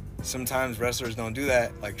sometimes wrestlers don't do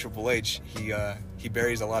that. Like Triple H, he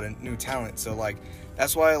buries a lot of new talent. So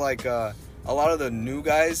that's why a lot of the new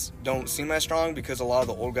guys don't seem as strong because a lot of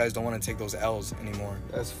the old guys don't want to take those L's anymore.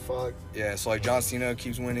 That's fucked. Yeah, so John Cena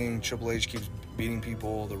keeps winning, Triple H keeps beating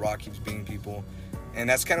people, The Rock keeps beating people, and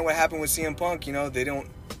that's kind of what happened with CM Punk. You know, they don't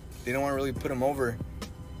want to really put him over,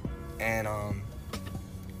 and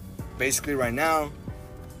basically right now,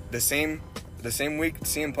 the same week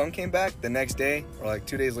CM Punk came back, the next day or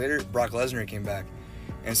 2 days later, Brock Lesnar came back,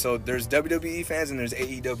 and so there's WWE fans and there's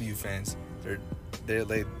AEW fans.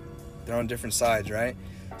 They're on different sides, right?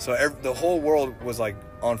 So the whole world was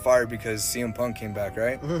on fire because CM Punk came back,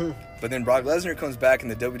 right? But then Brock Lesnar comes back and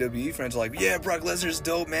the WWE fans are like, yeah, Brock Lesnar's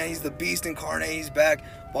dope, man. He's the beast incarnate. He's back.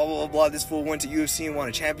 Blah, blah, blah, blah. This fool went to UFC and won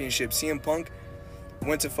a championship. CM Punk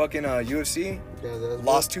went to fucking UFC,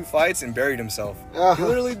 lost 2 fights and buried himself. He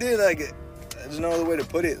literally did. There's no other way to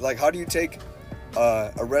put it. How do you take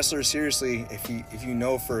a wrestler seriously if you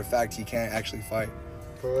know for a fact he can't actually fight?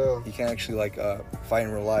 For real. He can't actually fight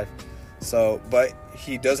in real life. So, but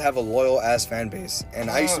he does have a loyal ass fan base, and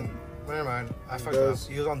I used to. Never mind. I fucked up.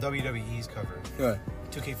 He was on WWE's cover. Yeah.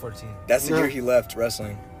 2K14. That's the year he left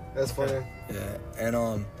wrestling. That's funny. Yeah, and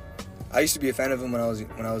I used to be a fan of him when I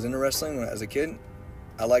was into wrestling as a kid.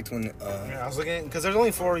 I liked when. Yeah, I was looking because there's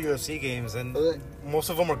only 4 UFC games, and most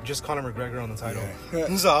of them are just Conor McGregor on the title.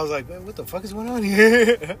 Yeah. So I was like, man, what the fuck is going on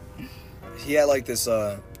here? He had this.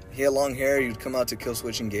 He had long hair. He would come out to Kill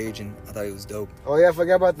Switch Engage, and I thought he was dope. Oh yeah, I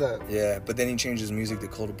forgot about that. Yeah, but then he changed his music to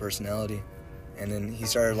Cult of Personality, and then he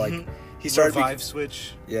started Revive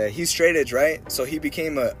Switch. Yeah, he's straight edge, right? So he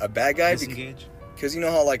became a bad guy. Disengage. Because you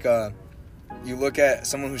know how you look at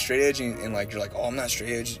someone who's straight edge and you're like, oh, I'm not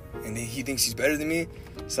straight edge, and he thinks he's better than me.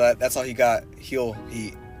 So that's how he got heel.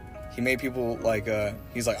 He made people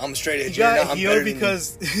he's like, I'm straight edge. He got I'm healed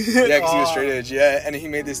because yeah, because he was straight edge. Yeah, and he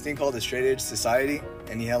made this thing called the Straight Edge Society,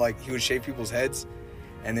 and he had he would shave people's heads,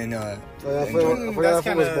 and then I forgot if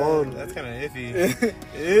it was bald. That's kind of iffy.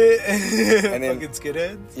 And then fucking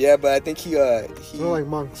skinheads. Yeah, but I think he like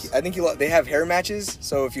monks. I think they have hair matches,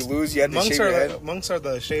 so if you lose, you have to shave your head. Monks are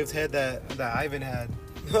the shaved head that Ivan had.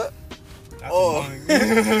 Oh,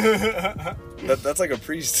 that's like a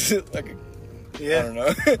priest. Yeah. I don't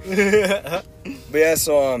know. But yeah,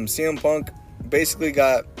 so CM Punk basically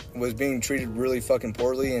was being treated really fucking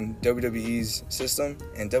poorly in WWE's system,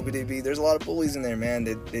 and WWE, there's a lot of bullies in there, man.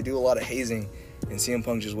 They do a lot of hazing, and CM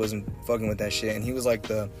Punk just wasn't fucking with that shit, and he was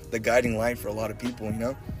the guiding light for a lot of people, you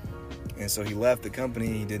know. And so he left the company,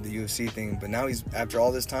 he did the UFC thing, but now after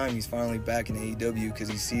all this time, he's finally back in AEW because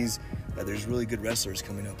he sees that there's really good wrestlers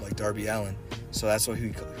coming up, like Darby Allin. So that's who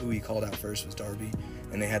he called out first was Darby,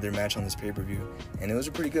 and they had their match on this pay-per-view, and it was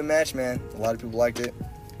a pretty good match, man. A lot of people liked it.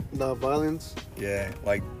 Not violence. Yeah,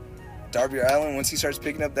 Darby Allin, once he starts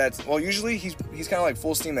picking up usually he's kind of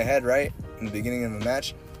full steam ahead, right, in the beginning of the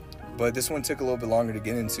match, but this one took a little bit longer to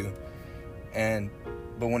get into, and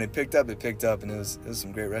but when it picked up, and it was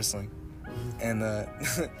some great wrestling. And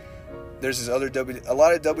there's this other a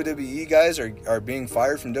lot of WWE guys are being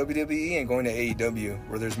fired from WWE and going to AEW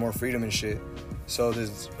where there's more freedom and shit. So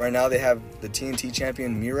right now they have the TNT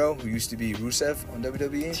champion Miro, who used to be Rusev on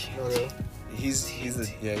WWE. Okay. He's the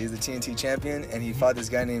TNT champion, and he fought this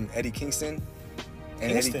guy named Eddie Kingston.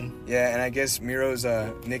 And Kingston? And I guess Miro's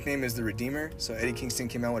nickname is the Redeemer. So Eddie Kingston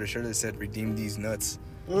came out with a shirt that said "Redeem these nuts."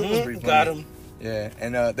 It was pretty funny. Got him. Yeah,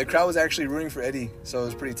 and the crowd was actually rooting for Eddie, so it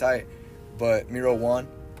was pretty tight. But Miro won,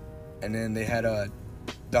 and then they had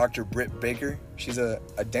Dr. Britt Baker. She's a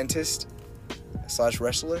dentist /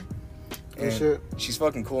 wrestler, and she's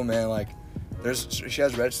fucking cool, man. Like, she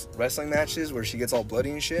has wrestling matches where she gets all bloody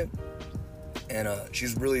and shit, and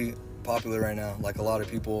she's really popular right now. Like, a lot of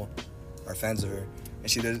people are fans of her, and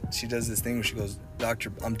she does this thing where she goes,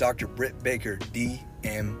 I'm Dr. Britt Baker,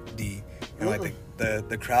 DMD, and like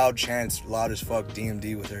the crowd chants loud as fuck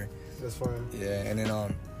DMD with her. That's fine. Yeah, and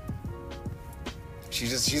then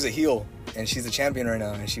she's a heel, and she's a champion right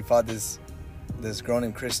now, and she fought this girl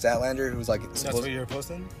named Chris Statlander, who's like That's what you were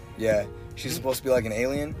posting? Yeah, she's supposed to be like an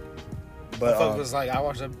alien, but I was like, I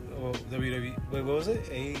watched WWE. Wait, what was it?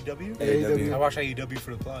 AEW? AEW. I watched AEW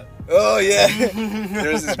for the plot. Oh yeah,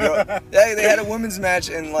 there was this girl. Yeah, they had a women's match,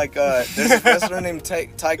 and like there's a wrestler named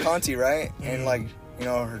Ty Conti, right? And like, you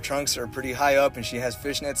know, her trunks are pretty high up, and she has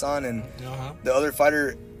fishnets on, and the other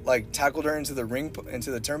fighter like tackled her into the ring, into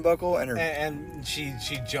the turnbuckle, and she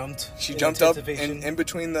jumped. She jumped up in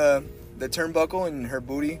between the turnbuckle, and her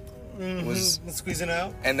booty was squeezing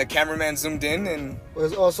out. And the cameraman zoomed in, and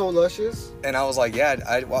was also luscious. And I was like, yeah,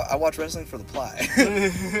 I watch wrestling for the plot.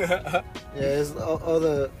 Yeah, it's all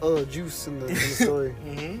the juice in the story.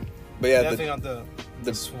 But yeah, definitely not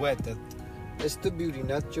the sweat that. It's the beauty,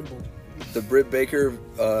 not your booty. The Britt Baker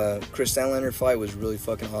Chris Statlander fight was really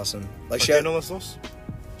fucking awesome. Like she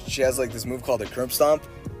has like this move called the curb stomp,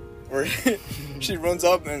 where she runs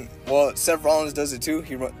up and Seth Rollins does it too.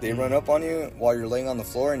 They run up on you while you're laying on the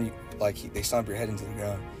floor, and they stomp your head into the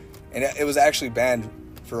ground. And it was actually banned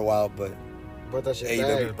for a while, but that shit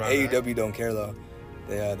AEW don't care though.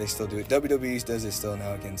 They still do it. WWE does it still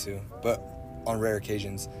now again too, but on rare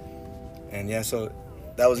occasions. And yeah, so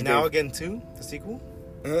that was now again too, the sequel.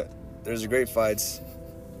 There's great fights.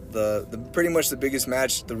 The pretty much the biggest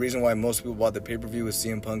match. The reason why most people bought the pay-per-view was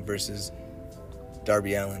CM Punk versus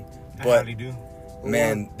Darby Allin. But how'd he do?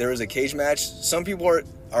 Man, there was a cage match. Some people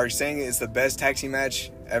are saying it's the best tag team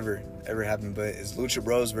match ever happened, but it's Lucha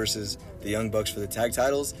Bros versus the Young Bucks for the tag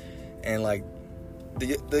titles. And like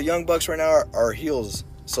the Young Bucks right now are heels,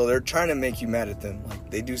 so they're trying to make you mad at them. Like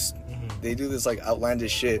they do this like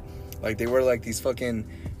outlandish shit. Like they wear like these fucking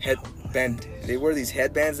headband. They wear these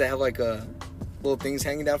headbands that have like little things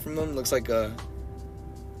hanging down from them. Looks like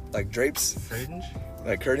drapes. Curtains?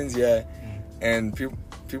 Like curtains, yeah. And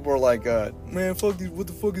people are like, man, fuck these, what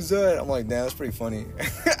the fuck is that? I'm like, damn, that's pretty funny.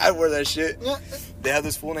 I wear that shit. They have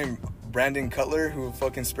this fool named Brandon Cutler who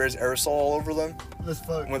fucking sprays aerosol all over them. That's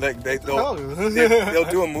fuck. When they'll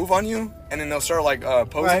do a move on you, and then they'll start like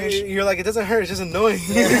posing. Right, you're like, it doesn't hurt, it's just annoying.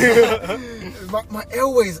 my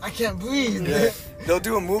airways, I can't breathe. Yeah. They'll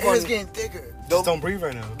do a move on. It's getting thicker. Just don't breathe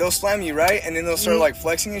right now. They'll slam you, right, and then they'll start like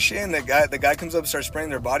flexing and shit, and the guy comes up and starts spraying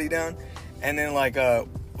their body down, and then like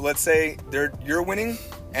let's say you're winning,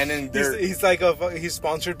 and then he's like he's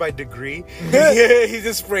sponsored by Degree. He's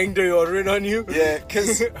just spraying deodorant on you. Yeah,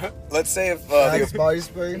 because let's say if body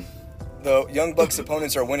spray, the Young Bucks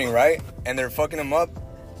opponents are winning, right, and they're fucking them up,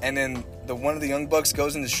 and then one of the Young Bucks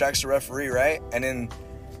goes and distracts the referee, right, and then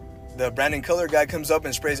the Brandon Cutler guy comes up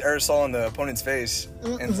and sprays aerosol in the opponent's face,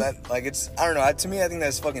 and it's that like I don't know. To me, I think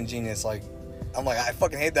that's fucking genius. Like, I'm like, I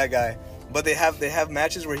fucking hate that guy. But they have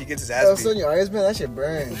matches where he gets his ass beat. Yo, your eyes, man, that shit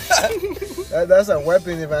burns. That's a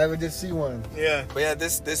weapon if I ever did see one. Yeah. But yeah,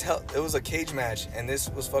 it was a cage match, and this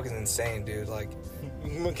was fucking insane, dude. Like,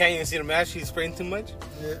 can't even see the match. He's spraying too much.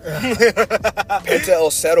 Yeah. Penta El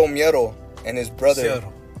Cero Miedo and his brother.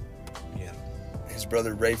 His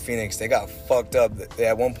brother Ray Phoenix, they got fucked up.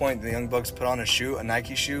 At one point, the Young Bucks put on a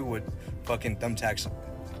Nike shoe with fucking thumbtacks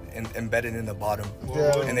embedded in the bottom.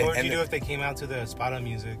 Yeah. What would you do if they came out to the Spada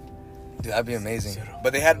music? Dude, that'd be amazing.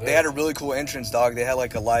 But they had a really cool entrance, dog. They had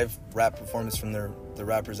like a live rap performance from the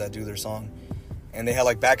rappers that do their song, and they had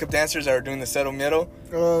like backup dancers that were doing the Cero Miedo.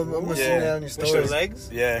 I'm gonna see that on your story. Their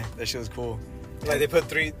legs? Yeah, that shit was cool. Like they put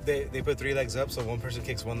three legs up, so one person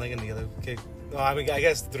kicks one leg and the other kick. No, I mean I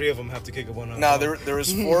guess three of them have to kick one up. No, there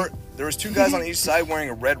was four. There was two guys on each side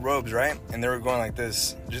wearing red robes, right? And they were going like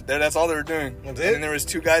this. That's all they were doing. That's and it? then there was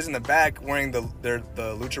two guys in the back wearing the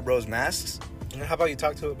Lucha Bros masks. How about you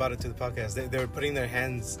talk about it to the podcast? They were putting their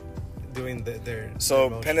hands doing their. So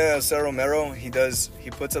their Pena El Ser Romero, he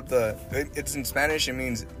puts up it's in Spanish, it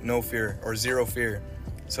means no fear or zero fear.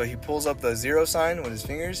 So he pulls up the zero sign with his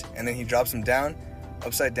fingers, and then he drops them down,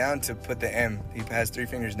 upside down to put the M. He has 3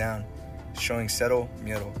 fingers down, showing cero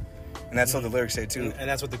miedo. And that's what the lyrics say too. And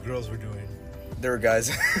that's what the girls were doing. They were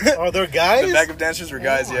guys. Oh, they're guys? The backup dancers were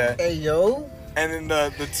guys, yeah. Hey, yo. And then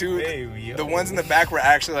the two, Hey, the ones in the back were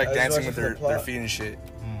actually like I was dancing watching with the their plot. feet and shit.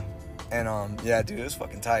 And yeah, dude, it was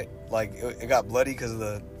fucking tight. Like it got bloody because of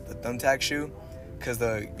the thumbtack shoe. Because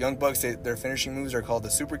the Young Bucks, their finishing moves are called the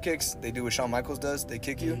super kicks. They do what Shawn Michaels does. They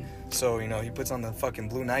kick you. So, you know, he puts on the fucking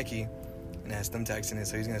blue Nike and it has thumbtacks in it.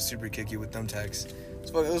 So he's going to super kick you with thumbtacks.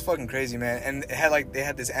 It was fucking crazy, man. And they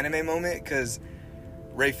had this anime moment because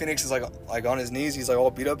Ray Phoenix is like on his knees. He's like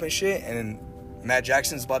all beat up and shit. And then Matt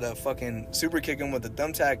Jackson's about to fucking super kick him with the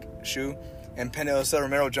thumbtack shoe. And Pena El Ser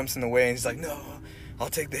Romero jumps in the way and he's like, no, I'll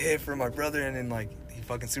take the hit for my brother. And then like he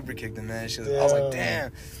fucking super kicked him, man. I was like,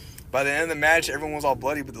 damn. By the end of the match, everyone was all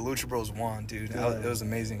bloody, but the Lucha Bros won, dude. It was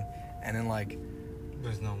amazing. And then, like...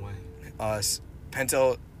 There's no way.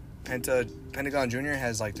 Pentagon Jr.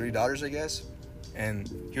 has, like, 3 daughters, I guess. And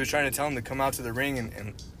he was trying to tell them to come out to the ring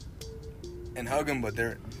and hug him, but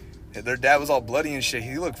their dad was all bloody and shit.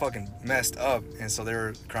 He looked fucking messed up. And so they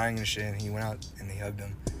were crying and shit, and he went out and he hugged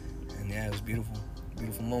him. And, yeah, it was beautiful.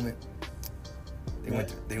 Beautiful moment. They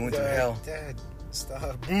went through hell. Dad,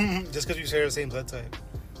 stop. Just because you share the same blood type.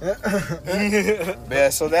 But yeah,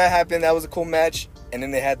 so that happened. That was a cool match. And then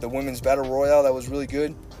they had the women's battle royale. That was really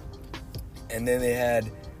good. And then they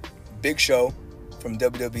had Big Show from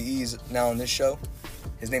WWE's now on this show.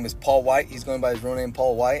 His name is Paul White. He's going by his real name,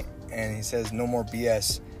 Paul White. And he says no more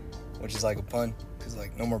BS, which is like a pun. Because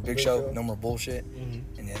like no more Big Show, no more bullshit.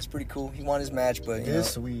 Mm-hmm. And yeah, it's pretty cool. He won his match, but you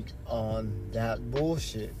This know. week on that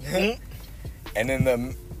bullshit. And then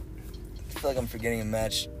I feel like I'm forgetting a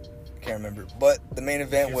match. Can't remember. But the main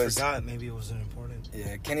event was... forgot, maybe it wasn't important.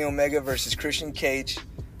 Yeah, Kenny Omega versus Christian Cage.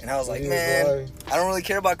 And I was like, Yeah, man, boy. I don't really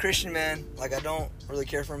care about Christian, man. Like, I don't really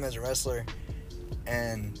care for him as a wrestler.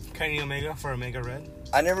 And Kenny Omega for Omega Red?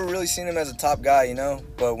 I never really seen him as a top guy, you know?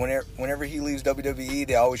 But whenever he leaves WWE,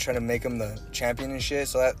 they always try to make him the champion and shit.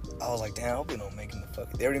 So I was like, damn, I hope they don't make him the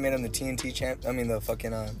fucking... They already made him the the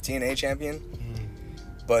fucking TNA champion.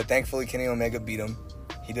 But thankfully, Kenny Omega beat him.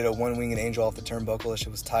 He did a one-winged angel off the turnbuckle. That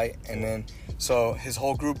shit was tight. And then, so his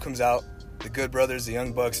whole group comes out, the Good Brothers, the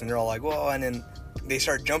Young Bucks, and they're all like, whoa. And then they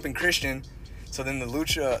start jumping Christian. So then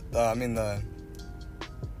the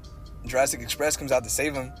Jurassic Express comes out to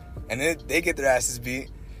save him. And then they get their asses beat.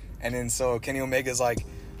 And then so Kenny Omega's like,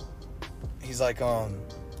 he's like,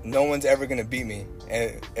 no one's ever going to beat me.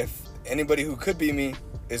 And if anybody who could beat me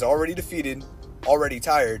is already defeated, already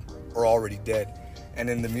tired, or already dead. And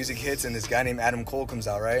then the music hits and this guy named Adam Cole comes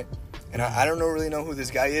out, right? And I don't really know who this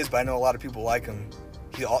guy is, but I know a lot of people like him.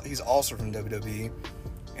 He's also from WWE.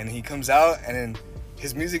 And he comes out and then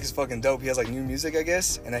his music is fucking dope. He has like new music, I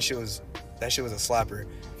guess, and that shit was a slapper.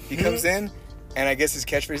 He comes in and I guess his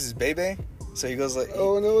catchphrase is Bebe. So he goes like,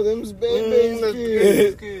 Oh no, them's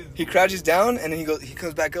babies. he crouches down and then he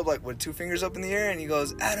comes back up like with 2 fingers up in the air and he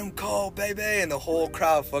goes, Adam Cole, baby, and the whole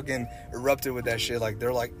crowd fucking erupted with that shit. Like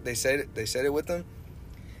they said it with him.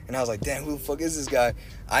 And I was like, damn, who the fuck is this guy?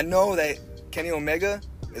 I know that Kenny Omega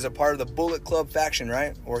is a part of the Bullet Club faction,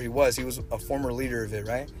 right? Or he was a former leader of it,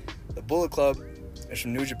 right? The Bullet Club is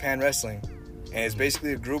from New Japan Wrestling. And it's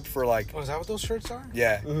basically a group for like... Oh, is that what those shirts are?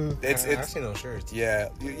 Yeah. Mm-hmm. I've seen those shirts. Yeah.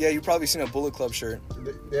 Yeah, you've probably seen a Bullet Club shirt.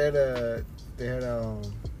 They had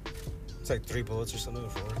It's like 3 bullets or something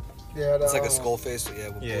before. It's like a skull face. So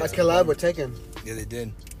yeah. Yeah. a collab with Tekken. Yeah, they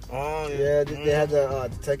did. Oh, Yeah, they had the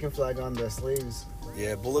Tekken flag on the sleeves.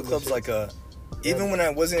 Yeah, Bullet Club's like a... Even when I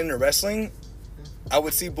wasn't into wrestling, I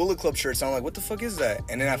would see Bullet Club shirts and I'm like, what the fuck is that?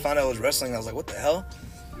 And then I found out it was wrestling. I was like, what the hell?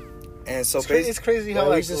 And so it's crazy how Yeah, we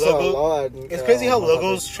like used to sell a lot. it's crazy how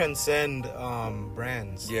logos transcend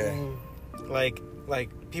brands. Yeah. Like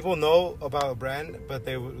people know about a brand, but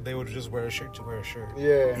they would just wear a shirt to wear a shirt.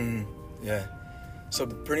 Yeah. Yeah. So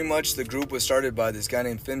pretty much the group was started by this guy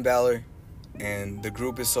named Finn Balor, and the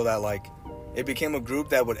group is so that like it became a group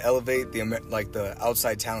that would elevate the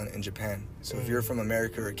outside talent in Japan. So if you're from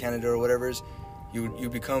America or Canada or whatever, you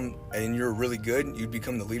become, and you're really good, you'd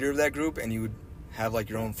become the leader of that group, and you would have like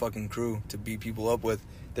your own fucking crew to beat people up with.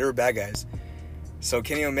 They were bad guys. So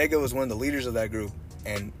Kenny Omega was one of the leaders of that group,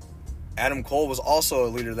 and Adam Cole was also a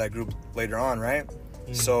leader of that group later on, right?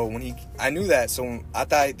 So I knew that, so I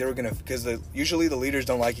thought they were gonna, because usually the leaders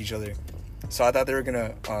don't like each other. So I thought they were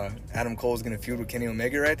gonna, Adam Cole was gonna feud with Kenny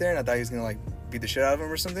Omega right there, and I thought he was gonna like beat the shit out of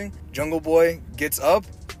him or something. Jungle Boy gets up,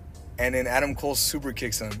 and then Adam Cole super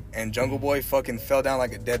kicks him, and Jungle Boy fucking fell down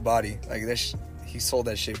like a dead body. Like he sold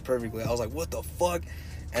that shit perfectly. I was like, what the fuck?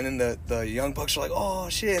 And then the Young Bucks are like, oh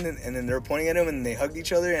shit, and then they're pointing at him, and they hugged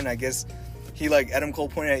each other, and I guess he like Adam Cole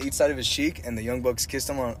pointed at each side of his cheek, and the Young Bucks kissed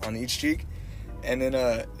him on each cheek, and then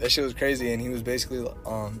that shit was crazy, and he was basically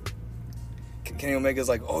Kenny Omega's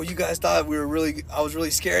like, oh, you guys thought I was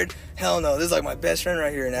really scared? Hell no, this is like my best friend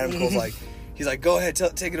right here. And Adam Cole's like, he's like, go ahead,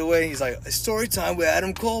 take it away. He's like, it's story time with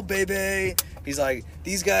Adam Cole, baby. He's like,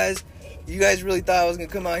 you guys really thought I was gonna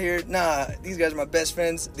come out here? Nah, these guys are my best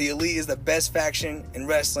friends. The Elite is the best faction in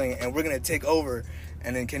wrestling, and we're gonna take over.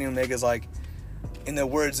 And then Kenny Omega's like, in the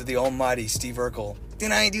words of the almighty Steve Urkel,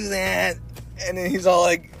 didn't I do that? And then he's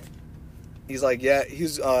like, yeah,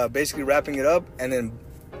 he's basically wrapping it up, and then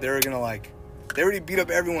they're gonna like, they already beat up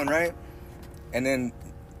everyone, right? And then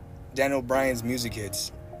Daniel Bryan's music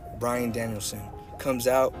hits. Bryan Danielson comes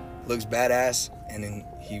out, looks badass, and then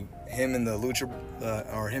him and the Lucha,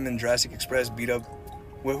 or him and Jurassic Express beat up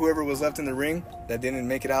whoever was left in the ring that didn't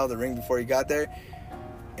make it out of the ring before he got there.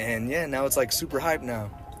 And yeah, now it's like super hype now.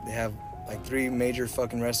 They have like 3 major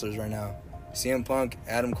fucking wrestlers right now. CM Punk,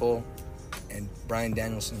 Adam Cole, and Bryan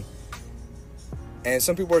Danielson. And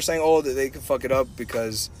some people are saying, oh, that they could fuck it up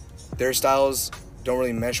because their styles don't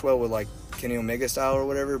really mesh well with like Kenny Omega style or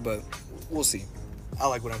whatever, but we'll see. I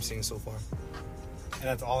like what I'm seeing so far. And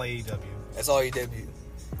that's all AEW. That's all AEW.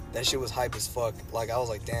 That shit was hype as fuck. Like, I was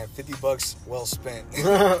like, damn, $50 well spent.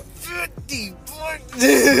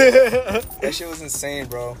 $50 That shit was insane,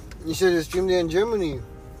 bro. You should have streamed it in Germany.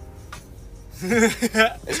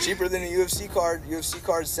 It's cheaper than a UFC card. UFC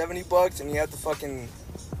card's $70, and you have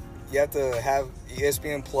to have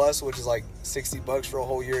ESPN Plus, which is like $60 for a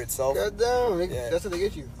whole year itself. God damn, Yeah. that's what they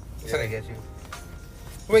get you. That's what I get you.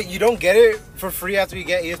 Wait, you don't get it for free after you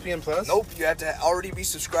get ESPN Plus? Nope, you have to already be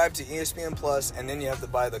subscribed to ESPN Plus, and then you have to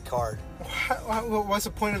buy the card. What's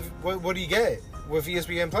the point of what do you get with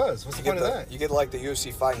ESPN Plus? What's the point of that? You get like the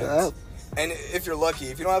UFC fight nights. And if you're lucky,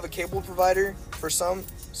 if you don't have a cable provider,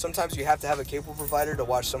 sometimes you have to have a cable provider to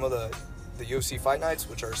watch some of the UFC fight nights,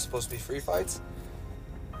 which are supposed to be free fights.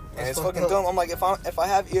 And it's fucking dumb. I'm like, if I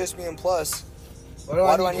have ESPN Plus,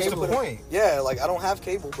 why do I need to put point? Yeah, like I don't have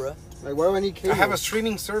cable, bruh. Like, why do I need cable? I have a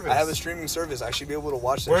streaming service. I should be able to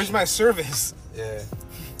watch that. Where's shit. my service? Yeah,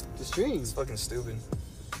 The stream. it's fucking stupid.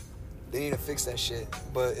 They need to fix that shit.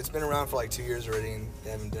 But it's been around for like 2 years already, and they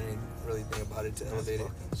haven't done anything about it to elevate it.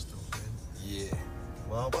 Yeah.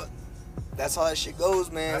 Well, But that's how that shit goes,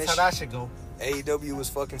 man. that's how that should go. AEW was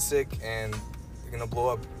fucking sick, and they're gonna blow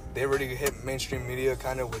up. They already hit mainstream media,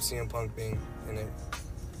 kind of, with CM Punk being in it.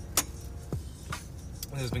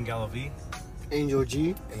 This has been Gallo V. Angel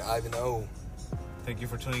G. And Ivan O. Thank you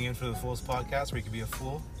for tuning in for the Fools Podcast, where you can be a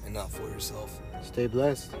fool. And not for yourself. Stay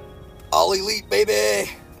blessed. All Elite, baby!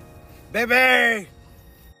 Baby!